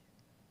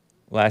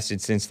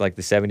 Lasted since like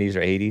the 70s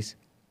or 80s.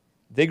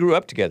 They grew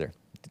up together.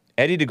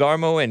 Eddie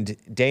DeGarmo and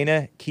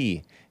Dana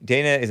Key.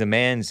 Dana is a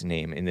man's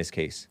name in this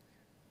case.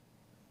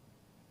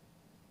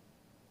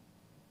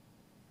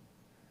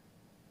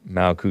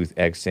 Malkuth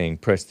X saying,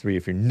 press 3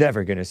 if you're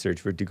never going to search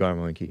for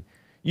DeGarmo and Key.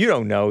 You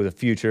don't know the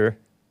future.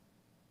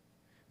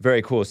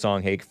 Very cool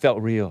song, Hake.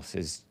 Felt real,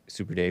 says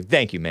Super Dave.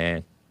 Thank you,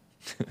 man.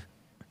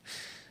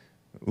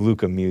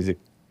 Luca music.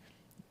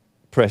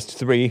 Pressed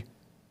 3.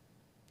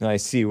 I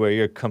see where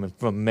you're coming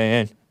from,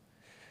 man.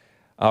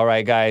 All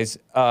right, guys.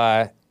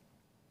 Oh,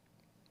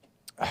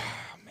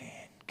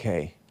 man.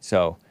 Okay,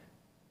 so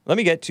let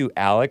me get to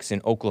Alex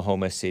in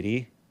Oklahoma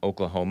City,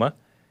 Oklahoma,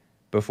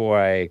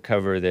 before I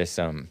cover this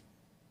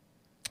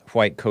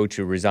white coach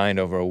who resigned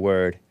over a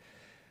word.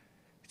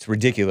 It's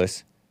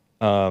ridiculous.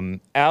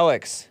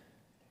 Alex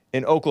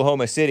in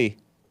Oklahoma City.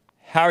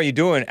 How are you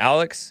doing,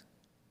 Alex?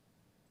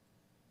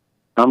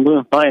 I'm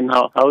doing fine.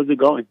 How is it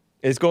going?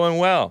 It's going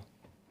well.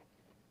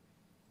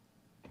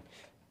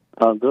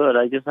 Good.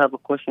 I just have a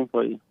question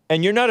for you.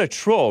 And you're not a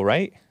troll,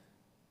 right?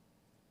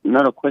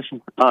 Not a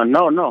question.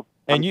 No.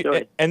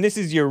 And and this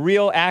is your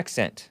real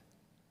accent.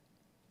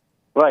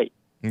 Right.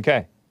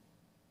 Okay.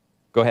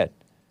 Go ahead.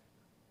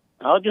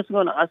 I was just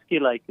going to ask you,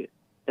 like, is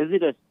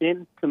it a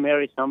sin to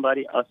marry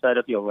somebody outside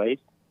of your race?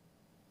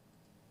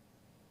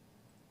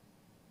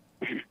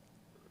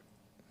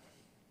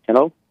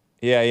 Hello?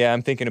 Yeah,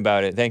 I'm thinking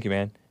about it. Thank you,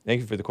 man.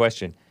 Thank you for the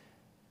question.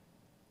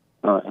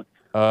 I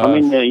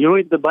mean, you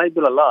read the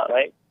Bible a lot,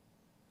 right?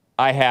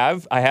 I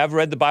have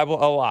read the Bible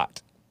a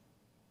lot.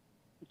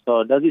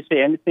 So does it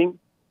say anything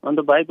on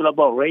the Bible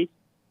about race?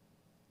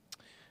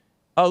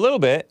 A little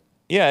bit.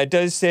 Yeah, it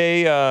does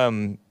say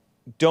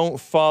don't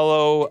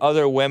follow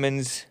other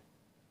women's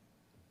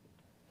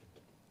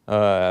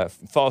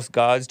false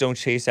gods. Don't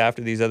chase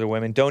after these other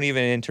women. Don't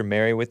even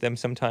intermarry with them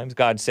sometimes.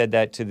 God said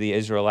that to the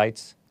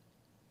Israelites.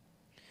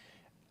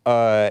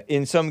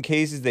 In some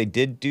cases, they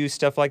did do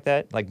stuff like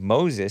that. Like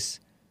Moses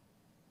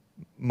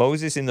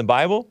in the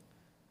Bible,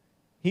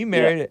 he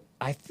married,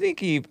 I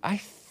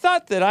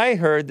thought that I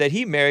heard that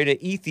he married an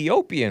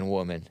Ethiopian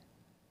woman.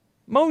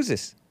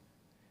 Moses.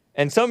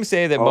 And some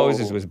say that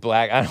Moses was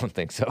black. I don't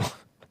think so.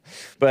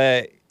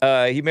 But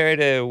he married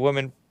a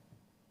woman,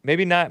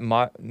 maybe not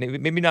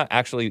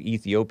actually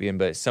Ethiopian,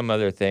 but some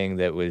other thing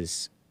that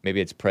was, maybe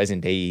it's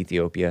present-day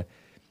Ethiopia.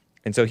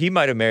 And so he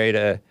might have married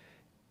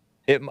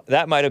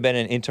that might have been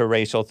an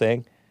interracial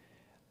thing.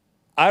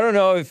 I don't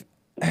know if,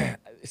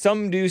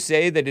 some do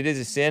say that it is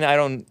a sin. I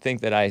don't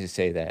think that I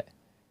say that.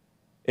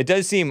 It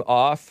does seem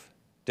off,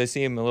 does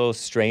seem a little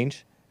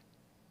strange.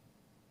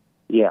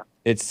 Yeah.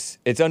 It's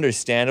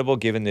understandable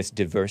given this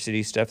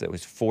diversity stuff that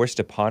was forced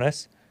upon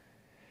us.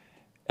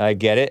 I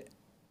get it.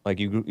 Like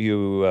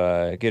you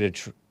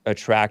get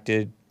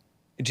attracted.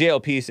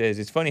 JLP says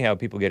it's funny how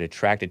people get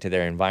attracted to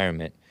their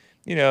environment.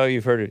 You know,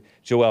 you've heard of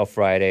Joel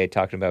Friday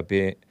talking about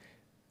being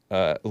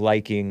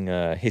liking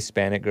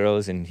Hispanic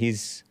girls, and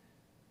he's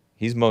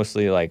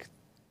mostly like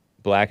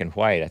black and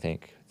white. I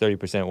think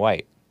 30%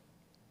 white.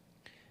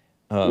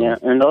 Yeah,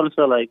 and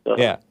also like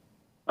yeah.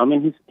 I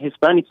mean,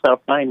 Hispanics are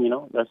fine, you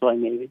know. That's why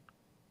maybe.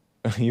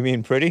 You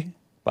mean pretty?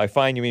 By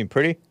fine, you mean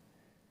pretty?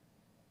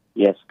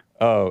 Yes.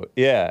 Oh,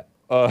 yeah.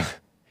 So,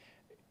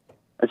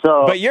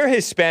 but you're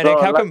Hispanic.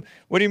 So, how come?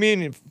 What do you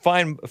mean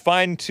fine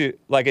to,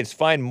 like, it's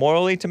fine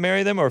morally to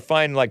marry them, or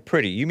fine like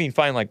pretty? You mean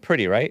fine like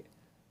pretty, right?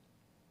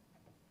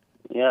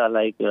 Yeah,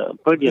 like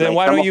pretty. Then like,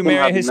 why some don't of you them marry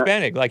a have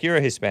Hispanic? Like, you're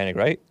a Hispanic,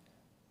 right?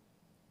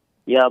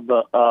 Yeah,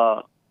 but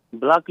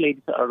black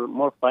ladies are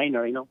more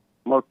finer, you know,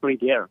 more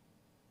prettier.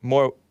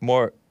 More.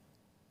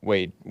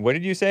 Wait, what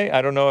did you say?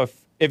 I don't know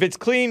if it's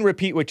clean.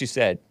 Repeat what you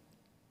said.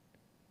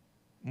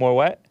 More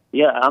what?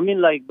 Yeah, I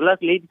mean, like, black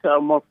ladies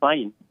are more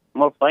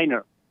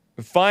finer.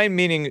 Fine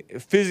meaning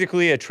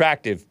physically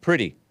attractive,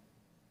 pretty.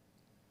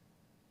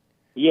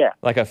 Yeah.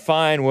 Like a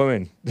fine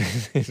woman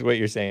is what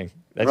you're saying.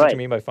 That's right. what you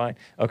mean by fine?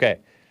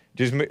 Okay.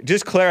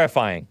 Just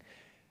clarifying.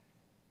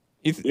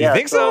 You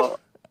think so?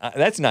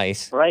 That's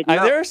nice. Right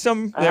now, there are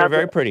some that are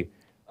very pretty.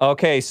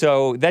 Okay,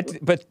 so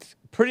but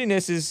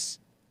prettiness is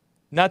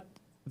not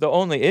the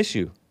only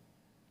issue.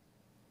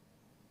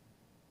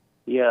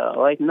 Yeah,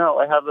 right now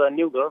I have a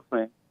new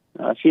girlfriend.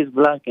 She's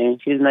black and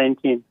she's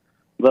 19.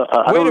 But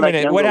I Wait don't a like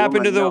minute. What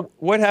happened to women,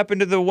 what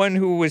happened to the one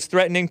who was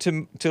threatening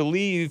to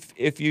leave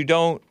if you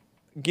don't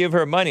give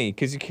her money?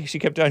 Because she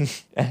kept on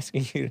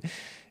asking you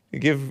to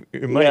give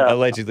her money,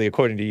 allegedly,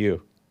 according to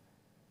you.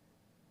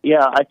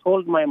 Yeah, I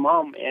told my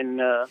mom,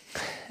 and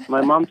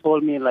my mom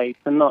told me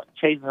like to not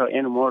chase her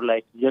anymore,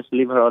 like just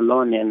leave her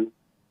alone, and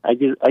I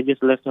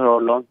just left her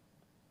alone.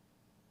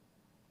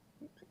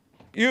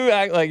 You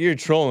act like you're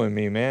trolling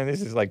me, man.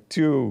 This is like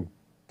too.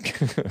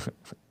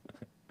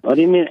 What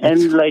do you mean?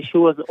 And like she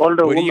was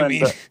older What do woman, you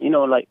mean? but you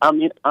know, like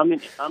I'm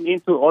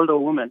into older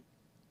women.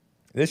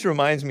 This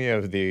reminds me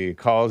of the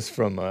calls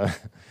from.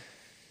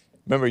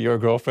 Remember, your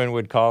girlfriend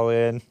would call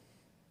in,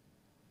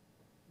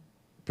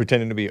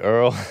 pretending to be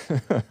Earl.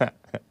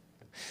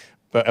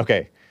 But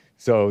okay,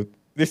 so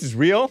this is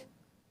real.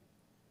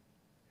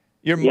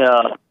 So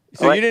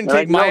you didn't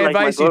take my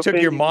advice. You took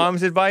your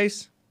mom's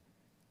advice.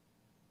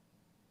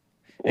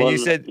 And Well, you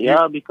said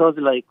because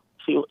like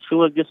she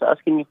was just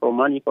asking me for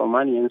money,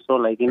 and so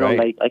like Right.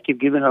 like I keep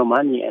giving her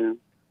money, and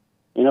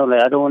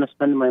like I don't want to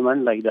spend my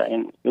money like that,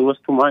 and it was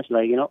too much,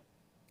 like.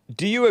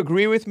 Do you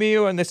agree with me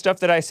on the stuff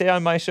that I say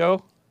on my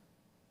show?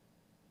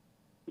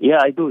 Yeah,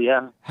 I do.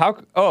 Yeah. How?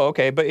 Oh,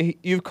 okay.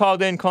 But you've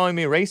called in calling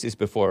me racist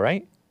before,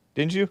 right?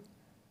 Didn't you?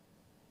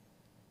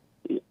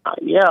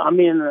 Yeah, I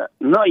mean,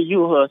 not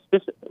you.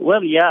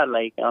 Well, yeah,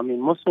 like, I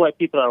mean, most white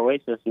people are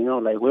racist, you know,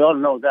 like, we all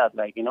know that,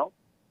 like, you know?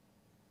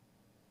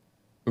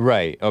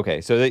 Right.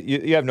 Okay. So that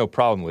you have no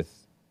problem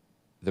with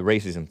the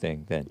racism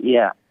thing then?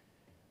 Yeah.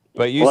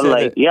 But you Well, said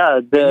like, that, yeah,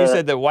 you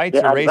said that whites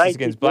are racist advice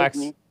against he gave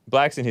me-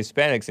 blacks and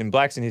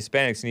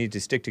Hispanics need to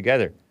stick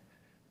together.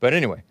 But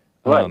anyway,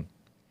 Right.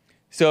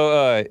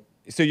 so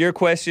your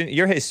question,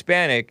 you're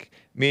Hispanic,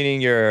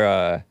 meaning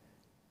you're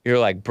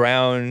like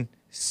brown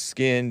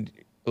skinned,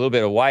 a little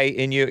bit of white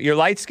in you. You're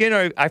light skinned,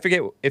 or I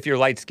forget if you're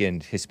light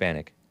skinned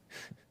Hispanic.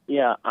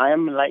 Yeah, I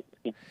am light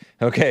skin.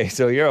 Okay,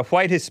 so you're a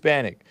white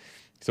Hispanic,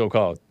 so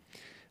called.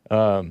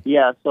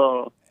 Yeah,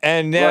 so...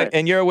 And now, Right.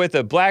 and you're with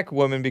a black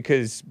woman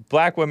because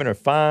black women are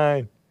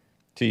fine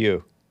to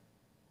you.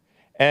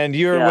 And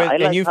you're Yeah, I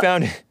and like you her-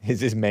 found is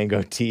this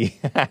mango tea?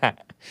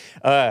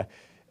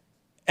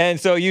 And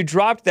so you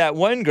dropped that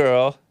one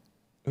girl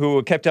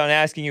who kept on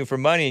asking you for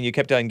money, and you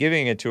kept on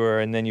giving it to her,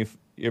 and then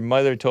your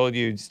mother told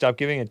you stop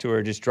giving it to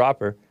her, just drop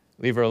her,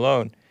 leave her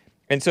alone.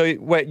 And so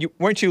what?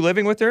 Weren't you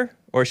living with her,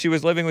 or she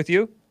was living with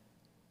you?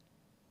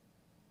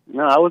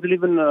 No, I was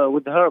living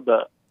with her,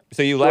 but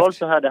So you she left.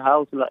 also had a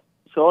house. Like,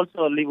 she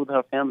also lived with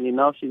her family.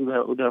 Now she's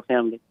with her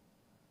family.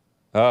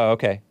 Oh,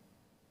 okay.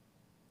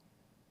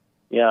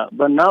 Yeah,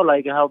 but now,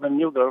 like, I have a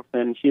new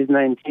girlfriend. She's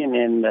 19,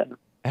 and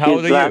How she's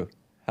old are black. you?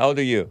 How old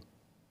are you?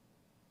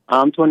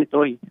 I'm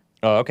 23.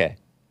 Oh, okay.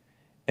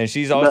 And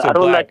she's But also I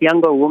don't black. like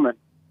younger women.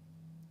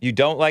 You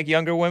don't like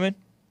younger women?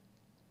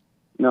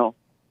 No.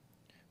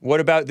 What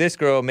about this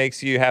girl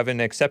makes you have an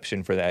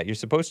exception for that? You're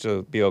supposed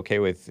to be okay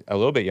with a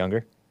little bit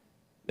younger.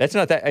 That's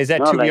not that. Is that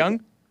No, too like-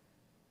 young?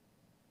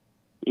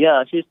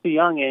 Yeah, she's too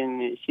young,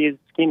 and she's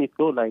skinny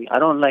too. Like, I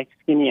don't like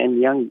skinny and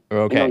young,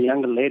 Okay.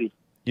 younger ladies.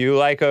 You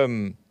like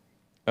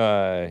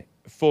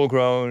full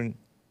grown,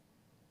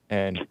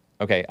 and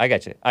okay, I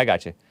got you. I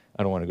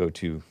don't want to go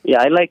too.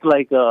 Yeah, I like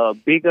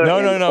bigger. No,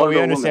 and no, no. older We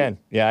women. understand.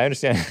 Yeah, I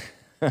understand.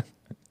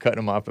 Cutting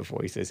him off before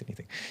he says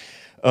anything.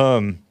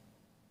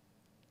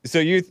 So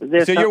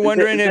you're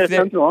wondering is there if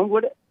something wrong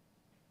with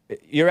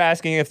it? you're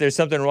asking if there's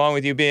something wrong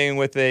with you being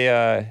with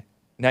a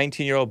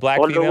 19-year-old black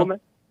Older female?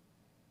 woman?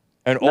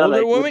 An No, older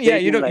like, with woman? Yeah,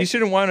 you dating, don't. You like-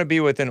 shouldn't want to be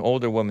with an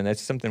older woman.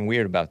 That's something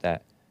weird about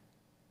that.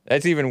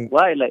 That's even.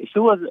 Why? Like,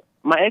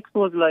 my ex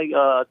was like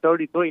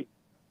 33.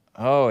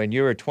 Oh, and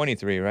you were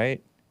 23,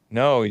 right?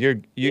 No,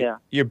 Yeah.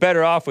 you're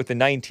better off with the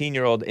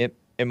 19-year-old.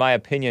 In my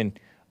opinion,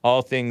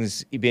 all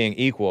things being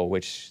equal,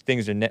 which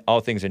all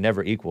things are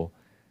never equal.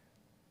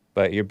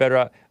 But you're better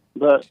off.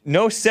 But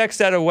No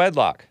sex out of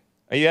wedlock.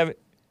 You're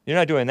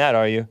not doing that,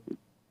 are you?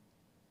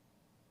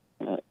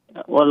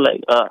 well,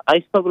 like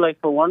I stopped like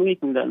for 1 week,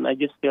 and then I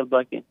just fell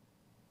back in.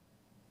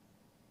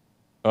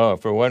 Oh,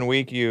 for 1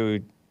 week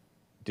you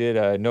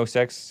did no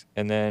sex,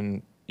 and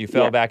then you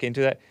fell Yeah. back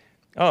into that.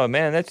 Oh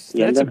man, that's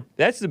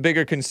the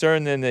bigger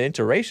concern than the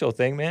interracial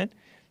thing, man.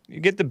 You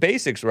get the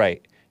basics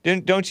right.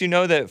 Don't you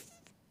know that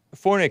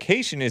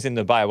fornication is in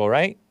the Bible,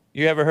 right?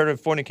 You ever heard of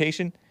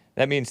fornication?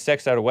 That means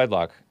sex out of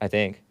wedlock, I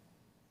think.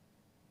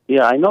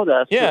 Yeah, I know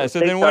that. Yeah. So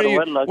then, sex what out are of you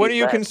wedlock what are is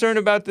you bad. concerned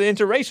about the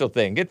interracial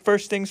thing? Get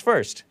first things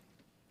first.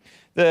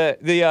 The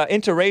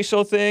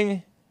interracial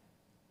thing.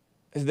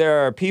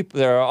 There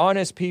are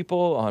honest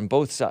people on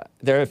both sides.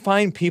 There are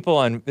fine people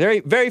on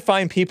very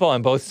fine people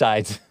on both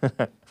sides.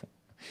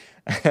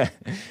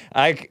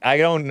 I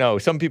don't know.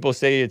 Some people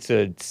say it's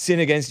a sin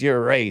against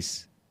your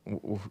race,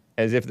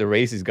 as if the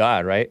race is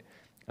God, right?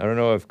 I don't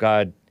know if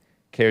God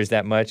cares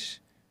that much.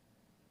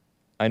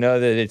 I know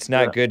that it's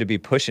not good to be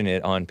pushing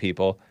it on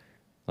people,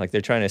 like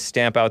they're trying to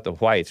stamp out the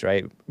whites,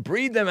 right?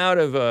 Breed them out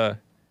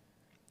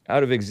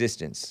of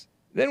existence.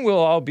 Then we'll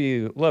all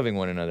be loving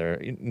one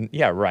another.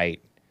 Yeah,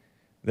 right.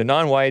 The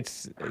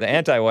non-whites, the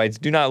anti-whites,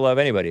 do not love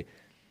anybody.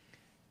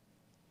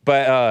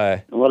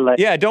 But Well, like,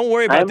 yeah, don't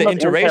worry about I'm the not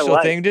interracial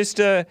anti-white. thing. Just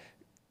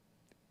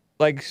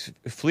like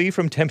flee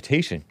from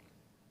temptation.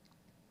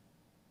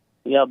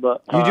 Yeah,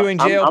 but You doing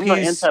I'm not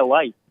JLPs?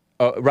 anti-white.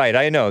 Oh, right,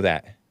 I know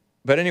that.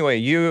 But anyway,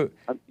 you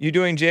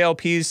doing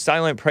JLP's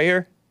silent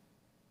prayer?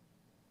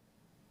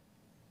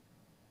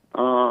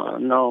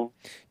 No.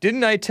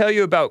 Didn't I tell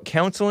you about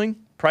counseling,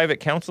 private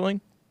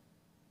counseling?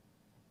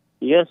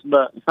 Yes,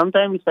 but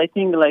sometimes I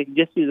think like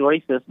Jesse's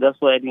racist. That's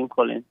why I didn't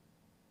call in.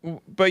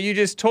 But you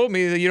just told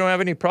me that you don't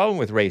have any problem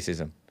with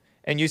racism.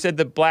 And you said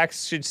that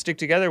blacks should stick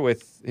together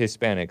with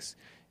Hispanics.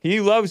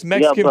 He loves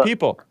Mexican but-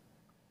 people.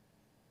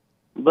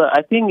 But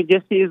I think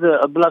Jesse is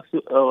a black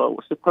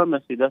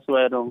supremacy. That's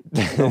why I don't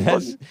call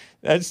in.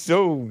 That's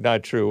so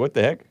not true. What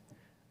the heck?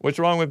 What's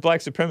wrong with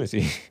black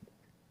supremacy?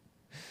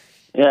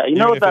 Yeah, you Even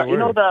know if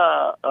it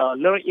the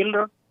Larry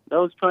Elder that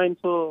was trying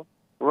to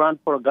run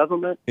for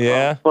government.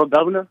 Yeah. For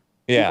governor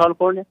Yeah. in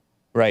California.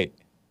 Right.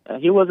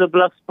 He was a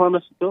black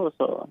supremacist too.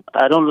 So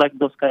I don't like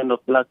those kind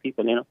of black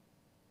people. You know.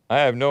 I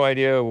have no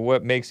idea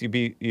what makes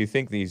you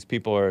think these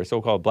people are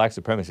so-called black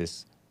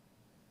supremacists.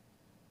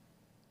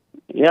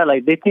 Yeah,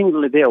 like they think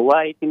they're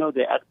white, they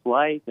act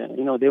white,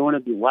 they want to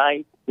be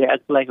white. They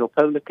act like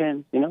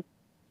Republicans.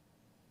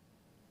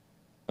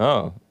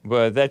 Oh,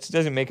 but that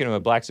doesn't make him a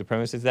black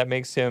supremacist. That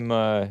makes him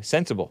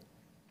sensible.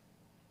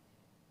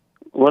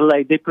 Well,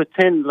 like they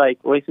pretend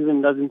like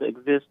racism doesn't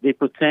exist. They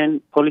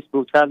pretend police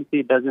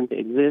brutality doesn't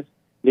exist.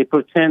 They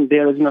pretend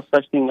there is no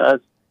such thing as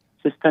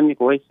systemic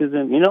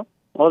racism,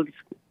 all this.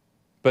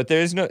 But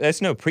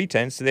that's no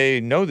pretense.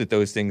 They know that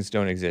those things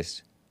don't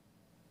exist.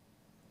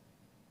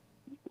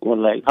 Well,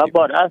 like, how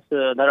about us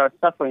that are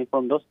suffering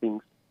from those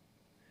things?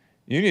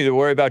 You need to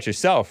worry about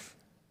yourself.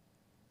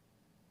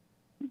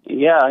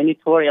 Yeah, I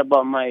need to worry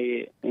about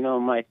my,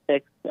 my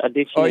sex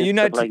addiction and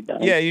stuff like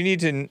that. Yeah, you need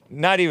to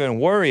not even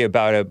worry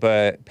about it,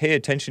 but pay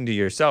attention to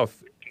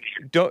yourself.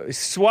 Don't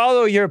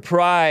swallow your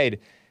pride.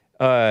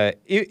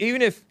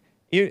 Even if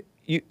you,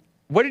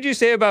 what did you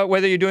say about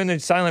whether you're doing the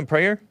silent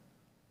prayer?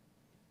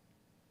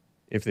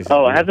 If this.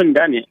 I haven't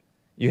done it.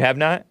 You have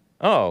not?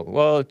 Oh,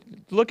 well,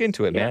 look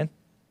into it, man.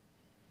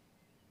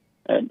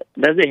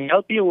 Does it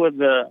help you with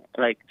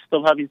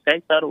stop having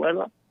sex out of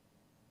wedlock?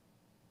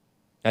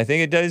 I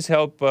think it does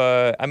help.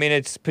 I mean,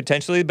 it's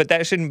potentially, but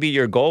that shouldn't be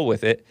your goal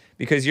with it,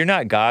 because you're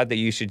not God that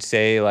you should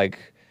say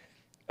like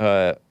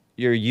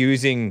you're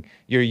using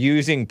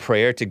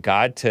prayer to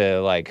God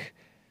to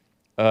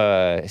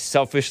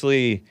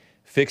selfishly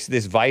fix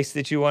this vice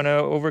that you want to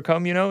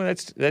overcome.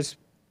 That's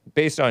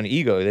based on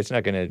ego. That's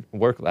not going to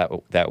work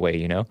that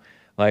way.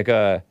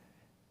 But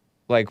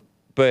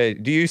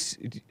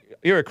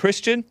you're a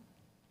Christian?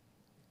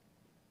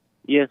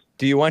 Yes.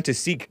 Do you want to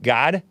seek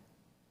God?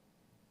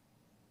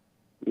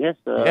 Yes.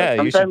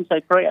 Sometimes I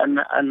pray at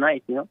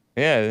night. Yeah,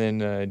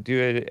 then do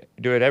it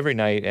every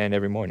night and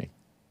every morning.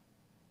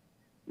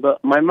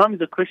 But my mom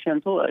is a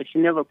Christian too. She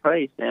never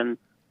prays, and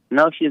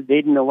now she's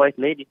dating a white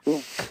lady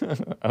too.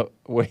 Oh,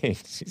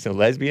 wait, she's a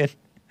lesbian?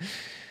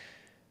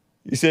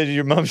 You said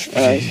your mom's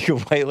a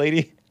white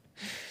lady?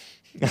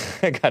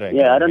 I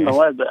don't know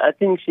why, but I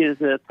think she's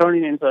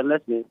turning into a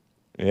lesbian.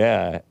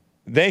 Yeah.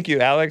 Thank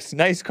you, Alex.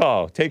 Nice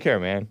call. Take care,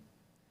 man.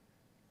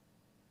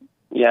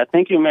 Yeah,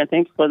 thank you, man.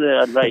 Thanks for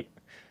the advice.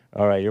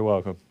 All right, you're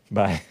welcome.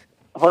 Bye.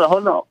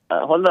 Hold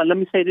on. Let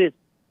me say this.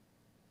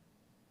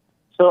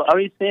 So, are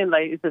you saying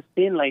it's a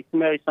sin to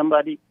marry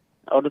somebody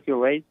out of your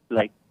race?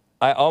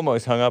 I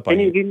almost hung up on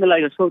you. Can you give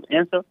me a short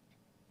answer?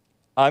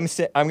 I'm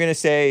going to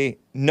say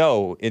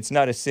no. It's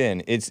not a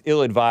sin. It's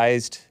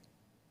ill-advised.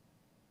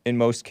 In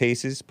most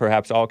cases,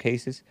 perhaps all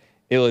cases,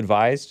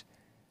 ill-advised.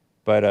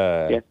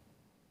 But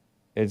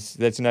yes.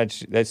 That's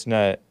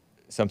not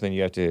something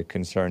you have to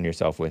concern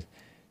yourself with.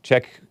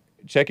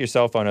 Check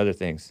yourself on other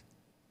things.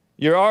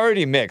 You're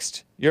already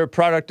mixed. You're a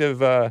product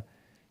of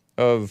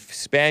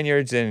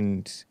Spaniards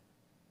and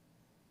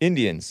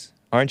Indians,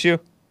 aren't you?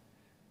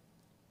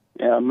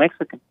 Yeah,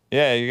 Mexican.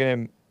 Yeah,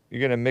 you're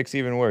gonna mix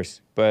even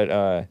worse. But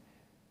I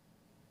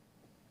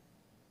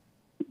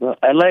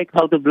like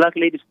how the black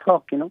ladies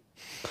talk.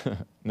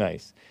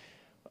 Nice.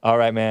 All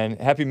right, man.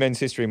 Happy Men's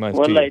History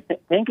Month to you.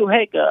 Thank you,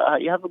 Hank.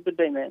 You have a good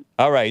day, man.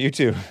 All right, you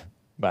too.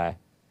 Bye.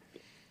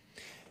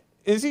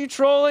 Is he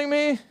trolling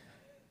me?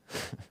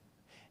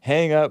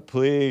 Hang up,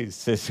 please,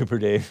 says Super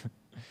Dave.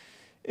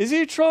 Is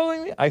he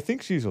trolling me? I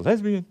think she's a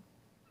lesbian,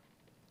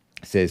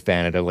 says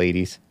Fan of the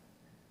Ladies.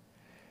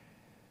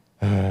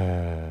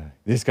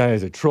 This guy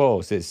is a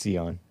troll, says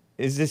Sion.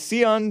 Is this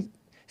Sion?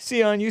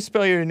 Sion, you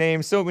spell your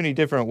name so many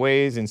different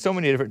ways and so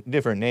many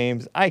different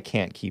names. I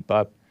can't keep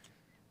up.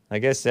 I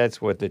guess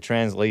that's what the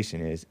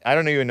translation is. I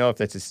don't even know if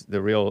that's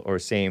the real or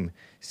same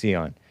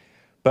Sion.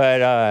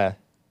 But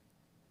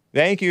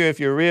thank you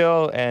if you're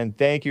real, and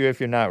thank you if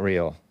you're not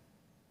real.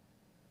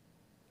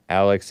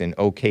 Alex in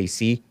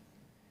OKC.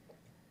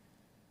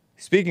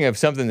 Speaking of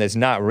something that's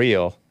not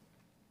real,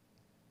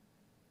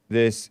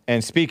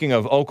 and speaking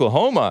of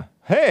Oklahoma,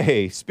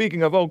 hey,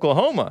 speaking of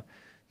Oklahoma,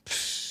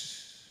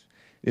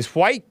 this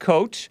white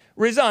coach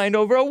resigned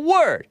over a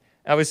word.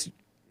 I was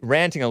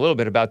ranting a little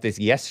bit about this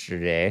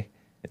yesterday,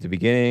 at the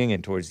beginning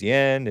and towards the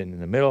end and in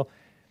the middle.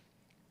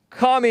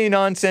 Commie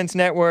Nonsense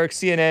Network,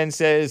 CNN,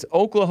 says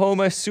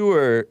Oklahoma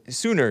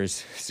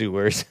Sooners,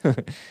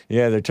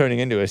 yeah, they're turning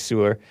into a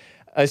sewer.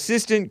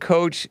 Assistant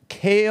coach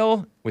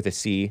Cale, with a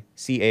C,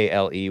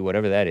 C-A-L-E,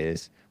 whatever that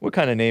is. What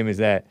kind of name is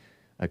that?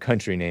 A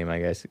country name, I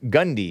guess.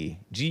 Gundy,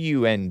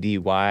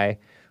 G-U-N-D-Y,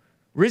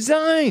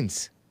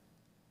 resigns.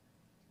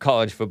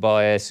 College football,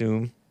 I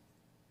assume.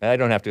 I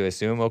don't have to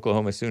assume.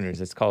 Oklahoma Sooners,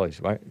 that's college,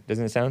 right?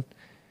 Doesn't it sound?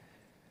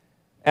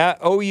 At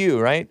OU,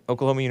 right?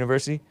 Oklahoma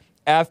University.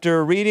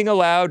 After reading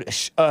aloud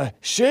a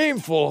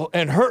shameful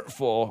and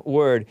hurtful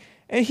word,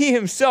 and he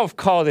himself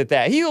called it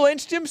that. He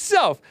lynched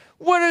himself.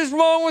 What is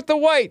wrong with the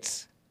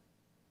whites?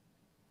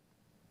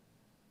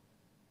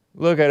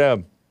 Look at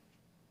him.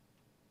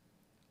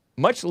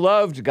 Much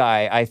loved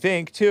guy, I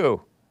think,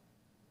 too.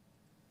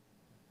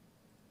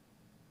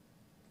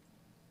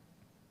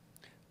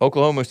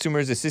 Oklahoma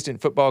Sooners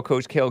assistant football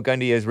coach Cale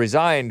Gundy has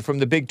resigned from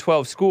the Big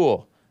 12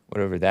 school,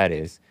 whatever that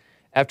is,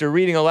 after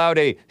reading aloud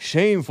a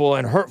shameful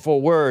and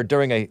hurtful word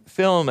during a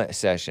film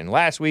session.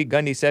 Last week,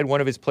 Gundy said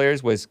one of his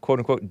players was,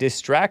 quote-unquote,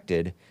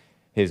 distracted,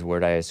 his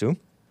word, I assume,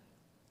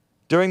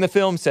 during the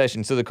film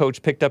session. So the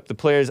coach picked up the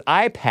player's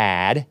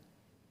iPad.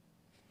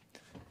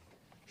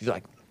 He's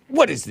like,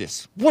 what is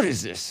this? What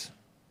is this?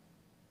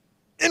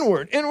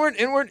 Inward, inward,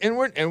 inward,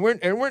 inward, inward,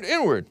 inward,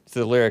 inward. It's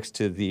the lyrics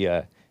to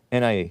the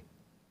NIE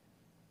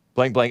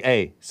blank, blank,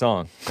 A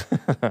song.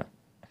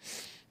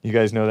 You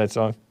guys know that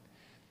song?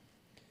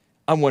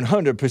 I'm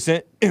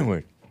 100%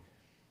 inward.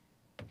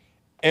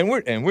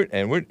 Inward, inward,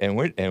 inward,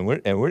 inward,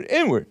 inward, inward,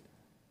 inward.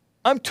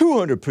 I'm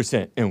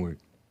 200% inward.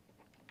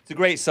 It's a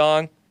great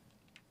song.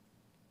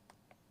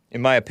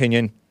 In my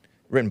opinion,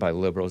 written by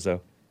liberals,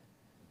 though.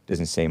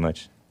 Doesn't say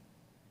much.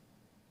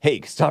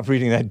 Hey, stop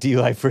reading that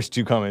D-Life first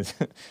two comments.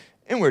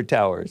 Inward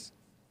towers.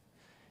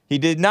 He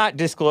did not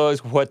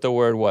disclose what the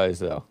word was,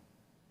 though.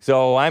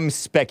 So I'm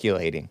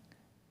speculating.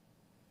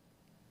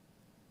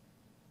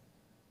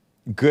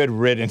 Good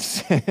riddance,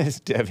 says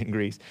Devin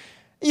Grease.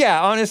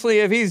 Yeah, honestly,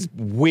 if he's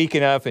weak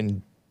enough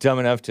and dumb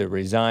enough to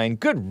resign,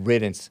 good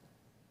riddance.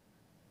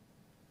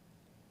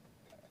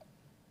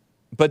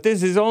 But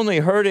this is only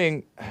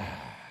hurting...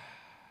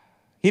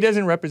 He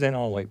doesn't represent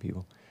all white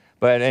people.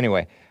 But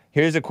anyway,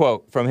 here's a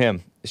quote from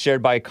him,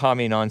 shared by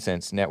Commie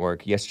Nonsense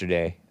Network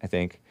yesterday, I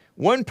think.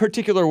 One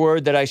particular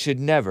word that I should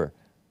never,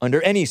 under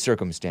any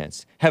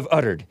circumstance, have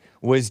uttered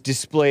was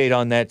displayed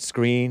on that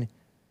screen.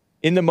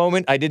 In the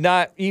moment, I did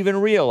not even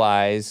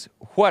realize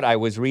what I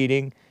was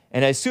reading,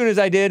 and as soon as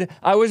I did,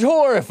 I was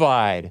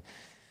horrified.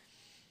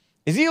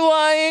 Is he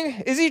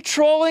lying? Is he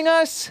trolling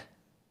us?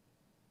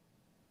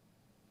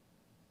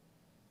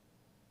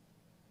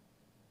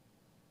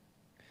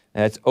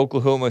 That's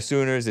Oklahoma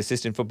Sooners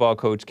assistant football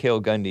coach Cale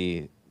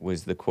Gundy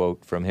was the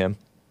quote from him.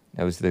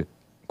 That was the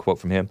quote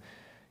from him.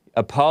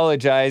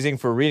 Apologizing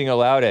for reading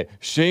aloud a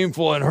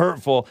shameful and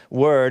hurtful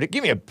word.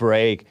 Give me a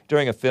break.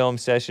 During a film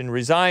session,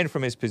 resigned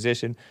from his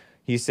position.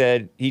 He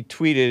said he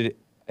tweeted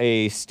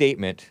a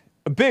statement,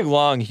 a big,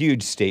 long,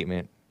 huge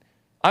statement.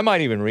 I might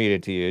even read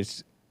it to you.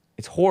 It's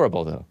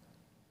horrible, though.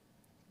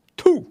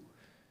 2.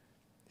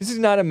 This is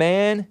not a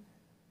man.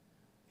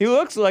 He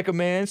looks like a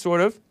man, sort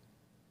of.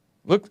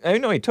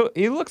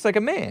 He looks like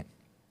a man,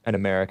 an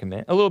American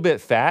man. A little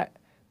bit fat,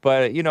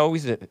 but,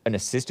 he's an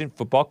assistant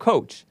football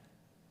coach.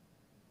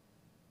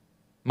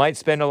 Might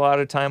spend a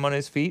lot of time on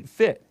his feet,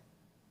 fit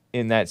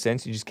in that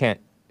sense. You just can't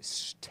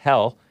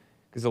tell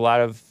because a lot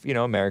of,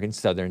 American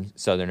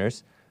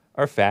Southerners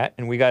are fat,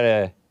 and we got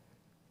to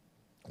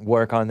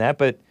work on that.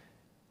 But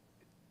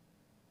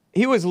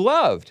he was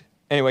loved.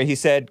 Anyway, he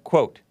said,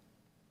 quote,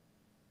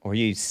 or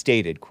he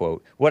stated,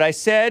 quote, what I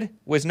said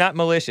was not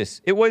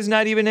malicious. It was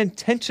not even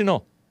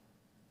intentional.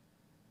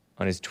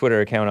 On his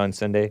Twitter account on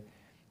Sunday,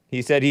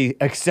 he said he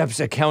accepts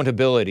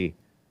accountability.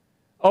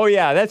 Oh,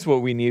 yeah, that's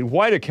what we need.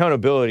 White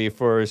accountability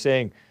for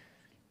saying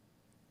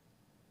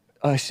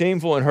a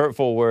shameful and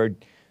hurtful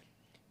word.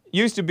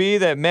 Used to be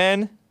that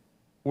men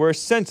were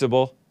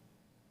sensible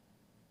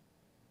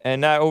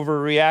and not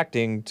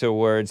overreacting to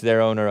words,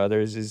 their own or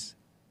others,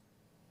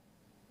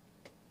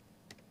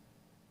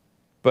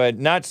 but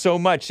not so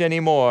much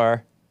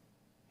anymore.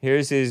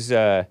 Here's his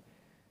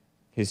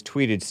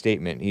tweeted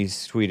statement.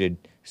 He's tweeted,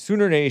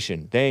 Sooner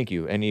Nation, thank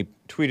you. And he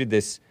tweeted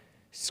this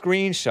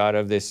screenshot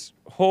of this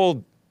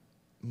whole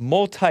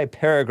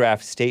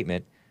multi-paragraph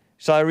statement.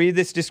 Shall I read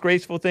this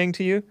disgraceful thing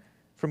to you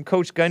from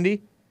Coach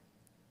Gundy?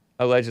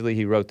 Allegedly,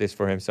 he wrote this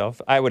for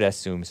himself. I would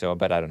assume so,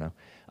 but I don't know.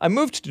 I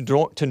moved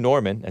to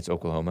Norman, that's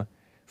Oklahoma,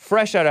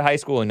 fresh out of high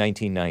school in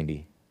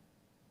 1990.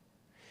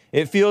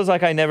 It feels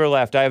like I never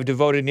left. I have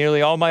devoted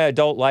nearly all my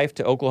adult life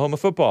to Oklahoma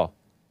football.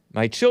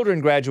 My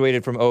children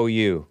graduated from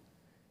OU.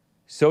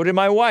 So did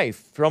my wife.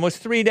 For almost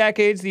 3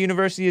 decades, the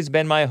university has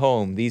been my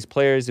home. These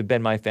players have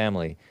been my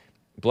family.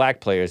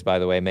 Black players, by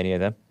the way, many of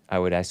them, I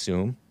would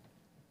assume.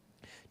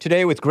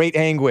 Today, with great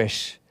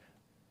anguish,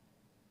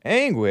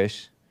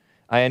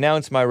 I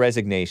announce my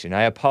resignation.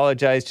 I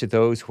apologize to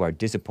those who are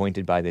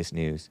disappointed by this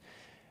news.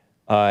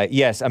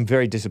 Yes, I'm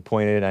very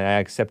disappointed, and I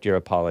accept your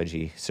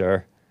apology,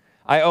 sir.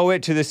 I owe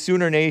it to the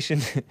Sooner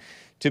Nation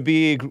to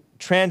be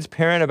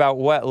transparent about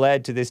what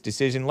led to this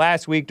decision.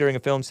 Last week, during a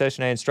film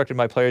session, I instructed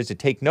my players to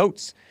take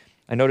notes.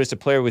 I noticed a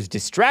player was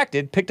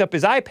distracted, picked up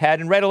his iPad,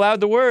 and read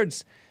aloud the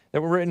words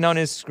that were written on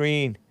his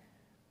screen.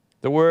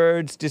 The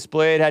words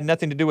displayed had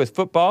nothing to do with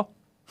football.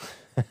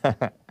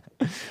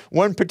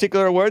 One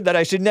particular word that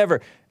I should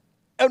never,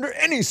 under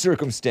any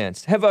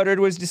circumstance, have uttered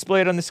was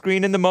displayed on the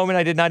screen. In the moment,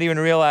 I did not even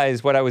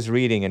realize what I was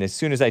reading, and as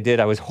soon as I did,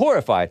 I was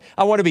horrified.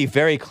 I want to be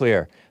very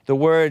clear. The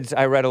words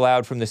I read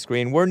aloud from the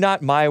screen were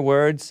not my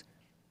words.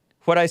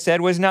 What I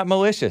said was not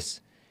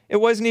malicious. It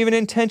wasn't even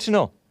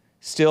intentional.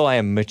 Still, I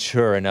am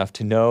mature enough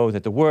to know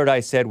that the word I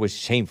said was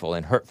shameful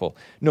and hurtful,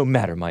 no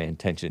matter my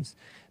intentions.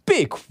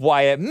 Be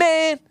quiet,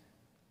 man!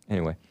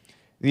 Anyway,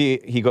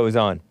 he goes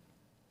on.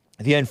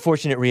 The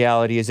unfortunate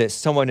reality is that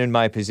someone in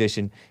my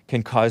position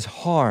can cause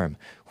harm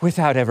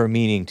without ever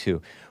meaning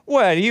to.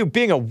 What, are you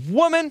being a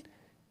woman?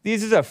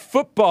 This is a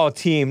football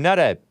team, not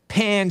a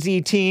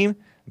pansy team.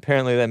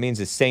 Apparently that means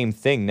the same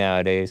thing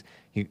nowadays.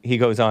 He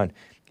goes on.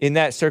 In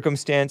that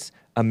circumstance,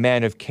 a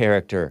man of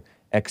character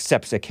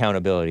accepts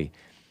accountability.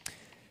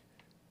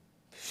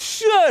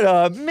 Shut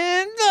up,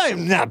 man.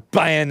 I'm not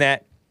buying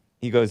that.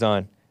 He goes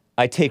on.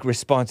 I take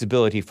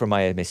responsibility for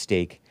my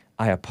mistake.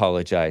 I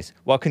apologize.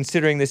 While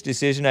considering this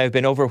decision, I have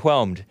been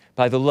overwhelmed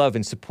by the love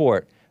and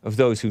support of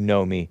those who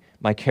know me,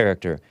 my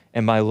character,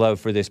 and my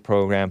love for this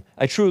program.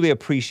 I truly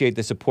appreciate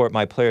the support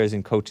my players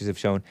and coaches have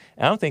shown.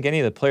 And I don't think any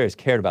of the players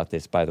cared about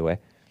this, by the way.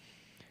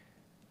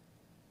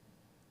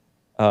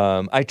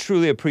 I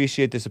truly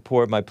appreciate the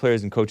support my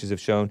players and coaches have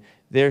shown.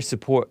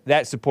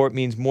 That support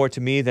means more to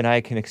me than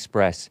I can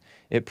express.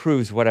 It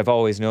proves what I've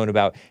always known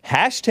about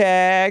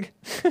hashtag.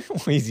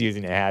 He's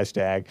using a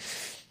hashtag.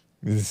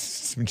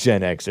 This is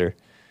Gen Xer.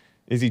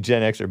 Is he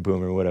Gen X or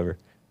Boomer, whatever?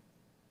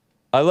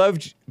 I love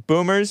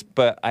Boomers,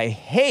 but I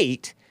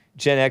hate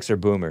Gen X or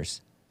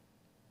Boomers.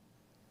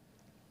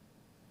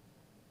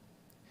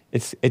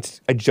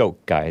 It's a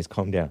joke, guys.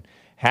 Calm down.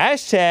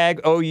 Hashtag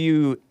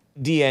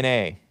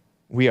OUDNA.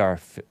 We are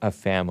a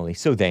family,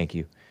 so thank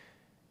you.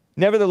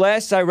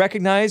 Nevertheless, I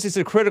recognize it's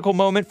a critical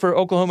moment for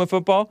Oklahoma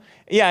football.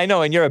 Yeah, I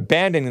know, and you're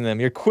abandoning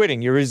them. You're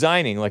quitting. You're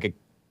resigning like a...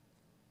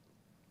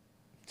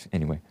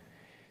 Anyway.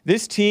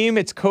 This team,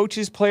 its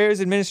coaches,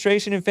 players,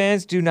 administration, and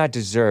fans do not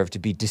deserve to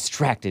be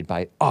distracted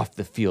by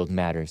off-the-field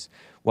matters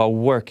while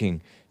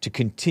working to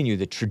continue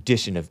the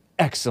tradition of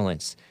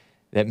excellence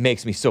that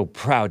makes me so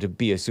proud to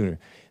be a Sooner.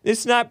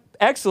 It's not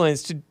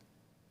excellence to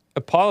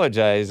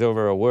apologize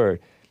over a word.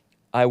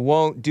 I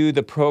won't do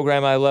the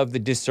program I love the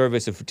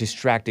disservice of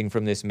distracting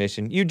from this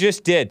mission. You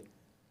just did.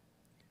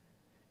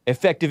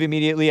 Effective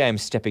immediately, I am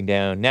stepping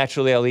down.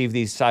 Naturally, I'll leave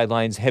these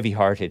sidelines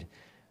heavy-hearted.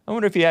 I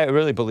wonder if he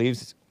really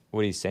believes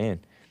what he's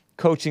saying.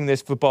 Coaching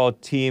this football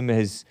team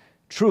has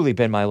truly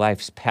been my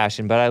life's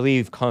passion, but I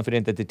leave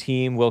confident that the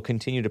team will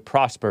continue to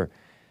prosper,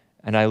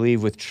 and I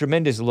leave with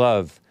tremendous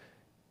love.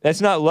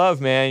 That's not love,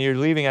 man. You're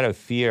leaving out of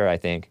fear, I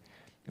think,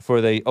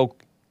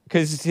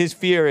 because his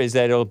fear is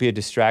that it'll be a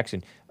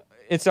distraction.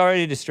 It's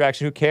already a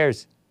distraction. Who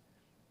cares?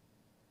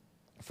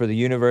 For the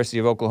University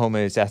of Oklahoma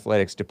and its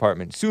athletics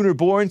department. Sooner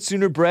born,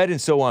 sooner bred, and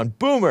so on.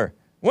 Boomer.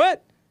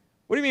 What?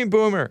 What do you mean,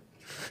 boomer?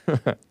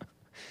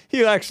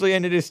 He actually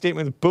ended his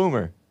statement with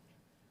boomer.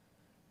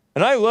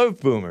 And I love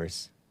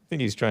boomers. I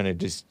think he's trying to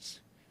just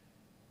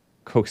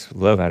coax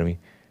love out of me.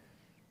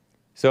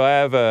 So I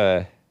have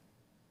a...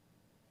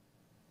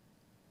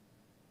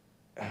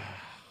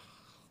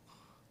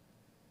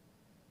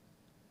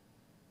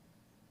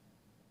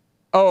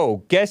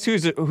 Oh, guess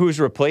who's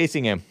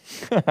replacing him?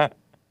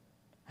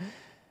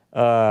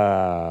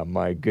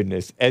 My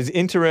goodness. As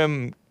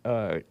interim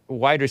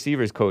wide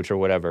receivers coach or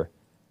whatever.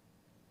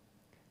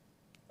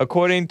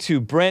 According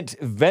to Brent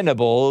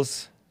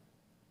Venables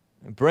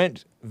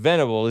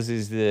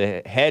is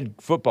the head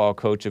football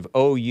coach of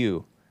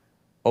OU,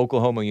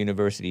 Oklahoma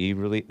University.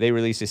 They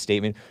released a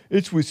statement.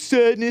 It's with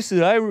sadness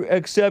that I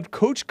accept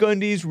Coach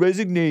Gundy's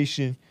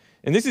resignation.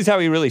 And this is how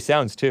he really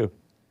sounds, too.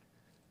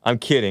 I'm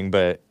kidding,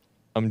 but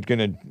I'm going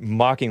to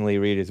mockingly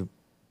read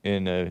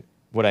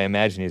what I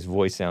imagine his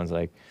voice sounds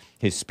like.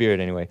 His spirit,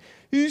 anyway.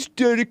 He's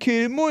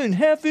dedicated more than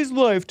half his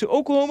life to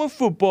Oklahoma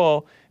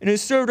football and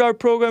has served our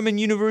program and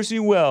university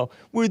well.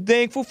 We're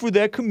thankful for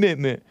that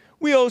commitment.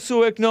 We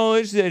also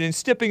acknowledge that in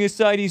stepping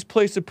aside, he's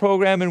placed the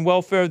program and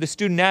welfare of the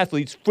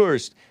student-athletes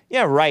first.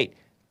 Yeah, right.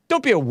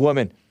 Don't be a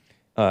woman.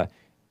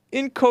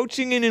 In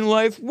coaching and in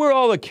life, we're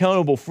all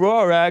accountable for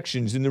our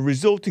actions and the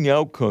resulting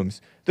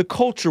outcomes. The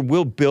culture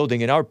we're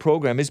building in our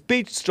program is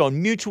based on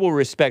mutual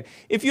respect.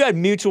 If you had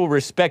mutual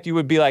respect, you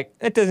would be like,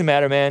 it doesn't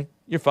matter, man.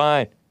 You're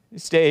fine.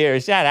 Stay here.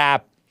 Shut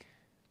up.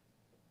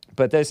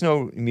 But there's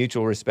no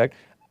mutual respect.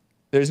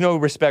 There's no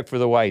respect for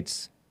the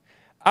whites.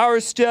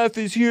 Our staff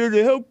is here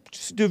to help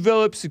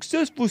develop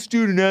successful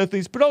student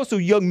athletes, but also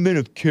young men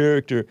of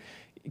character.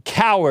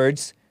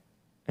 Cowards.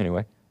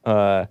 Anyway,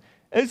 as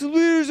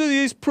leaders of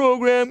this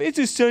program, it's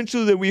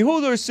essential that we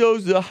hold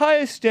ourselves to the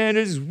highest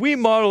standards as we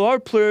model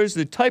our players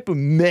the type of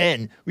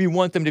men we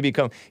want them to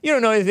become. You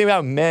don't know anything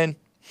about men.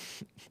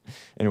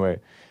 Anyway,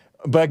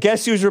 but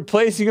guess who's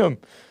replacing him?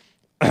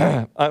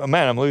 Man,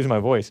 I'm losing my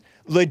voice.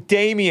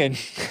 LaDamian.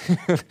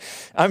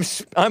 I'm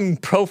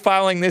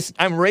profiling this.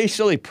 I'm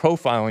racially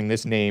profiling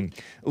this name.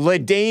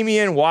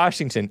 LaDamian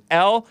Washington.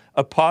 L''Damian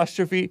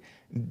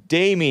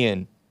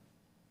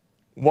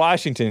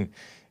Washington.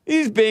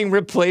 He's being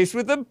replaced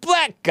with a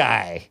black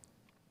guy.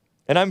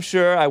 And I'm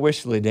sure I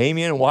wish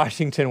LaDamian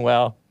Washington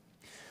well.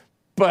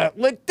 But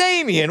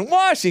LaDamian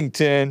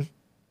Washington,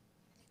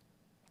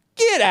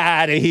 get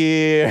out of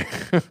here.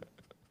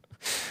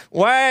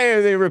 Why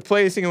are they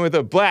replacing him with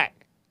a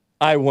black?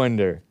 I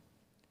wonder.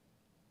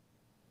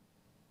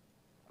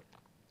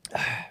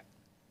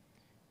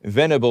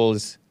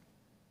 Venables,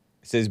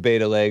 says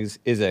Beta Legs,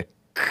 is a...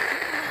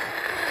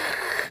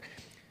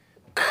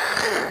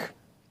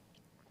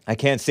 I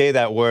can't say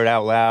that word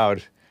out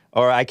loud.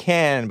 Or I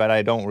can, but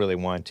I don't really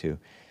want to.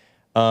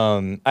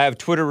 I have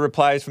Twitter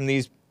replies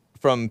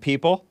from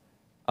people.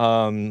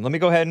 Let me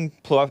go ahead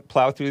and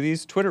plow through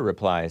these Twitter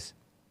replies.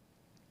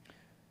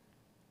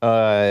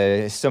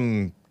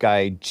 Some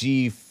guy,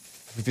 GDP,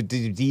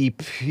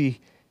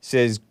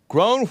 says,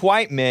 grown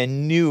white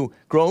man knew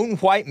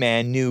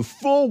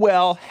full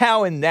well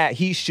how and that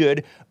he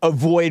should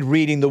avoid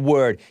reading the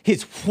word.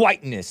 His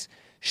whiteness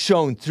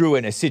shone through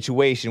in a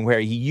situation where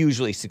he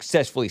usually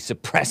successfully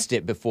suppressed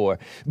it before.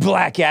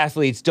 Black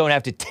athletes don't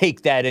have to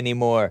take that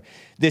anymore.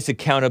 This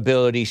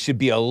accountability should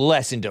be a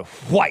lesson to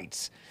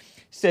whites,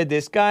 said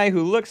this guy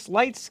who looks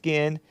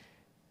light-skinned.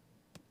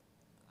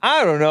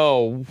 I don't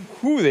know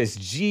who this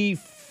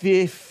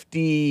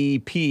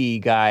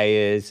G50P guy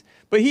is,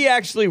 but he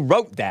actually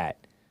wrote that.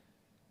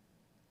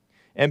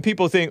 And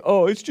people think,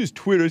 oh, it's just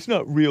Twitter, it's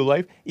not real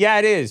life. Yeah,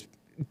 it is.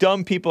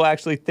 Dumb people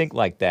actually think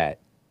like that.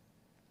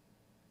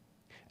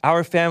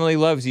 Our family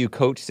loves you,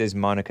 coach, says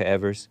Monica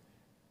Evers.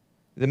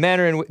 The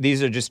manner in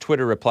these are just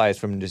Twitter replies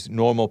from just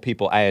normal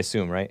people, I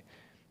assume, right?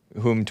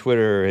 Whom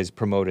Twitter has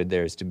promoted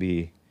theirs to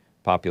be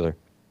popular.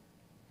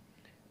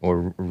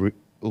 Or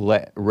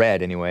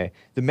read, anyway.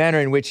 The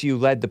manner in which you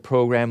led the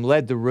program,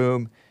 led the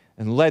room,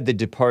 and led the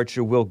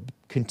departure will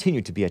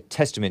continue to be a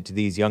testament to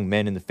these young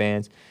men and the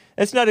fans.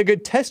 That's not a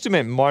good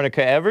testament,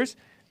 Monica Evers.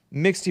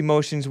 Mixed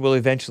emotions will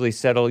eventually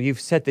settle. You've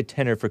set the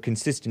tenor for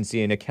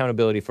consistency and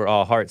accountability for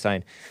all heart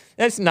sign.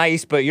 That's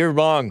nice, but you're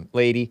wrong,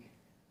 lady.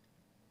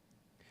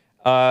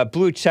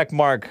 Blue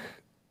checkmark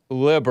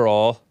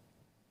liberal.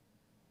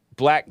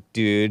 Black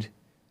dude.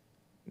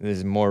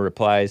 There's more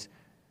replies.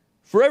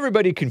 For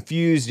everybody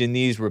confused in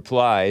these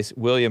replies,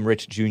 William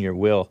Rich Jr.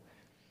 will.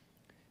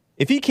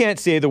 If he can't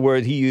say the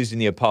word he used in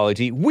the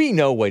apology, we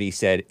know what he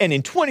said. And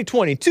in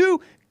 2022,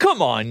 come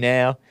on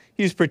now.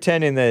 He's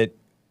pretending that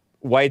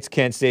whites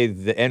can't say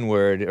the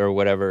N-word or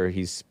whatever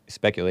he's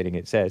speculating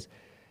it says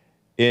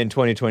in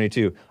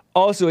 2022.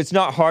 Also, it's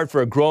not hard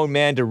for a grown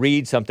man to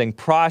read something,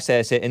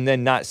 process it, and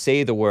then not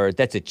say the word.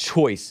 That's a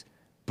choice.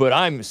 But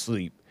I'm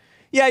asleep.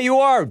 Yeah, you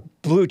are,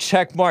 blue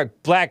checkmark,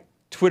 black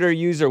Twitter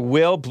user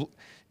Will,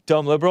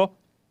 dumb liberal,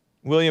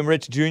 William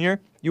Rich Jr.,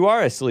 you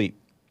are asleep.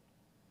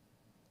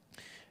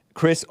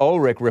 Chris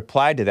Ulrich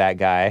replied to that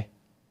guy.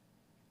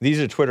 These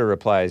are Twitter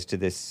replies to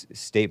this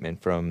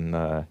statement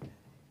from,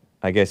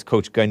 I guess,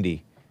 Coach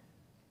Gundy,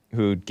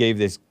 who gave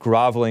this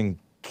groveling,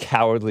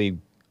 cowardly,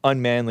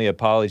 unmanly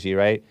apology,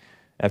 right,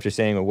 after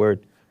saying a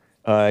word.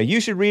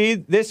 You should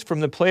read this from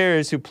the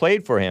players who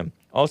played for him.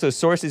 Also,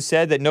 sources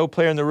said that no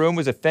player in the room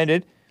was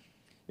offended.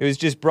 It was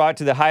just brought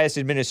to the highest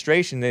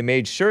administration. They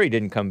made sure he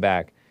didn't come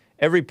back.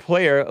 Every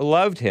player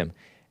loved him.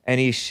 And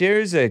he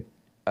shares a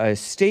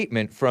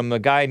statement from a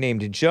guy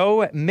named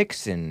Joe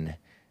Mixon.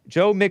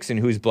 Joe Mixon,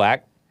 who's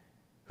black,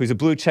 who's a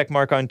blue check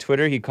mark on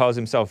Twitter. He calls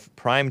himself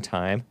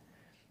Primetime.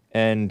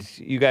 And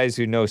you guys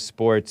who know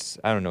sports,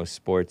 I don't know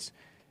sports,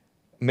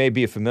 may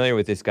be familiar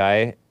with this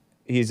guy.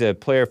 He's a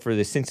player for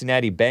the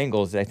Cincinnati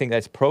Bengals. I think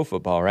that's pro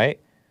football, right?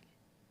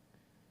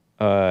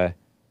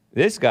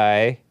 This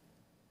guy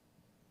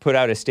put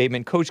out a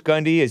statement. Coach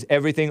Gundy is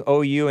everything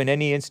OU and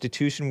any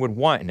institution would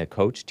want in a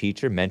coach,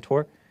 teacher,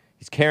 mentor.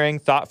 He's caring,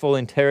 thoughtful,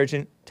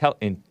 intelligent,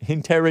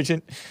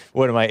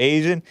 what am I,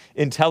 Asian?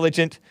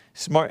 Intelligent,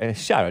 smart,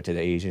 shout out to the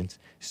Asians.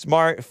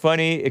 Smart,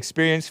 funny,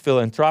 experienced,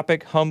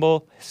 philanthropic,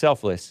 humble,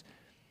 selfless.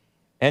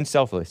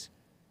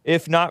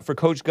 If not for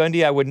Coach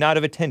Gundy, I would not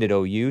have attended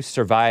OU,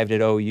 survived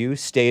at OU,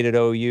 stayed at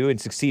OU,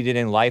 and succeeded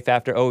in life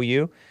after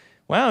OU.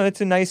 Wow,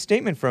 that's a nice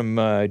statement from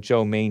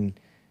Joe Maine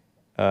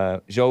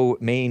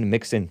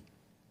Mixon.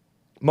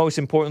 Most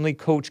importantly,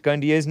 Coach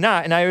Gundy is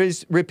not, and I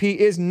repeat,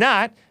 is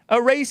not a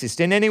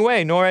racist in any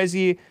way, nor has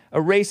he a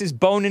racist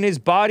bone in his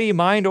body,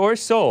 mind, or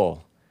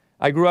soul.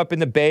 I grew up in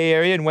the Bay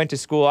Area and went to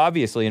school,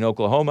 obviously, in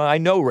Oklahoma. I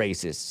know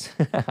racists.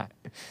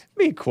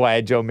 Be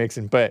quiet, Joe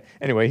Mixon. But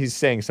anyway, he's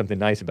saying something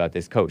nice about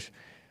this coach.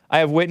 I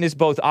have witnessed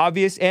both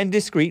obvious and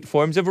discreet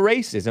forms of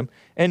racism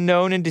and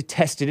known and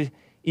detested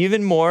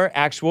even more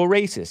actual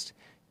racist.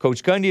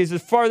 Coach Gundy is the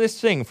farthest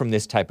thing from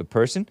this type of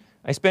person.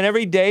 I spent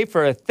every day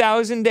for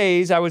 1,000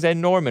 days I was at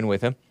Norman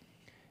with him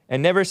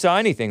and never saw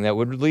anything that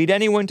would lead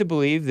anyone to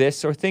believe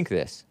this or think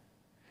this.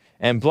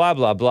 And blah,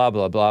 blah, blah,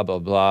 blah, blah, blah,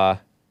 blah.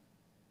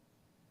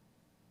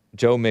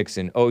 Joe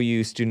Mixon,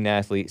 OU student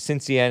athlete,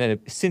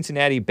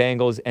 Cincinnati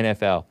Bengals,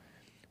 NFL.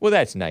 Well,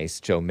 that's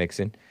nice, Joe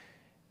Mixon.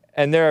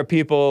 And there are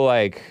people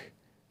like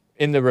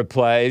in the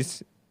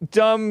replies,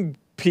 dumb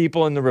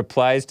people in the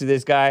replies to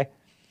this guy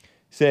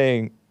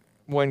saying,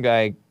 one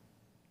guy,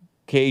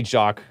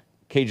 K-Jock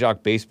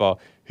Baseball,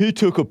 he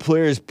took a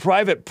player's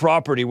private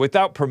property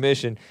without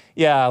permission.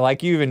 Yeah,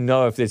 like you even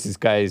know if this is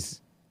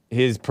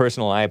his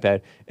personal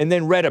iPad. And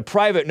then read a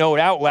private note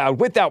out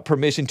loud without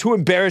permission to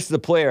embarrass the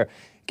player.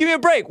 Give me a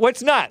break.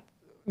 What's not?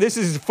 This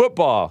is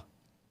football.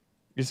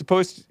 You're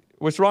supposed to,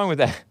 what's wrong with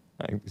that?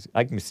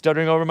 I'm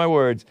stuttering over my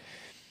words.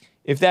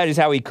 If that is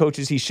how he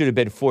coaches, he should have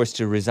been forced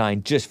to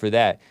resign just for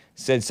that,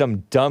 said some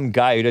dumb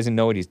guy who doesn't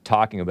know what he's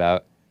talking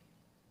about.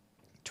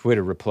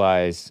 Twitter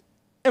replies,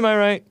 am I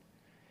right?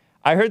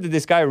 I heard that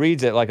this guy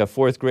reads at like a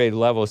 4th grade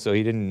level, so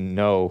he didn't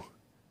know.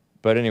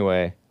 But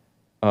anyway,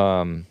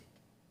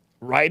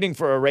 writing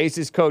for a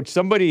racist coach.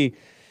 Somebody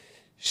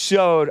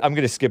showed, I'm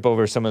going to skip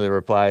over some of the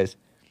replies.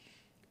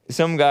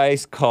 some guy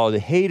called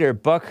Hater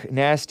Buck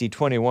Nasty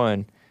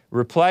 21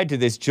 replied to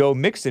this Joe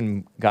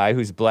Mixon guy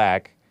who's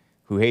black,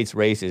 who hates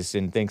racists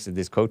and thinks that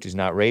this coach is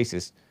not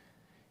racist.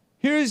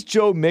 Here's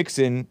Joe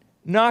Mixon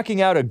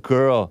knocking out a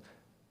girl.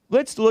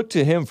 Let's look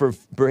to him for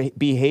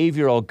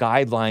behavioral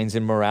guidelines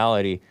and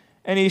morality.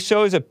 And he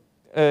shows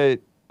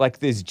like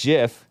this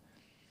GIF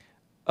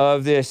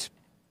of this,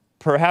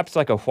 perhaps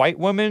like a white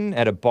woman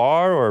at a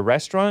bar or a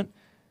restaurant,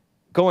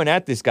 going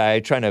at this guy,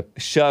 trying to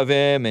shove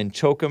him and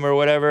choke him or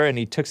whatever, and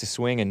he takes a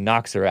swing and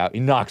knocks her out. He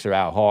knocks her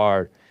out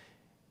hard.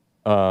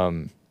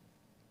 And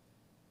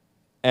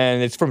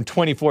it's from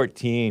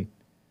 2014,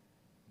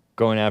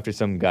 going after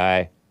some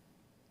guy.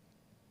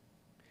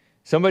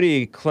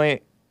 Somebody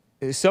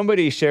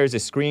shares a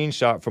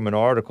screenshot from an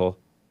article.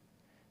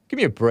 Give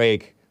me a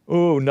break.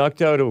 Oh,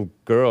 knocked out a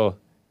girl.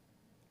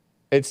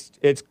 It's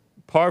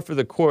par for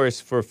the course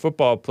for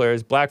football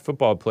players, black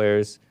football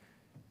players,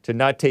 to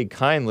not take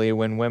kindly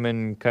when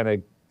women kind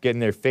of get in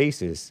their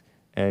faces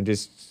and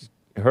just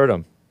hurt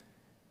them.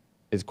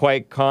 It's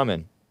quite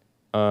common.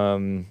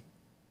 And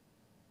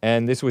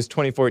this was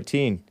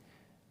 2014.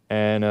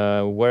 And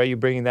why are you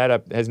bringing that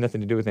up? It has nothing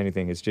to do with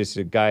anything. It's just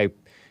a guy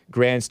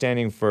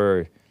grandstanding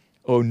for,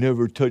 oh,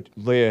 never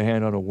lay a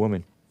hand on a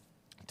woman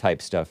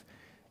type stuff.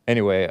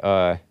 Anyway,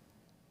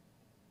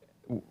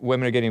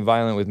 women are getting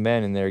violent with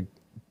men and they're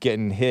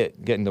getting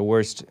hit, getting the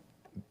worst,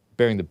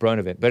 bearing the brunt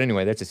of it. But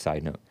anyway, that's a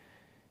side note.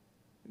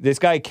 This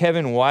guy,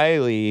 Kevin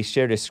Wiley,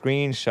 shared a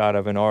screenshot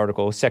of an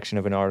article, section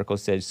of an article,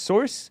 said,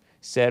 source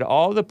said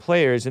all the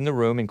players in the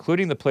room,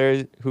 including the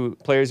players who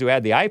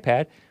had the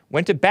iPad,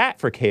 went to bat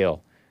for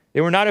Kale.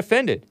 They were not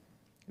offended.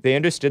 They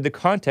understood the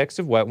context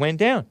of what went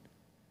down.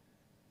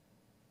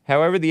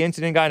 However, the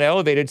incident got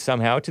elevated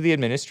somehow to the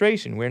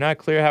administration. We're not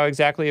clear how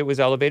exactly it was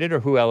elevated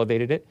or who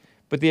elevated it,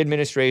 but the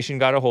administration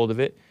got a hold of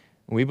it.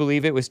 We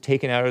believe it was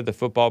taken out of the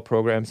football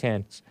program's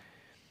hands.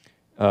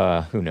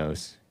 Who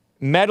knows?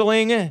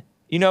 Meddling,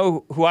 you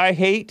know who I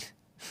hate?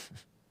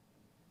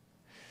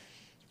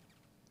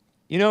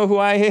 You know who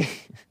I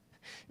hate?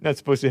 You're not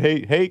supposed to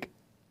hate.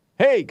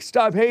 Hake,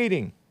 stop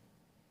hating.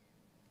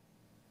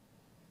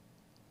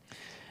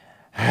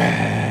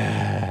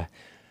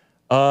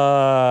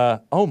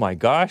 Oh my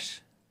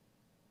gosh.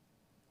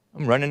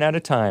 I'm running out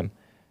of time.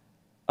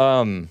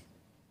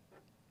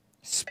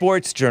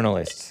 Sports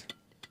journalists.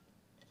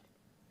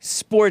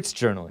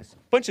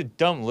 Bunch of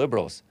dumb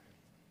liberals.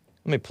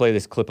 Let me play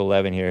this clip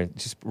 11 here.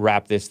 Just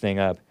wrap this thing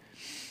up.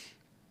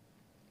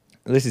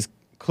 This is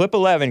clip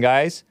 11,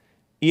 guys.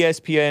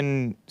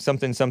 ESPN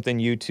something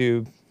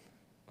YouTube,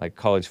 like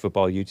college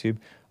football YouTube.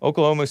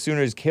 Oklahoma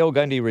Sooners Cale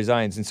Gundy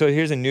resigns. And so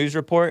here's a news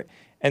report,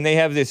 and they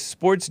have this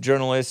sports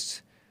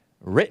journalist,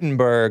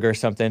 Rittenberg or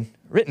something.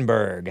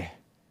 Rittenberg.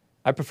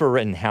 I prefer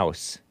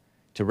Rittenhouse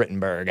to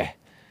Rittenberg.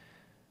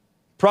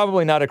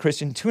 Probably not a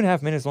Christian.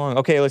 2.5 minutes long.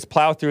 Okay, let's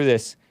plow through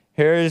this.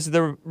 Here's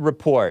the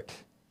report.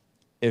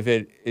 If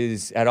it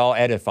is at all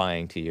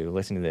edifying to you,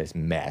 listen to this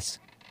mess.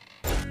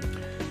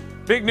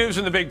 Big news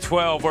in the Big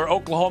 12, where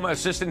Oklahoma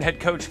assistant head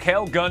coach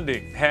Cale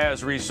Gundy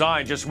has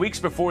resigned just weeks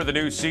before the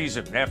new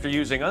season after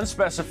using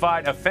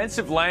unspecified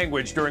offensive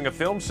language during a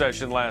film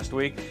session last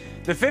week.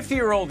 The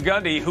 50-year-old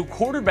Gundy, who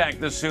quarterbacked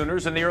the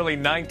Sooners in the early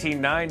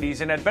 1990s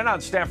and had been on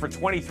staff for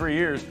 23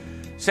 years,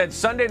 said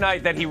Sunday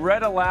night that he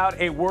read aloud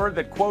a word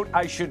that, quote,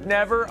 I should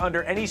never,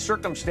 under any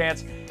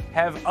circumstance,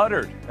 have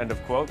uttered, end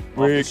of quote,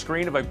 off the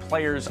screen of a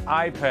player's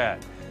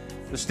iPad.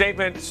 The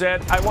statement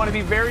said, I want to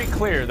be very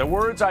clear. The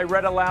words I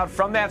read aloud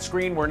from that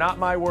screen were not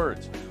my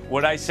words.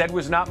 What I said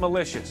was not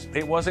malicious.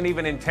 It wasn't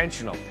even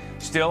intentional.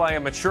 Still, I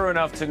am mature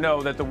enough to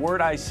know that the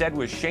word I said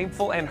was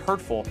shameful and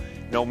hurtful,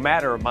 no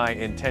matter my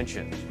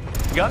intentions.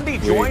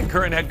 Gundy joined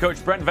current head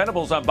coach Brent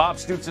Venables on Bob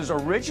Stutz's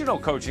original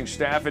coaching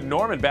staff in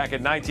Norman back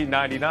in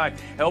 1999,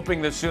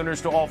 helping the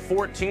Sooners to all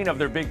 14 of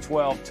their Big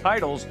 12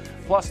 titles,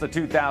 plus the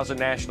 2000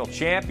 National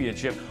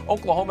Championship.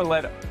 Oklahoma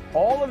led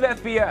all of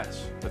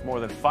FBS with more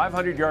than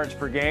 500 yards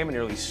per game and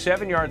nearly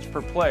 7 yards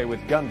per play with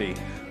Gundy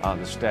on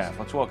the staff.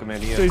 Let's welcome in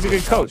so he's a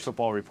good coach.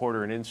 Football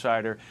reporter and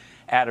insider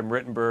Adam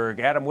Rittenberg.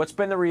 Adam, what's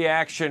been the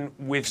reaction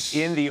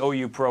within the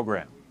OU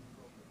program?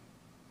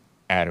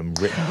 Adam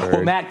Rittenberg.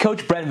 Well, Matt,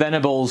 Coach Brent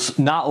Venables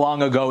not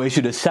long ago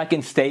issued a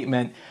second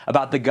statement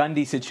about the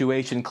Gundy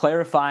situation,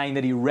 clarifying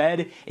that he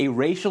read a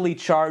racially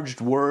charged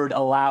word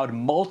aloud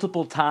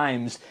multiple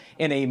times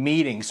in a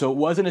meeting. So it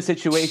wasn't a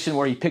situation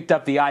where he picked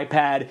up the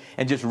iPad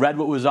and just read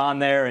what was on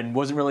there and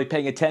wasn't really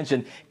paying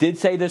attention. Did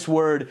say this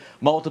word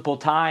multiple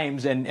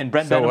times, and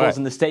Brent Venables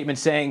in the statement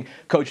saying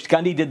Coach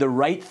Gundy did the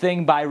right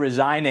thing by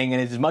resigning,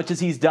 and as much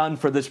as he's done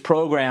for this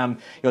program,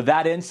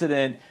 that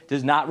incident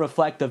does not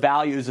reflect the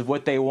values of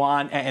what they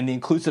want and the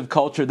inclusive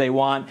culture they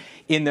want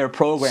in their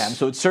program.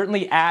 So it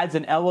certainly adds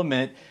an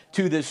element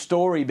to this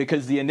story,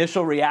 because the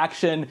initial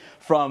reaction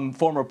from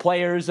former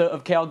players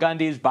of Cale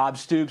Gundy's, Bob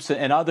Stoops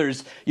and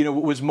others,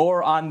 was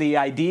more on the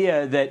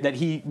idea that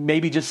he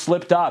maybe just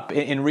slipped up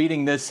in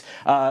reading this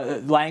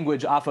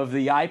language off of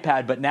the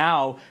iPad. But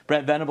now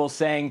Brent Venables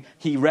saying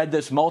he read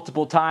this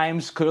multiple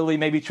times, clearly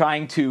maybe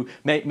trying to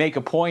make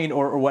a point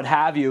or what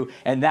have you,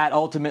 and that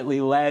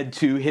ultimately led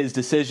to his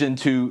decision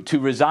to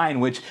resign,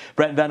 which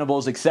Brent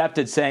Venables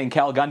accepted, saying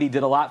Cale Gundy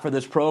did a lot for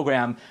this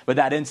program, but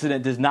that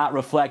incident does not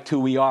reflect who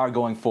we are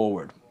going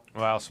forward.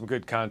 Well, some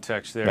good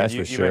context there. That's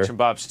you for sure. mentioned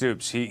Bob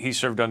Stoops. He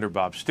served under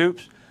Bob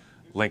Stoops,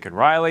 Lincoln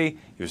Riley.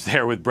 He was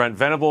there with Brent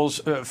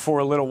Venables for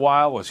a little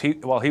while.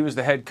 While he was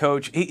the head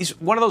coach. He's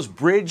one of those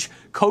bridge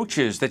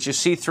coaches that you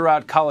see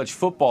throughout college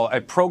football,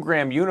 a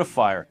program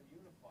unifier.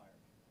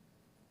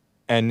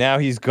 And now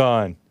he's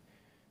gone.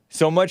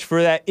 So much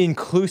for that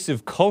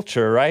inclusive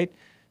culture, right?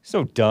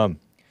 So dumb.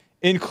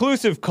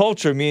 Inclusive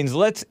culture means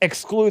let's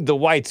exclude the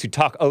whites who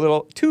talk a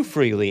little too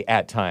freely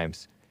at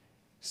times.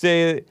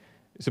 Say,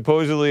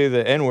 supposedly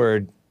the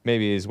N-word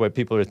maybe is what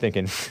people are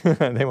thinking.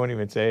 They won't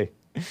even say.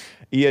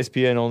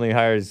 ESPN only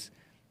hires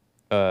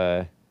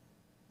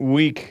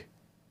weak,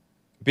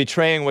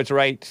 betraying what's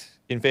right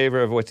in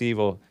favor of what's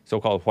evil,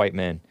 so-called white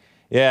men.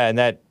 Yeah, and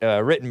that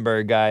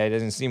Rittenberg guy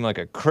doesn't seem like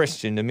a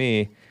Christian to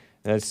me.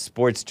 That's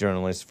sports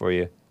journalist for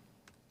you.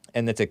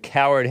 And that's a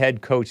coward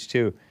head coach,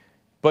 too.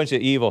 Bunch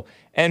of evil.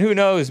 And who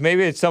knows,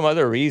 maybe it's some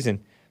other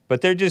reason.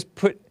 But they're just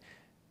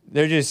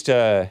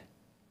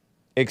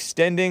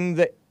extending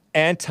the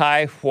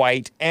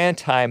anti-white,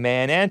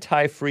 anti-man,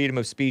 anti-freedom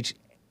of speech,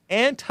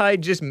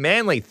 anti-just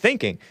manly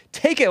thinking.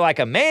 Take it like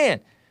a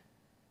man.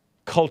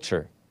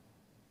 Culture.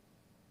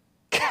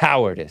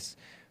 Cowardice.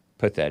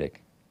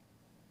 Pathetic.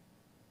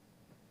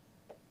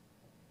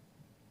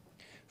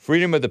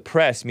 Freedom of the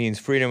press means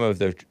freedom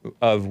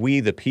of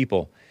we the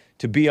people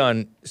to be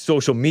on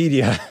social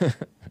media.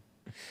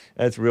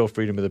 That's real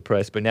freedom of the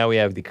press. But now we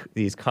have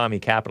these commie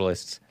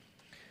capitalist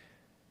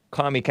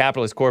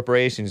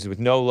corporations with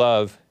no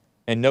love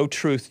and no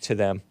truth to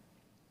them,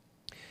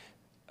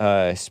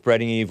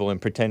 spreading evil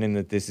and pretending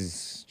that this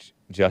is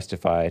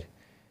justified.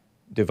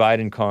 Divide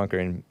and conquer,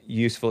 and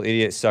useful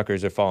idiot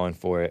suckers are falling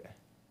for it.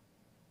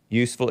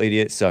 Useful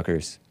idiot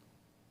suckers.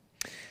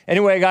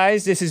 Anyway,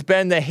 guys, this has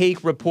been the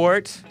Hake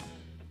Report.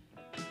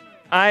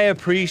 I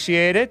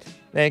appreciate it.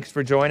 Thanks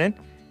for joining.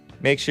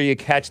 Make sure you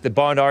catch the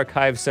Bond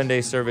Archive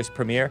Sunday service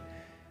premiere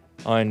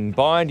on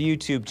Bond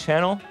YouTube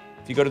channel.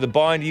 If you go to the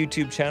Bond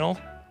YouTube channel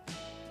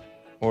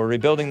or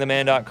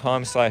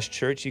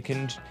rebuildingtheman.com/church, you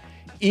can,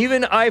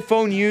 even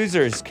iPhone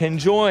users can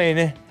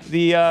join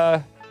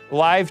the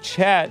live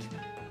chat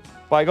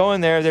by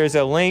going there. There's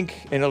a link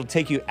and it'll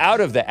take you out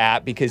of the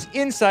app, because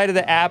inside of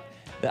the app,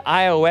 the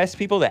iOS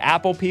people, the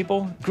Apple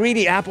people,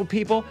 greedy Apple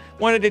people,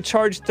 wanted to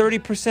charge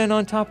 30%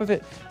 on top of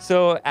it.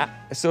 So the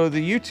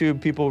YouTube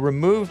people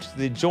removed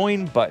the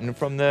join button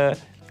from the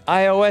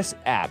iOS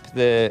app,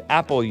 the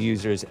Apple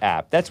users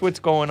app. That's what's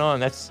going on.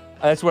 That's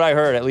what I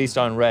heard, at least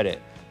on Reddit.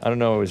 I don't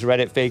know, it was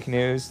Reddit fake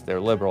news? They're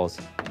liberals.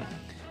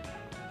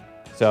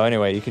 So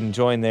anyway, you can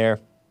join there.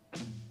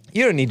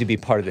 You don't need to be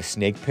part of the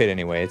snake pit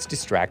anyway. It's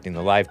distracting.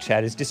 The live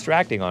chat is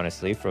distracting,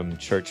 honestly, from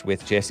Church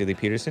with Jesse Lee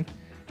Peterson.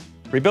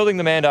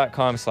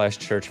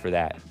 Rebuildingtheman.com/church for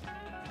that.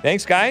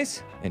 Thanks,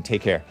 guys, and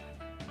take care.